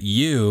anything, but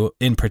you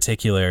in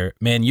particular,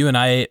 man, you and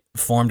I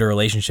formed a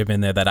relationship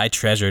in there that I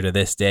treasure to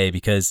this day,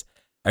 because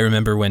I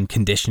remember when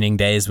conditioning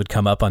days would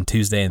come up on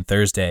Tuesday and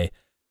Thursday,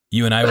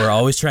 you and I were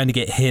always trying to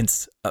get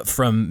hints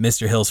from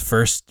Mr. Hill's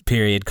first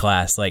period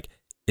class. Like,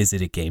 is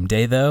it a game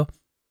day though?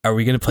 Are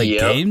we going to play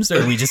games,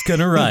 or are we just going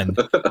to run?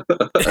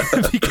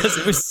 Because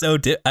it was so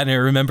and I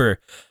remember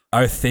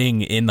our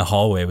thing in the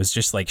hallway was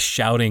just like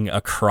shouting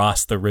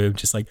across the room,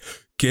 just like,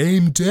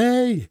 game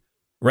day,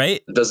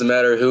 right? It doesn't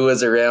matter who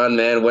was around,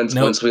 man.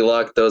 Once we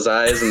locked those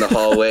eyes in the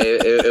hallway,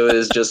 it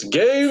was just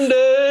game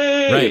day.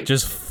 Right,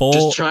 just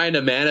trying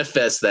to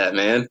manifest that,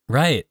 man.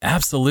 Right,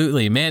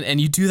 absolutely, man.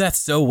 And you do that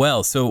so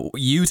well. So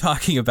you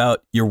talking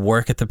about your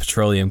work at the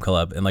Petroleum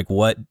Club and like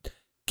what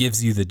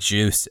gives you the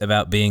juice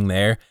about being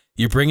there,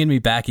 you're bringing me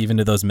back even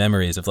to those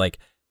memories of like,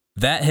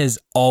 that has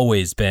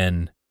always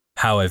been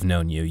how I've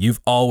known you.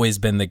 You've always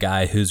been the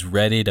guy who's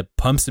ready to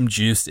pump some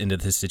juice into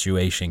the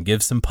situation,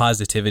 give some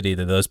positivity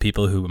to those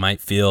people who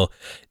might feel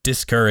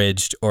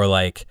discouraged or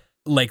like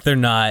they're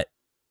not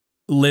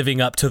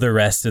living up to the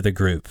rest of the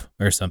group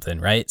or something,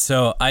 right?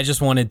 So I just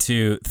wanted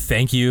to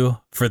thank you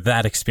for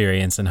that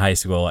experience in high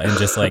school and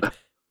just like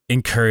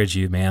encourage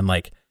you, man.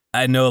 Like,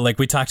 I know like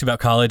we talked about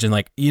college and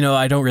like,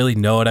 I don't really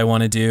know what I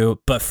want to do,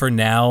 but for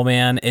now,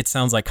 man, it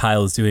sounds like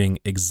Kyle is doing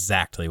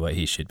exactly what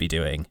he should be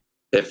doing.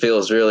 It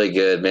feels really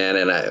good, man.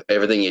 And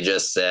everything you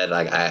just said,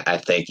 like, I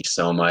thank you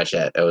so much.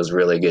 It was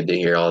really good to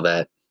hear all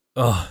that.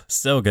 Oh,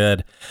 so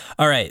good.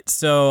 All right.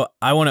 So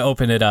I want to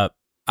open it up.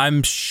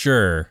 I'm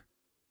sure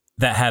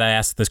that had I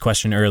asked this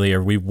question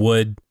earlier, we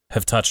would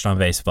have touched on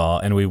baseball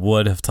and we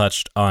would have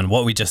touched on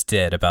what we just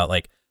did about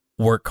like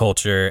work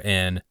culture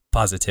and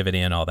positivity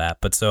and all that.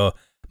 But so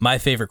my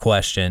favorite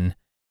question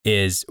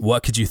is,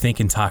 what could you think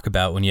and talk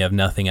about when you have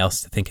nothing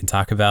else to think and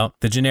talk about?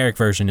 The generic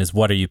version is,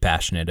 what are you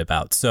passionate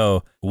about?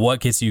 So what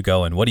gets you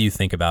going? What do you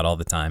think about all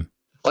the time?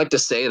 I like to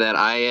say that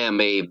I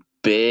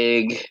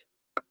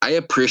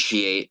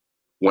appreciate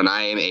when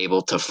I am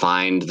able to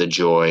find the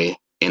joy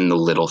in the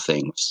little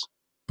things.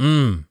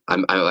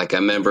 I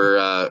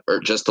remember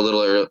just a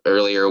little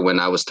earlier when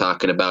I was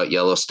talking about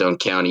Yellowstone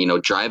County,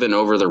 driving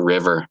over the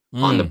river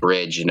on the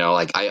bridge,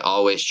 like I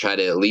always try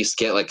to at least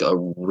get like a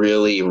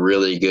really,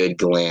 really good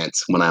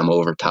glance when I'm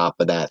over top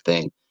of that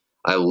thing.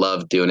 I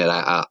love doing it.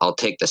 I'll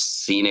take the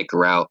scenic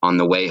route on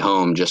the way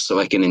home just so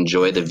I can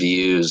enjoy the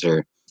views.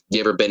 Or you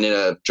ever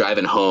been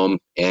driving home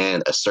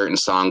and a certain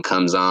song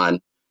comes on?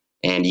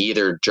 And you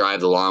either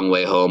drive the long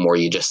way home or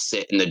you just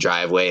sit in the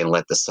driveway and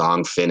let the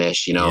song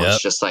finish. It's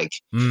just like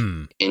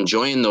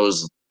enjoying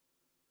those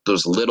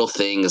little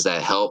things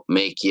that help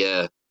make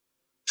you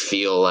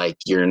feel like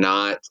you're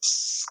not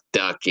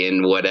stuck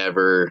in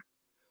whatever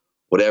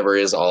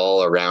is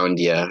all around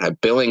you.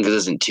 Billings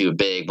isn't too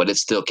big, but it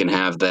still can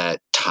have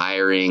that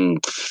tiring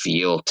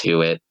feel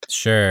to it.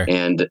 Sure.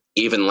 And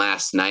even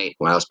last night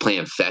when I was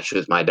playing fetch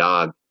with my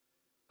dog,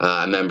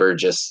 I remember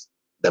just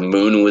the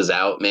moon was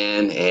out,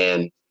 man,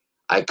 and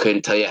I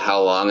couldn't tell you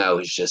how long I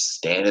was just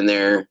standing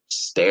there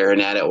staring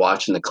at it,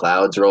 watching the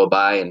clouds roll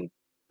by. And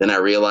then I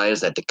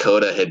realized that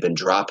Dakota had been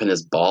dropping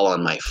his ball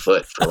on my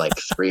foot for like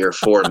 3 or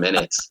 4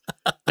 minutes.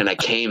 And I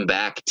came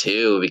back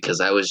too, because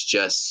I was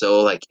just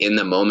so like in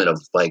the moment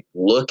of like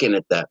looking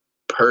at that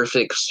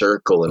perfect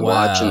circle and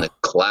watching the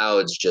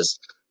clouds just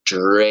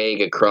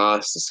drag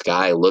across the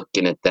sky,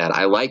 looking at that.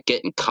 I like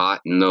getting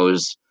caught in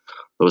those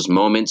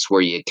moments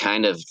where you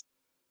kind of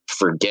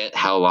forget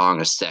how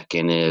long a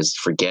second is,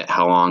 forget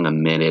how long a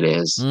minute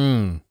is.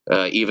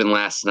 Even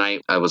last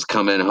night, I was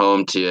coming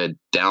home to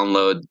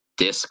download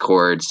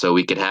Discord so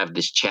we could have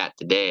this chat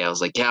today. I was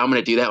like, yeah, I'm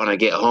going to do that when I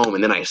get home.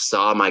 And then I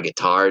saw my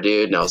guitar,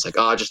 dude, and I was like,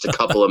 oh, just a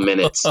couple of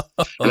minutes.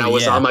 And I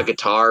was on my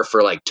guitar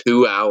for like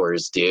 2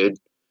 hours, dude.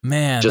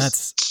 Man,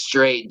 just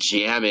straight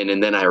jamming.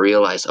 And then I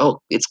realized,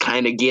 it's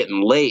kind of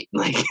getting late.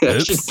 Like, I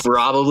should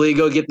probably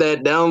go get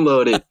that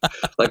downloaded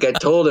like I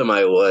told him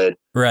I would.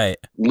 Right.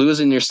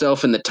 Losing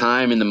yourself in the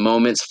time, in the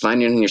moments,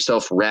 finding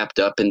yourself wrapped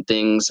up in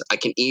things. I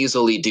can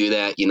easily do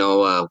that,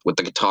 with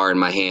the guitar in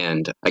my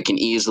hand. I can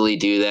easily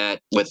do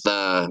that with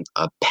a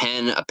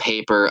pen, a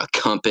paper, a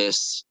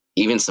compass,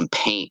 even some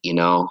paint,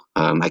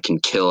 I can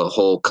kill a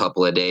whole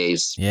couple of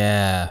days.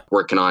 Yeah.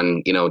 Working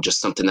on, just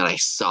something that I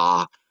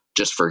saw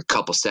just for a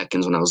couple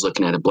seconds when I was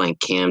looking at a blank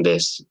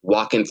canvas.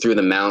 Walking through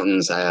the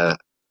mountains,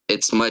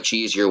 it's much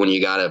easier when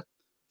you got a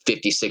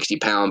 50, 60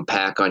 pound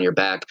pack on your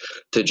back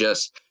to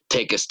just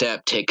take a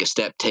step, take a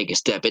step, take a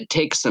step. It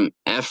takes some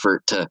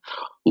effort to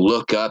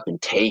look up and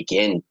take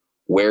in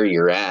where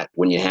you're at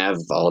when you have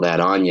all that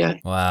on you.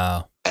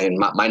 Wow. and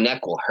my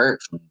neck will hurt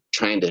from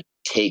trying to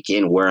take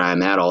in where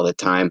I'm at all the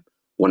time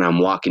when I'm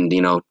walking,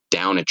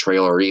 down a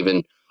trail or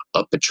even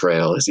up a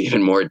trail is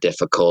even more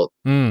difficult.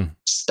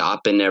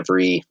 Stopping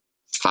every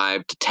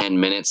 5 to 10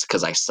 minutes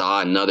because I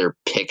saw another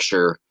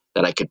picture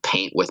that I could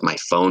paint with my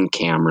phone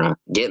camera.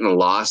 Getting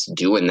lost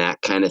doing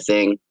that kind of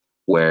thing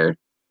where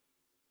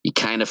you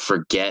kind of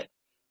forget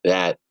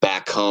that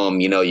back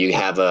home, you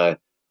have a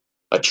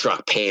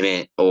truck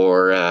payment,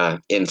 or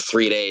in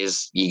 3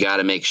 days, you got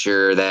to make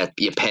sure that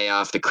you pay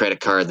off the credit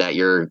card that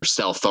your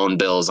cell phone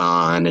bill's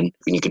on. And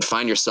when you can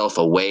find yourself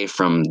away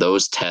from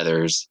those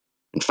tethers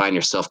and find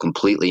yourself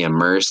completely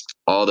immersed,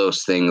 all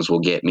those things will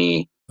get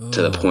me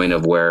to the point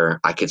of where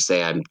I could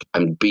say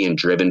I'm being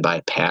driven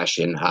by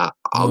passion.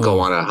 I'll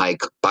go on a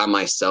hike by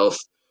myself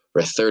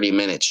for 30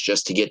 minutes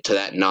just to get to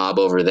that knob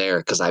over there,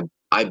 because I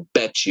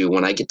bet you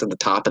when I get to the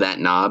top of that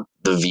knob,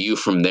 the view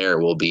from there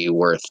will be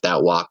worth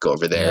that walk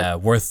over there. Yeah,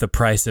 worth the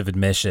price of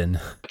admission.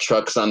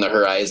 Trucks on the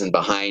horizon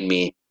behind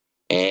me,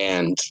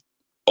 and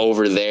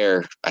over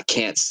there, I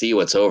can't see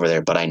what's over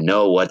there, but I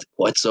know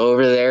what's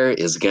over there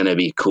is going to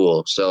be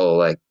cool. So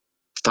like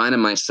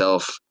finding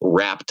myself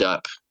wrapped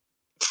up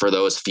for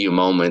those few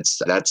moments,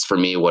 that's for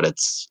me what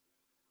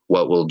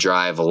will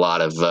drive a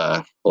lot of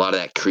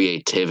that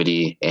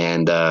creativity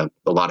and a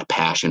lot of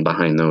passion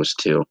behind those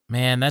two.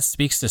 Man, that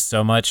speaks to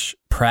so much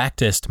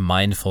practiced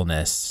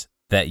mindfulness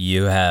that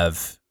you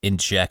have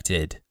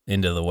injected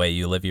into the way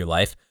you live your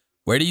life.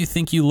 Where do you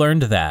think you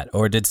learned that,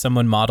 or did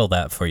someone model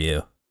that for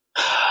you?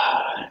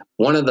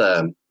 One of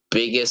the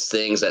biggest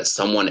things that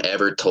someone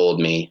ever told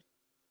me,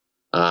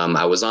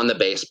 I was on the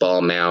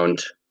baseball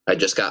mound. I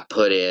just got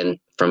put in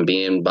from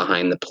being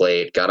behind the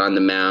plate, got on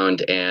the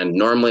mound. And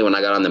normally when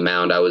I got on the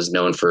mound, I was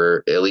known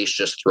for at least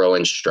just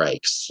throwing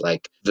strikes.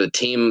 Like the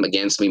team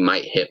against me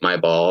might hit my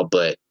ball,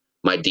 but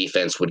my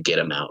defense would get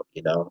them out,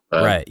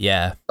 Right.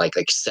 Yeah. Like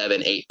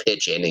 7-8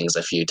 pitch innings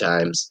a few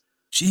times.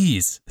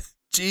 Jeez.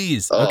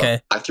 Okay.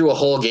 I threw a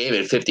whole game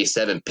in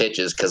 57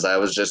 pitches because I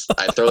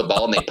throw the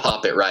ball and they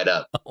pop it right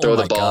up. Throw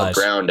the ball,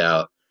 ground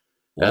out.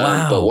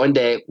 Wow. But one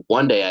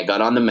day I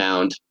got on the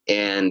mound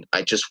and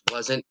I just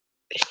wasn't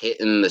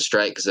hitting the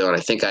strike zone. I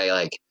think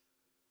I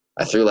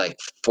threw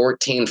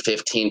 14,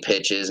 15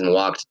 pitches and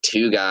walked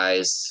 2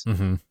 guys.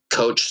 Mm-hmm.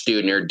 Coach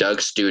Studner, Doug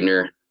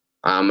Studner.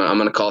 I'm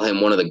going to call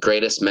him one of the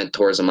greatest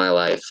mentors of my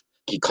life.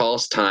 He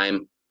calls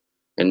time.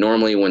 And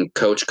normally when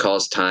coach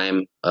calls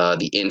time,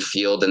 the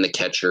infield and the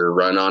catcher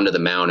run onto the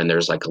mound and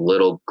there's like a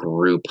little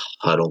group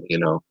huddle,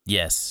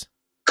 Yes.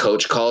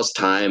 Coach calls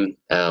time.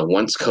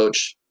 Once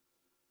coach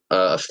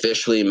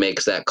officially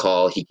makes that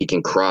call, he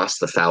can cross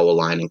the foul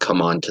line and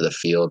come onto the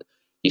field.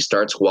 He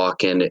starts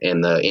walking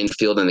and the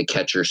infield and the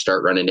catcher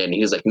start running in.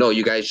 He's like, no,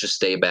 you guys just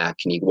stay back.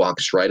 And he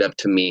walks right up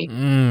to me.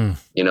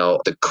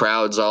 The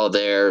crowd's all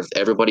there.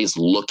 Everybody's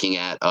looking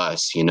at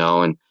us,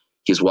 and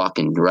he's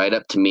walking right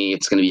up to me.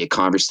 It's going to be a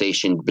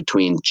conversation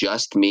between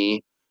just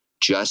me,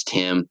 just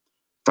him, in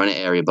front of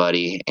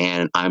everybody.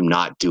 And I'm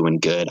not doing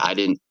good. I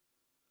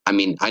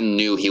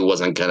knew he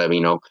wasn't going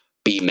to,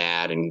 be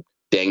mad and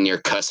dang near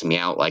cuss me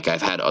out like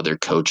I've had other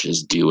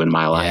coaches do in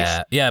my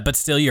life. Yeah, but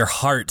still your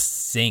heart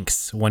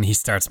sinks when he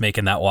starts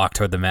making that walk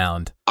toward the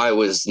mound. I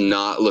was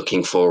not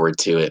looking forward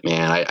to it,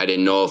 man. I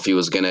didn't know if he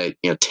was going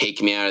to,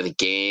 take me out of the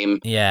game.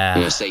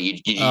 Yeah. Say,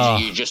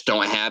 you just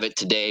don't have it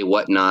today,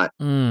 whatnot.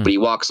 But he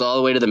walks all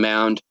the way to the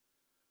mound.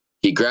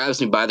 He grabs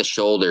me by the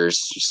shoulders,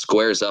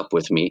 squares up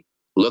with me,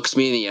 looks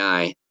me in the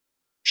eye,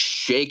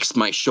 shakes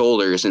my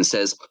shoulders and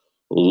says,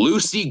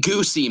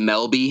 "Loosey-goosey,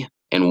 Melby,"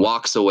 and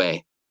walks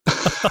away.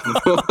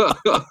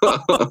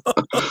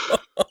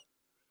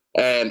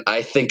 And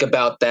I think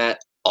about that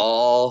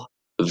all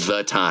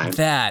the time.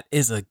 That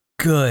is a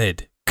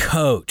good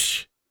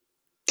coach.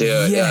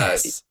 Dude,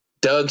 yes.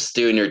 Doug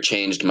Studner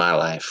changed my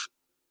life.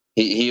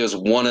 He was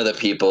one of the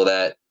people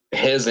that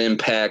his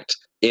impact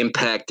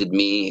impacted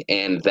me,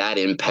 and that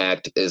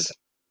impact is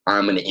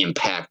I'm going to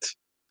impact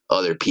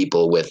other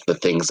people with the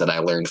things that I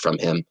learned from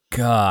him.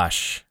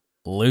 Gosh.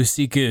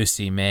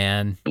 Loosey-goosey,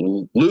 man.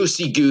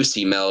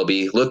 Loosey-goosey,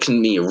 Melby,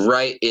 looking me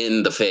right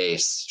in the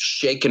face,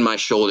 shaking my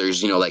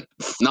shoulders,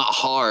 not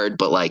hard,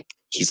 but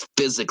he's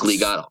physically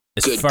got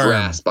a good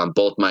grasp on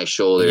both my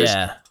shoulders.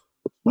 Yeah.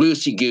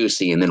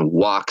 Loosey-goosey, and then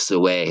walks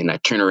away. And I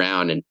turn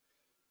around and,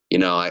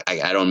 I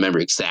don't remember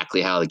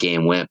exactly how the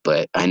game went,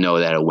 but I know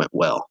that it went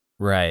well.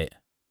 Right.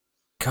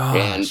 Gosh.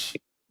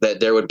 And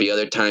that there would be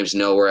other times,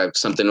 where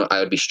I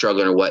would be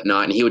struggling or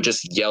whatnot, and he would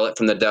just yell it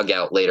from the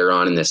dugout later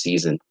on in the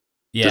season.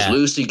 Yeah. Just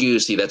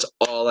loosey-goosey, that's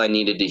all I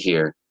needed to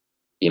hear.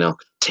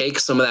 Take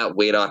some of that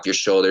weight off your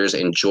shoulders,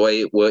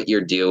 enjoy what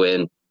you're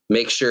doing,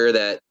 make sure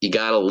that you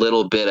got a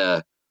little bit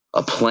of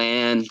a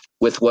plan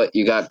with what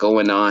you got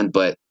going on,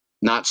 but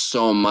not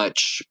so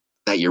much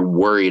that you're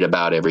worried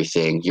about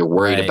everything. You're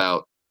worried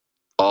about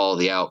all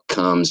the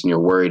outcomes, and you're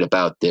worried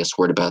about this,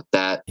 worried about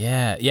that.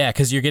 Yeah,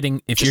 because you're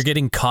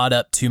getting caught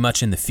up too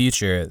much in the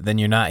future, then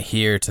you're not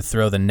here to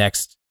throw the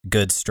next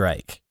good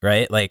strike,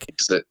 right?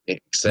 Exactly.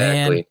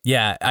 Man,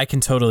 yeah, I can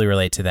totally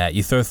relate to that.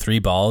 You throw 3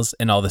 balls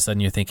and all of a sudden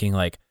you're thinking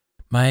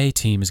my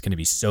team is going to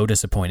be so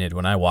disappointed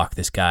when I walk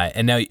this guy.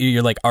 And now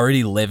you're like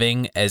already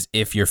living as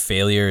if your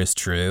failure is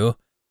true.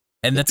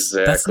 And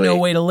that's no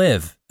way to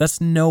live.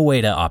 That's no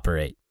way to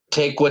operate.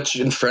 Take what's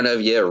in front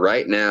of you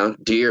right now.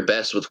 Do your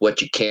best with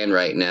what you can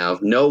right now.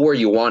 Know where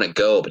you want to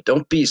go, but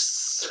don't be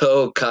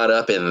so caught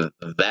up in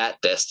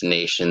that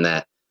destination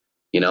that,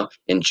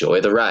 enjoy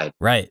the ride.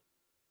 Right.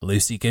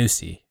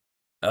 Loosey-goosey.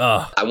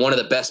 Ugh. I'm one of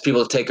the best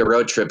people to take a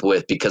road trip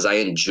with because I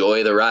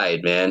enjoy the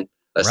ride, man.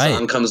 A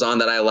song comes on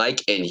that I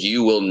like, and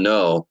you will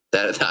know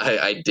that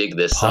I dig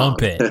this song.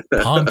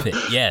 Pump it.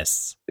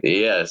 Yes.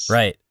 Yes.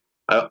 Right.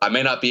 I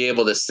may not be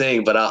able to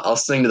sing, but I'll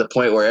sing to the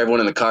point where everyone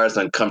in the car is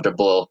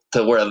uncomfortable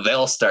to where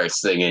they'll start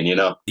singing,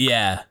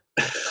 Yeah.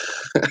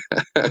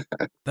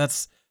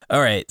 That's all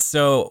right.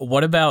 So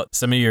what about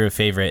some of your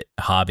favorite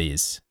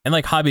hobbies? And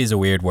like hobby is a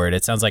weird word.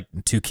 It sounds like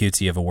too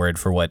cutesy of a word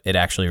for what it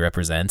actually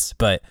represents.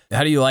 But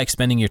how do you like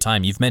spending your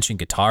time? You've mentioned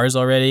guitars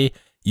already.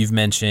 You've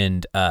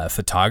mentioned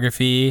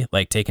photography,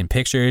 like taking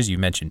pictures. You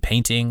mentioned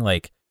painting.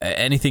 Like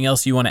anything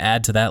else you want to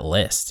add to that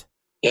list?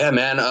 Yeah,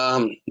 man.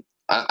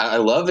 I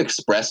love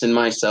expressing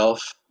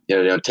myself.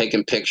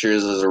 Taking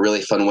pictures is a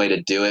really fun way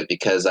to do it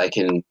because I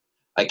can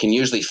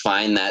usually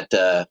find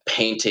that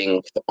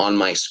painting on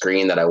my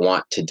screen that I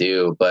want to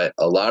do. But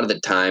a lot of the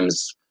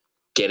times,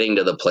 getting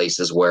to the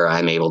places where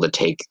I'm able to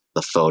take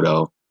the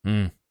photo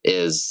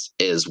is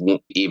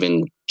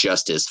even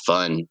just as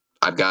fun.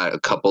 I've got a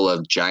couple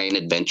of giant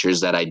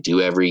adventures that I do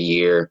every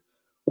year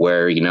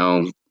where,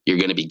 you're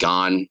going to be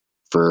gone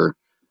for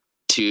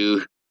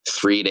 2-3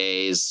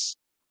 days,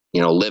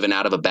 living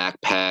out of a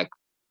backpack,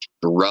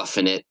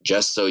 roughing it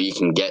just so you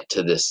can get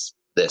to this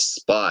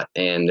spot.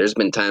 And there's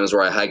been times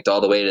where I hiked all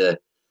the way to,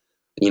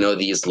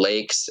 these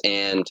lakes.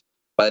 And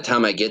by the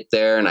time I get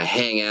there and I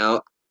hang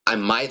out, I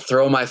might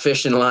throw my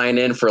fishing line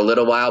in for a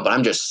little while, but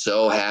I'm just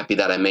so happy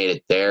that I made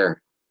it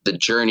there. The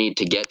journey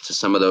to get to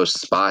some of those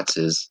spots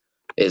is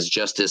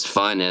just as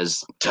fun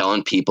as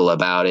telling people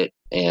about it.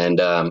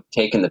 And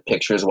taking the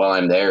pictures while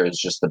I'm there is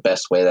just the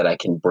best way that I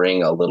can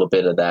bring a little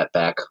bit of that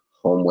back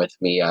home with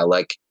me. I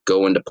like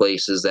going to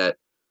places that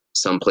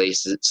some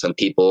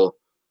people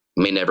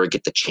may never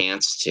get the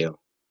chance to.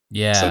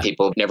 Yeah. Some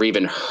people have never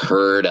even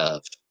heard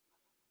of.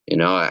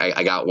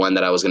 I got one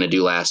that I was going to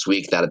do last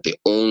week that the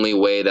only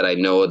way that I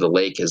know of the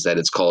lake is that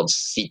it's called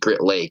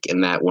Secret Lake,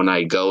 and that when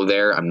I go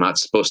there, I'm not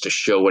supposed to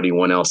show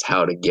anyone else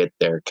how to get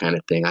there kind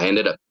of thing.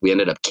 We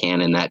ended up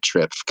canning that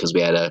trip because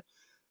we had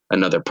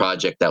another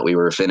project that we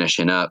were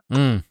finishing up.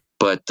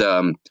 But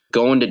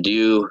going to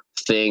do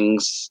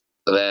things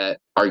that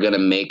are going to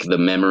make the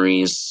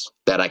memories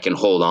that I can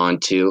hold on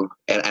to.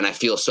 And I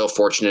feel so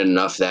fortunate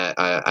enough that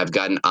I've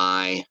got an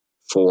eye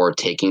for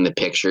taking the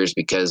pictures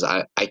because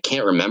I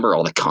can't remember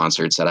all the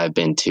concerts that I've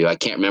been to. I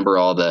can't remember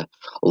all the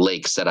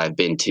lakes that I've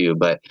been to,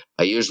 but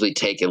I usually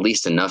take at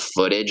least enough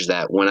footage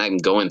that when I'm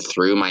going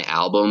through my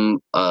album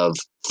of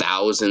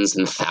thousands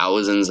and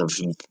thousands of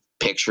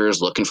pictures,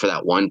 looking for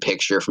that one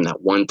picture from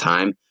that one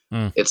time,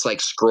 it's like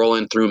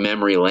scrolling through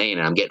memory lane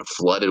and I'm getting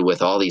flooded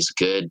with all these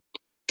good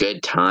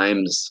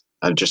times.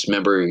 I just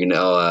remember,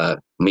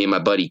 me and my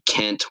buddy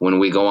Kent, when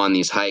we go on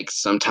these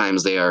hikes,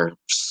 sometimes they are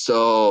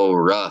so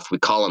rough. We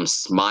call them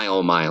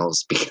smile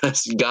miles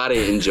because you got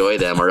to enjoy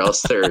them or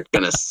else they're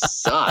going to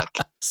suck.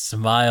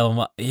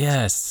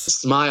 Yes.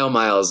 Smile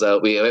miles.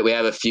 We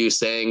have a few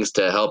sayings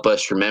to help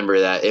us remember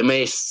that it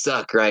may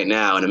suck right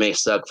now and it may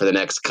suck for the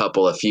next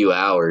few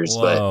hours,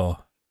 Whoa.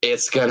 But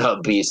it's going to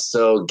be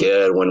so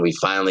good when we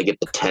finally get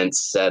the tent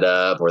set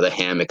up or the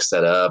hammock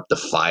set up, the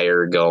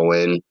fire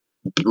going.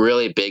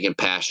 Really big and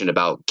passionate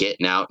about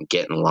getting out and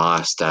getting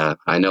lost.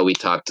 I know we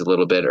talked a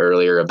little bit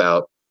earlier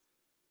about,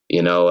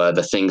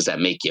 the things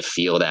that make you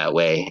feel that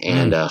way.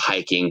 And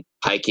hiking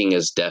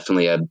is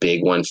definitely a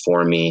big one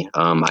for me.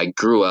 I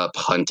grew up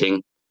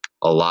hunting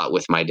a lot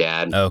with my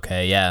dad.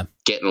 Okay, yeah.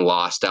 Getting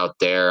lost out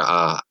there.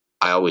 I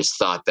always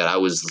thought that I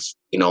was,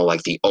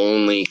 like the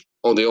only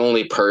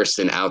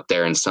person out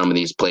there in some of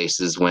these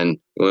places when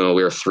we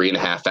were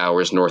 3.5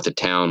 hours north of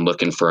town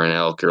looking for an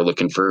elk or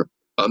looking for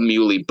a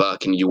muley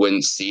buck, and you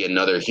wouldn't see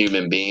another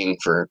human being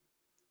for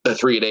the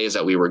 3 days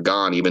that we were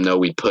gone, even though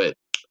we put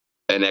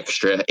an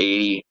extra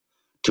 80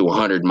 to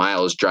 100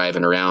 miles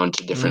driving around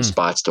to different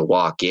spots to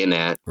walk in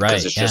at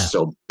because it's just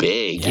so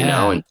big,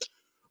 and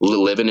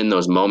living in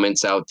those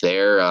moments out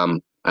there.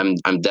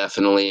 I'm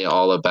definitely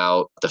all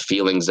about the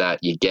feelings that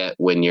you get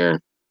when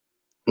you're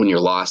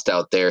lost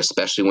out there,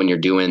 especially when you're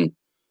doing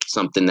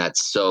something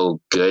that's so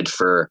good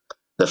for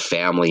the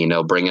family,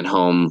 bringing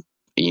home.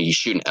 You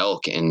shoot an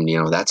elk and,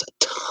 that's a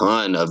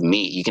ton of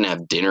meat. You can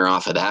have dinner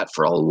off of that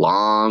for a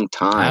long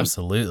time.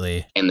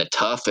 Absolutely. And the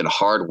tough and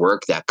hard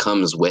work that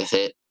comes with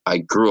it. I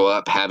grew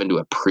up having to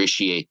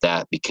appreciate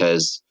that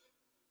because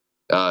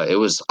it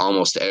was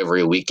almost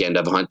every weekend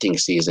of hunting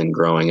season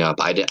growing up.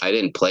 I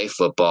didn't play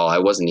football. I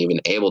wasn't even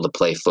able to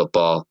play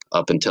football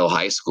up until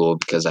high school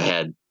because I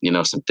had,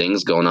 some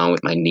things going on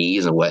with my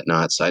knees and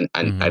whatnot. So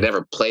I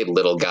never played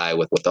little guy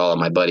with all of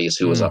my buddies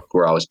who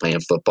were always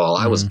playing football.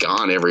 I was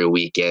gone every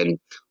weekend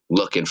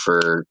looking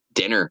for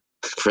dinner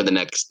for the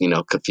next,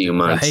 few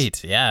months.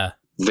 Right. Yeah.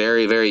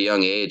 Very, very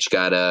young age,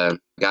 got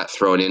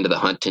thrown into the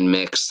hunting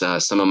mix.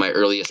 Some of my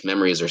earliest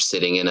memories are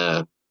sitting in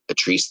a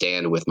tree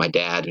stand with my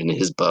dad and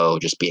his bow,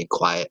 just being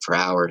quiet for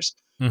hours.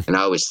 And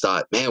I always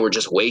thought, man, we're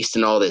just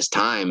wasting all this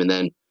time. And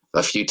then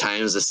a few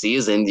times a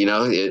season,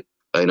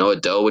 a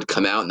doe would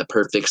come out in the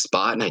perfect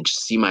spot, and I'd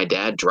just see my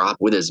dad drop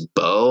with his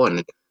bow,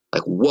 and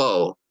like,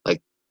 whoa,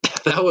 like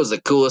that was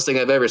the coolest thing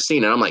I've ever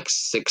seen. And I'm like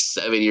 6,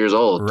 7 years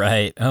old.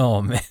 Right.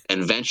 Oh man.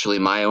 And eventually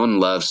my own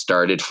love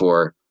started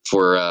for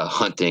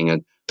hunting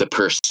and the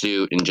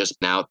pursuit and just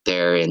out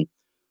there. And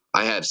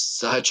I have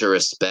such a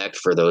respect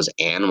for those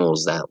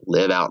animals that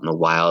live out in the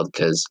wild,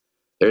 because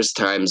there's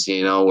times,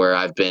 where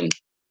I've been,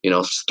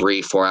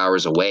 3-4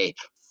 hours away,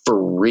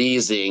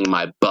 freezing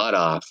my butt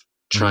off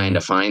trying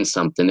to find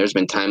something. There's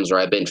been times where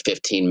I've been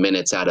 15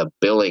 minutes out of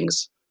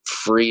Billings,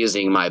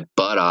 freezing my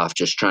butt off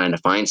just trying to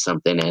find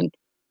something. And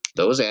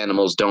those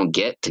animals don't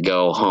get to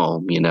go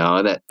home,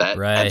 Right.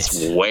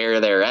 That's where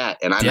they're at.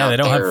 And I'm they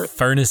don't have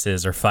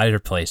furnaces or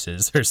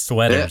fireplaces or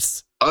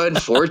sweaters.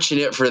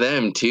 Unfortunate for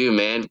them too,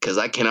 man, because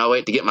I cannot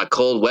wait to get my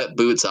cold, wet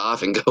boots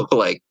off and go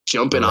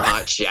jump in a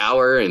hot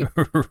shower. And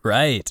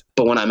right.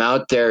 But when I'm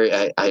out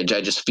there, I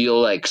just feel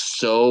like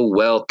so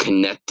well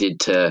connected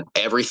to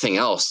everything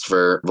else,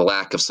 for the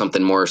lack of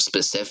something more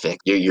specific.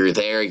 You're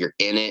there, you're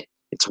in it.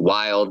 It's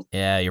wild.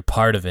 Yeah, you're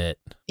part of it.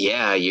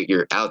 Yeah,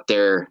 you're out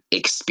there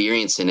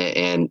experiencing it,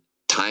 and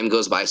time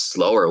goes by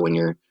slower when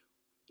you're,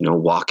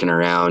 walking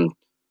around,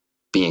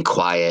 being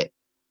quiet,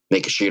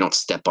 making sure you don't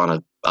step on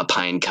a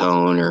pine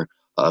cone or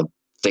a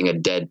thing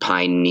of dead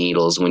pine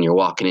needles when you're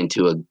walking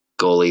into a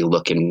gully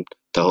looking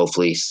to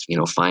hopefully,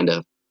 find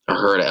a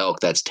herd of elk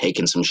that's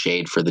taking some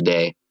shade for the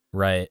day.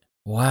 Right.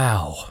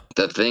 Wow.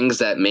 The things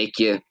that make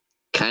you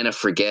kind of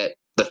forget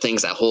the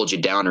things that hold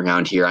you down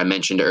around here. I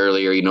mentioned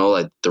earlier,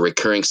 like the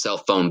recurring cell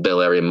phone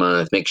bill every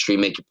month. Make sure you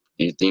make,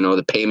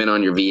 the payment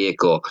on your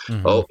vehicle.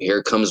 Mm-hmm. Oh,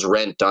 here comes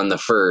rent on the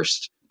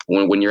first.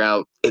 When you're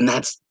out, and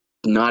that's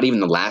not even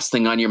the last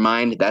thing on your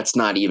mind. That's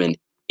not even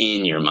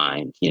in your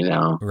mind,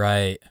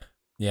 Right.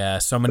 Yeah.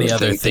 So many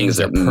other things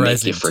are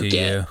present to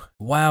you.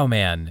 Wow,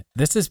 man.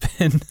 This has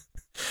been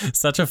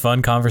such a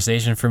fun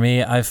conversation for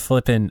me. I've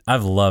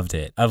loved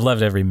it. I've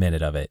loved every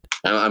minute of it.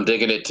 I'm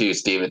digging it too,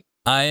 Steven.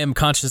 I am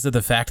conscious of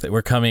the fact that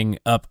we're coming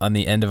up on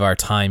the end of our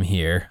time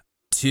here.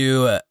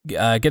 To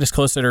get us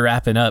closer to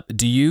wrapping up,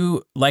 do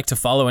you like to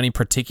follow any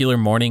particular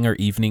morning or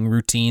evening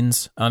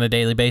routines on a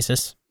daily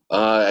basis?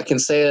 I can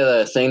say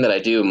the thing that I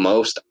do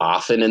most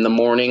often in the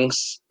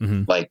mornings,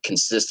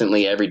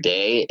 consistently every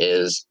day,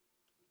 is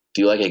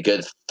do a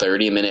good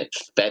 30-minute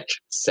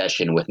fetch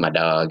session with my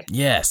dog.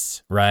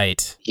 Yes,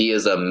 right. He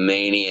is a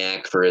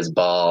maniac for his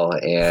ball,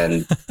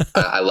 and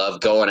I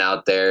love going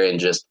out there and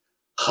just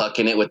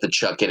hucking it with the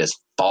chuck it as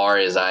far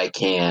as I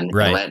can,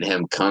 and letting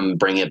him come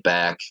bring it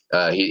back.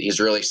 He's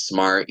really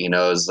smart. He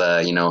knows,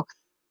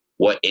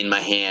 what in my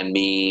hand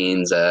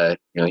means.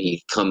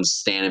 He comes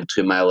standing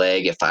between my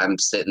leg. If I'm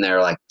sitting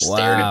there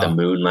staring at the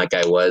moon like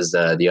I was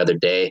the other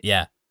day,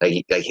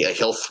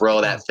 he'll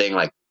throw that thing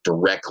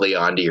directly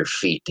onto your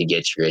feet to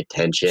get your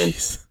attention.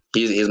 Jeez.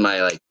 He's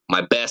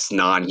my best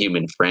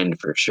non-human friend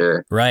for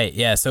sure. Right.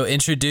 Yeah. So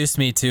introduce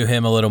me to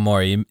him a little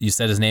more. You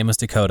said his name was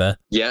Dakota.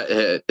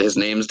 Yeah. His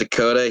name's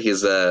Dakota.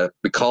 He's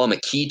we call him a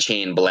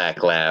keychain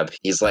black lab.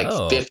 He's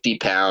 50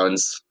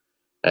 pounds.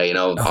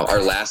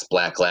 Our last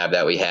black lab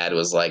that we had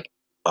was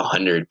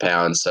 100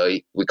 pounds. So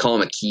we call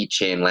him a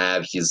keychain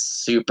lab. He's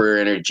super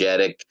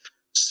energetic,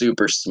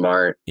 super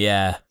smart.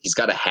 Yeah. He's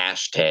got a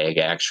hashtag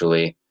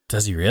actually.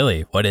 Does he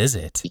really? What is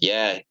it?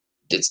 Yeah.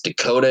 It's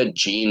Dakota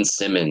Gene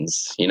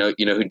Simmons. You know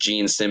who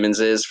Gene Simmons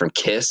is from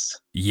Kiss?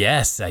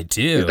 Yes, I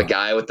do. The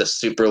guy with the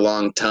super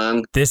long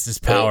tongue. This is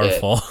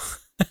powerful.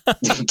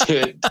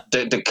 Dude,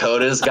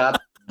 Dakota's got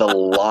the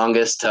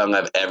longest tongue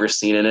I've ever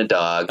seen in a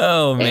dog.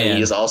 Oh, man. And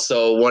he's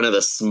also one of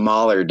the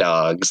smaller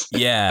dogs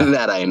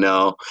that I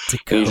know.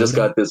 He's just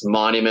got this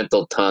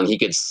monumental tongue. He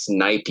could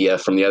snipe you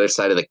from the other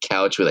side of the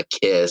couch with a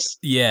kiss.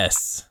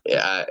 Yes.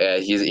 Yeah,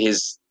 he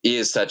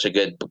is such a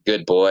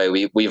good boy.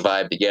 We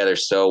vibe together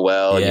so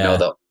well. Yeah.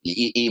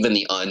 Even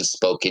the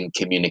unspoken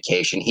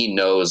communication. He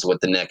knows what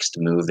the next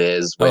move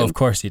is. Of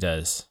course he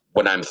does.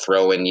 When I'm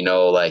throwing,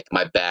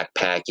 my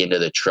backpack into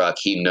the truck,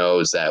 he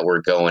knows that we're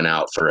going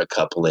out for a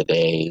couple of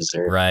days.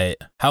 Right.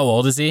 How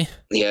old is he?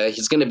 Yeah,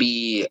 he's going to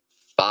be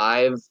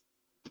 5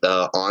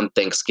 on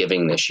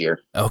Thanksgiving this year.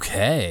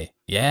 Okay.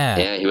 Yeah.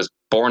 Yeah, he was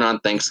born on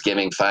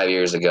Thanksgiving 5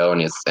 years ago,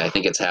 and I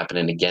think it's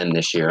happening again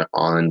this year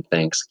on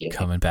Thanksgiving.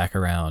 Coming back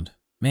around.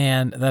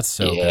 Man, that's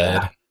so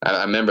good.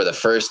 I remember the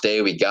first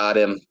day we got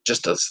him,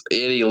 just a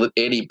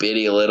itty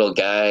bitty little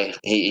guy.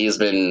 He's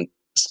been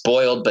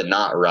spoiled but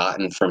not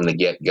rotten from the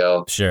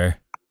get-go. Sure.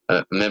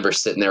 I remember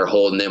sitting there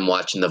holding him,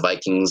 watching the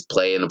Vikings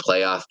play in a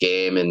playoff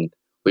game, and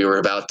we were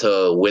about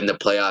to win the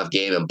playoff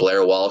game, and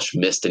Blair Walsh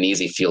missed an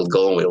easy field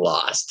goal, and we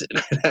lost.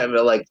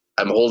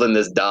 I'm holding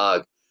this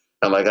dog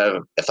I'm like,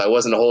 if I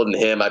wasn't holding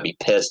him, I'd be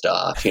pissed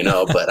off,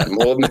 but I'm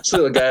holding this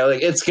little guy.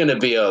 Like, it's going to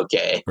be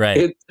okay.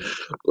 Right.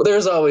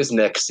 There's always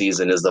next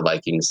season, as the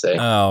Vikings say.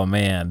 Oh,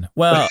 man.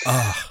 Well,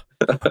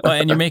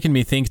 and you're making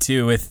me think,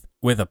 too,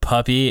 with a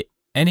puppy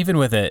and even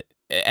with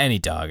any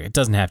dog. It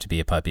doesn't have to be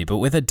a puppy, but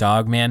with a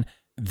dog, man,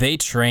 they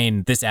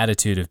train this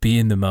attitude of be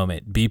in the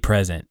moment, be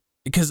present.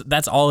 Because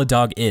that's all a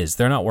dog is.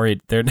 They're not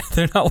worried. They're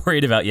not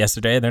worried about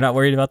yesterday. They're not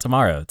worried about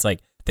tomorrow. It's like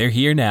they're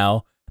here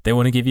now. They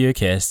want to give you a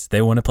kiss.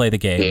 They want to play the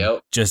game.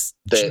 Yep. Just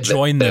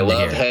join them. They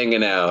love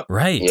hanging out.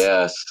 Right.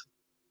 Yes.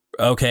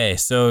 Okay.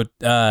 So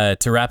to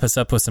wrap us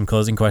up with some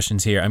closing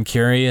questions here, I'm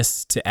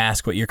curious to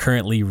ask what you're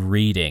currently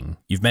reading.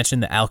 You've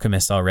mentioned The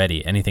Alchemist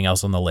already. Anything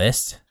else on the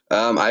list?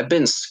 I've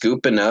been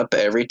scooping up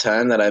every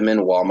time that I'm in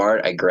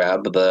Walmart. I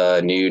grab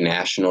the new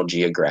National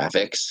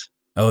Geographics.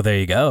 Oh, there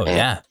you go. And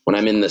yeah. When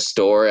I'm in the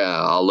store,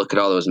 I'll look at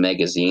all those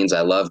magazines.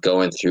 I love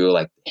going through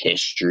like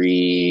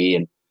history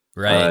and,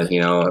 right.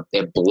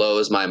 It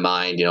blows my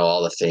mind,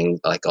 all the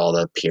things like all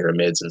the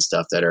pyramids and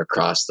stuff that are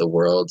across the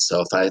world.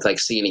 So if I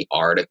see any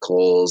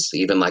articles,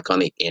 even like on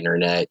the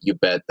internet, you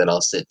bet that I'll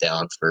sit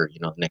down for,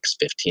 the next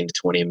 15 to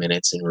 20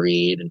 minutes and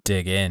read and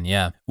dig in.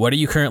 Yeah. What are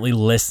you currently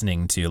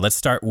listening to? Let's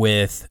start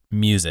with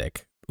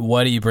music.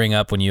 What do you bring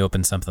up when you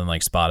open something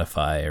like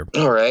Spotify?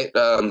 All right.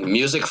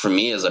 Music for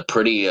me is a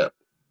pretty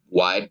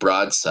wide,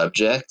 broad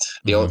subject.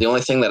 The only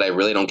thing that I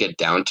really don't get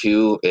down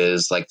to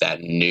is like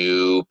that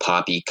new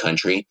poppy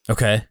country.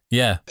 Okay.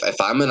 Yeah.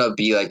 If I'm going to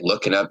be like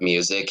looking up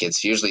music,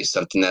 it's usually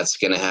something that's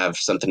going to have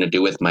something to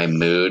do with my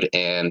mood.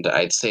 And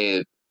I'd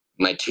say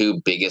my two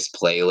biggest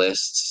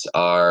playlists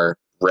are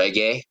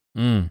reggae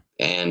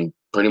and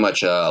pretty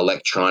much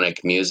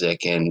electronic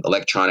music. And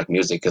electronic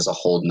music is a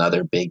whole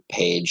nother big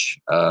page.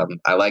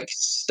 I like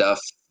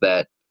stuff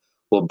that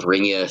will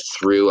bring you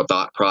through a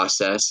thought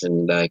process.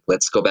 And like,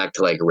 let's go back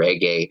to like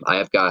reggae. I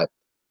have got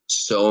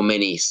so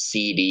many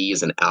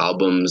CDs and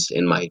albums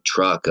in my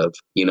truck of,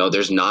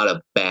 there's not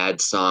a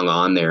bad song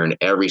on there, and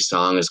every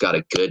song has got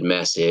a good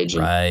message.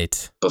 Right.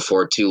 And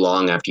before too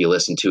long, after you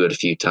listen to it a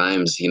few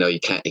times,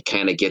 it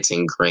kind of gets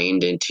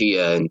ingrained into you.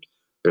 And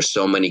there's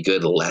so many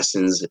good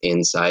lessons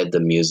inside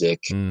the music,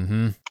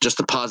 just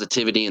the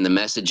positivity and the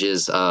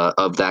messages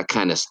of that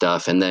kind of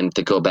stuff. And then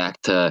to go back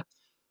to,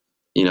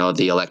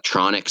 the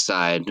electronic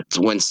side,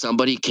 when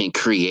somebody can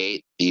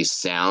create these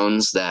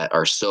sounds that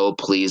are so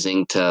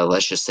pleasing to,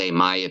 let's just say,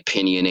 my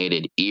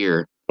opinionated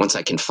ear, once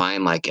I can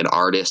find like an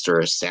artist or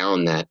a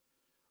sound that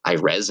I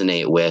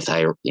resonate with,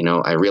 I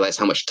realize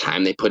how much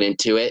time they put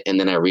into it. And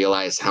then I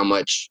realize how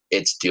much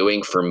it's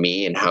doing for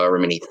me and however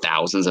many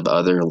thousands of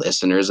other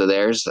listeners of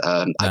theirs.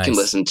 Nice. I can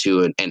listen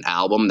to an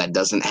album that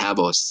doesn't have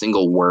a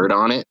single word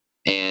on it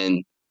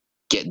and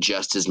get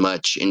just as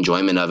much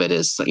enjoyment of it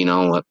as,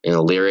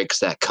 lyrics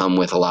that come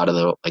with a lot of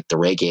the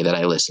reggae that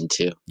I listen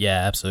to. Yeah,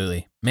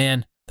 absolutely.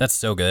 Man, that's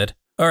so good.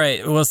 All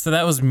right. Well, so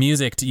that was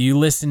music. Do you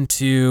listen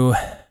to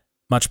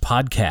much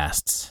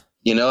podcasts?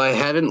 I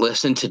haven't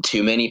listened to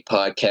too many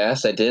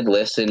podcasts. I did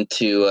listen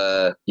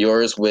to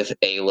yours with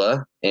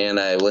Ayla, and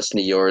I listened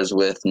to yours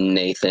with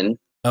Nathan.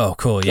 Oh,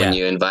 cool. Yeah. When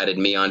you invited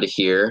me onto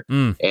here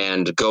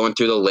and going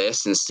through the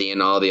list and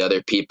seeing all the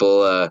other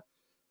people,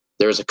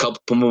 there's a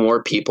couple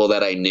more people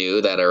that I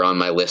knew that are on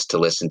my list to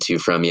listen to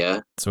from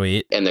you.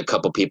 Sweet. And a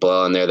couple people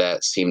on there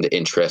that seemed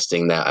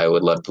interesting that I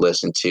would love to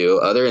listen to.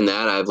 Other than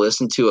that, I've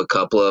listened to a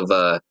couple of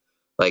the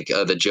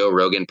Joe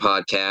Rogan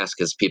podcast,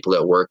 because people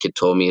at work had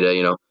told me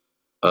to,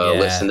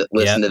 listen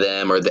to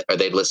them, or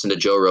they'd listen to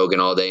Joe Rogan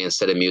all day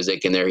instead of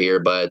music in their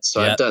earbuds.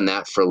 So I've done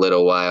that for a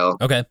little while.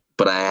 Okay.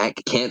 But I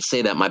can't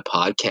say that my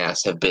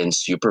podcasts have been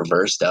super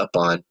versed up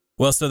on.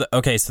 Well, so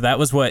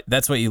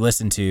that's what you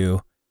listen to.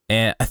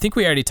 And I think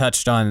we already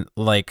touched on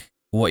like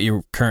what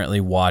you're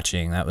currently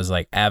watching. That was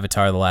like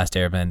Avatar: The Last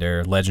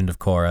Airbender, Legend of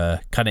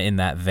Korra, kind of in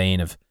that vein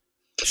of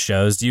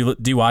shows. Do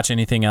you watch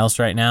anything else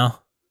right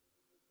now?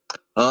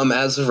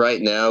 As of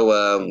right now,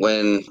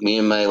 when me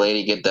and my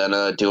lady get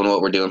done doing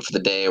what we're doing for the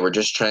day, we're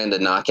just trying to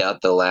knock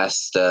out the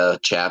last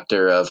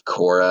chapter of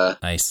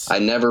Korra. Nice. I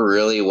never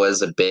really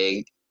was a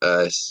big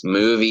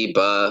movie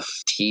buff,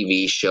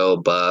 TV show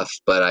buff,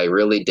 but I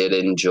really did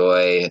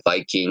enjoy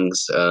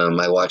Vikings.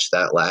 I watched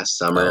that last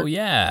summer. Oh,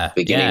 yeah.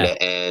 Beginning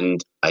to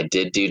end. I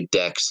did do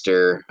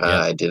Dexter.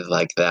 I did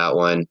like that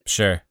one.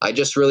 Sure. I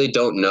just really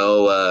don't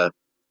know.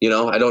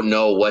 I don't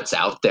know what's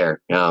out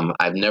there.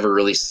 I've never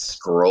really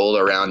scrolled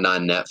around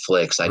on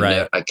Netflix.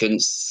 I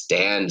couldn't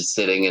stand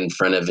sitting in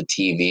front of a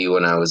TV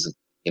when I was,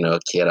 a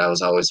kid. I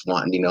was always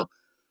wanting,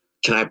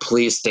 can I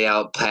please stay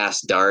out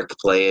past dark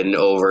playing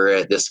over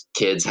at this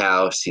kid's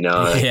house?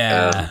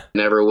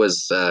 Never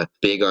was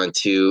big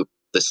onto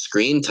the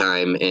screen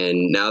time.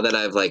 And now that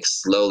I've like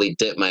slowly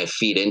dipped my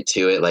feet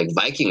into it, like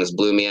Vikings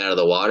blew me out of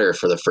the water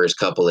for the first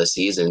couple of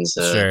seasons.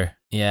 Sure.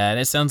 Yeah. And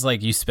it sounds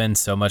like you spend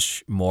so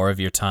much more of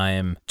your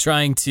time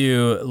trying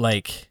to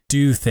like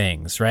do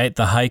things, right?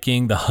 The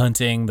hiking, the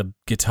hunting, the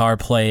guitar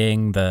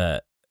playing,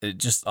 the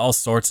just all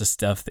sorts of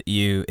stuff that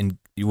you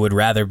would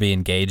rather be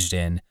engaged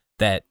in,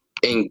 that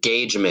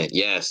Engagement.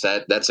 Yes,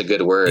 that's a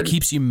good word. It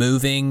keeps you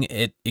moving.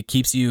 It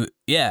keeps you,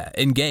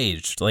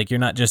 engaged. Like you're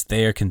not just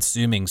there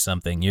consuming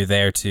something. You're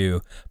there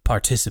to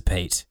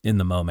participate in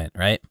the moment,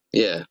 right?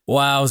 Yeah.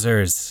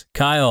 Wowzers.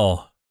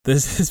 Kyle,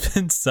 this has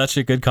been such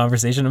a good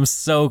conversation. I'm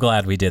so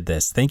glad we did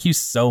this. Thank you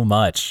so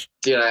much.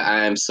 Dude,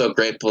 I'm so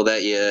grateful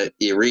that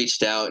you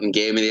reached out and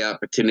gave me the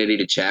opportunity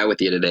to chat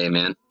with you today,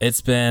 man.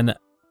 It's been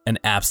an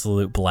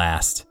absolute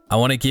blast. I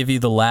want to give you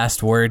the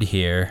last word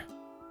here.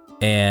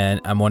 And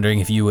I'm wondering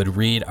if you would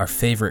read our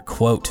favorite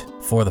quote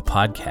for the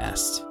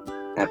podcast.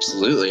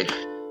 Absolutely.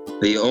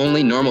 The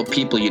only normal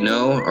people you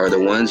know are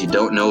the ones you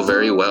don't know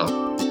very well.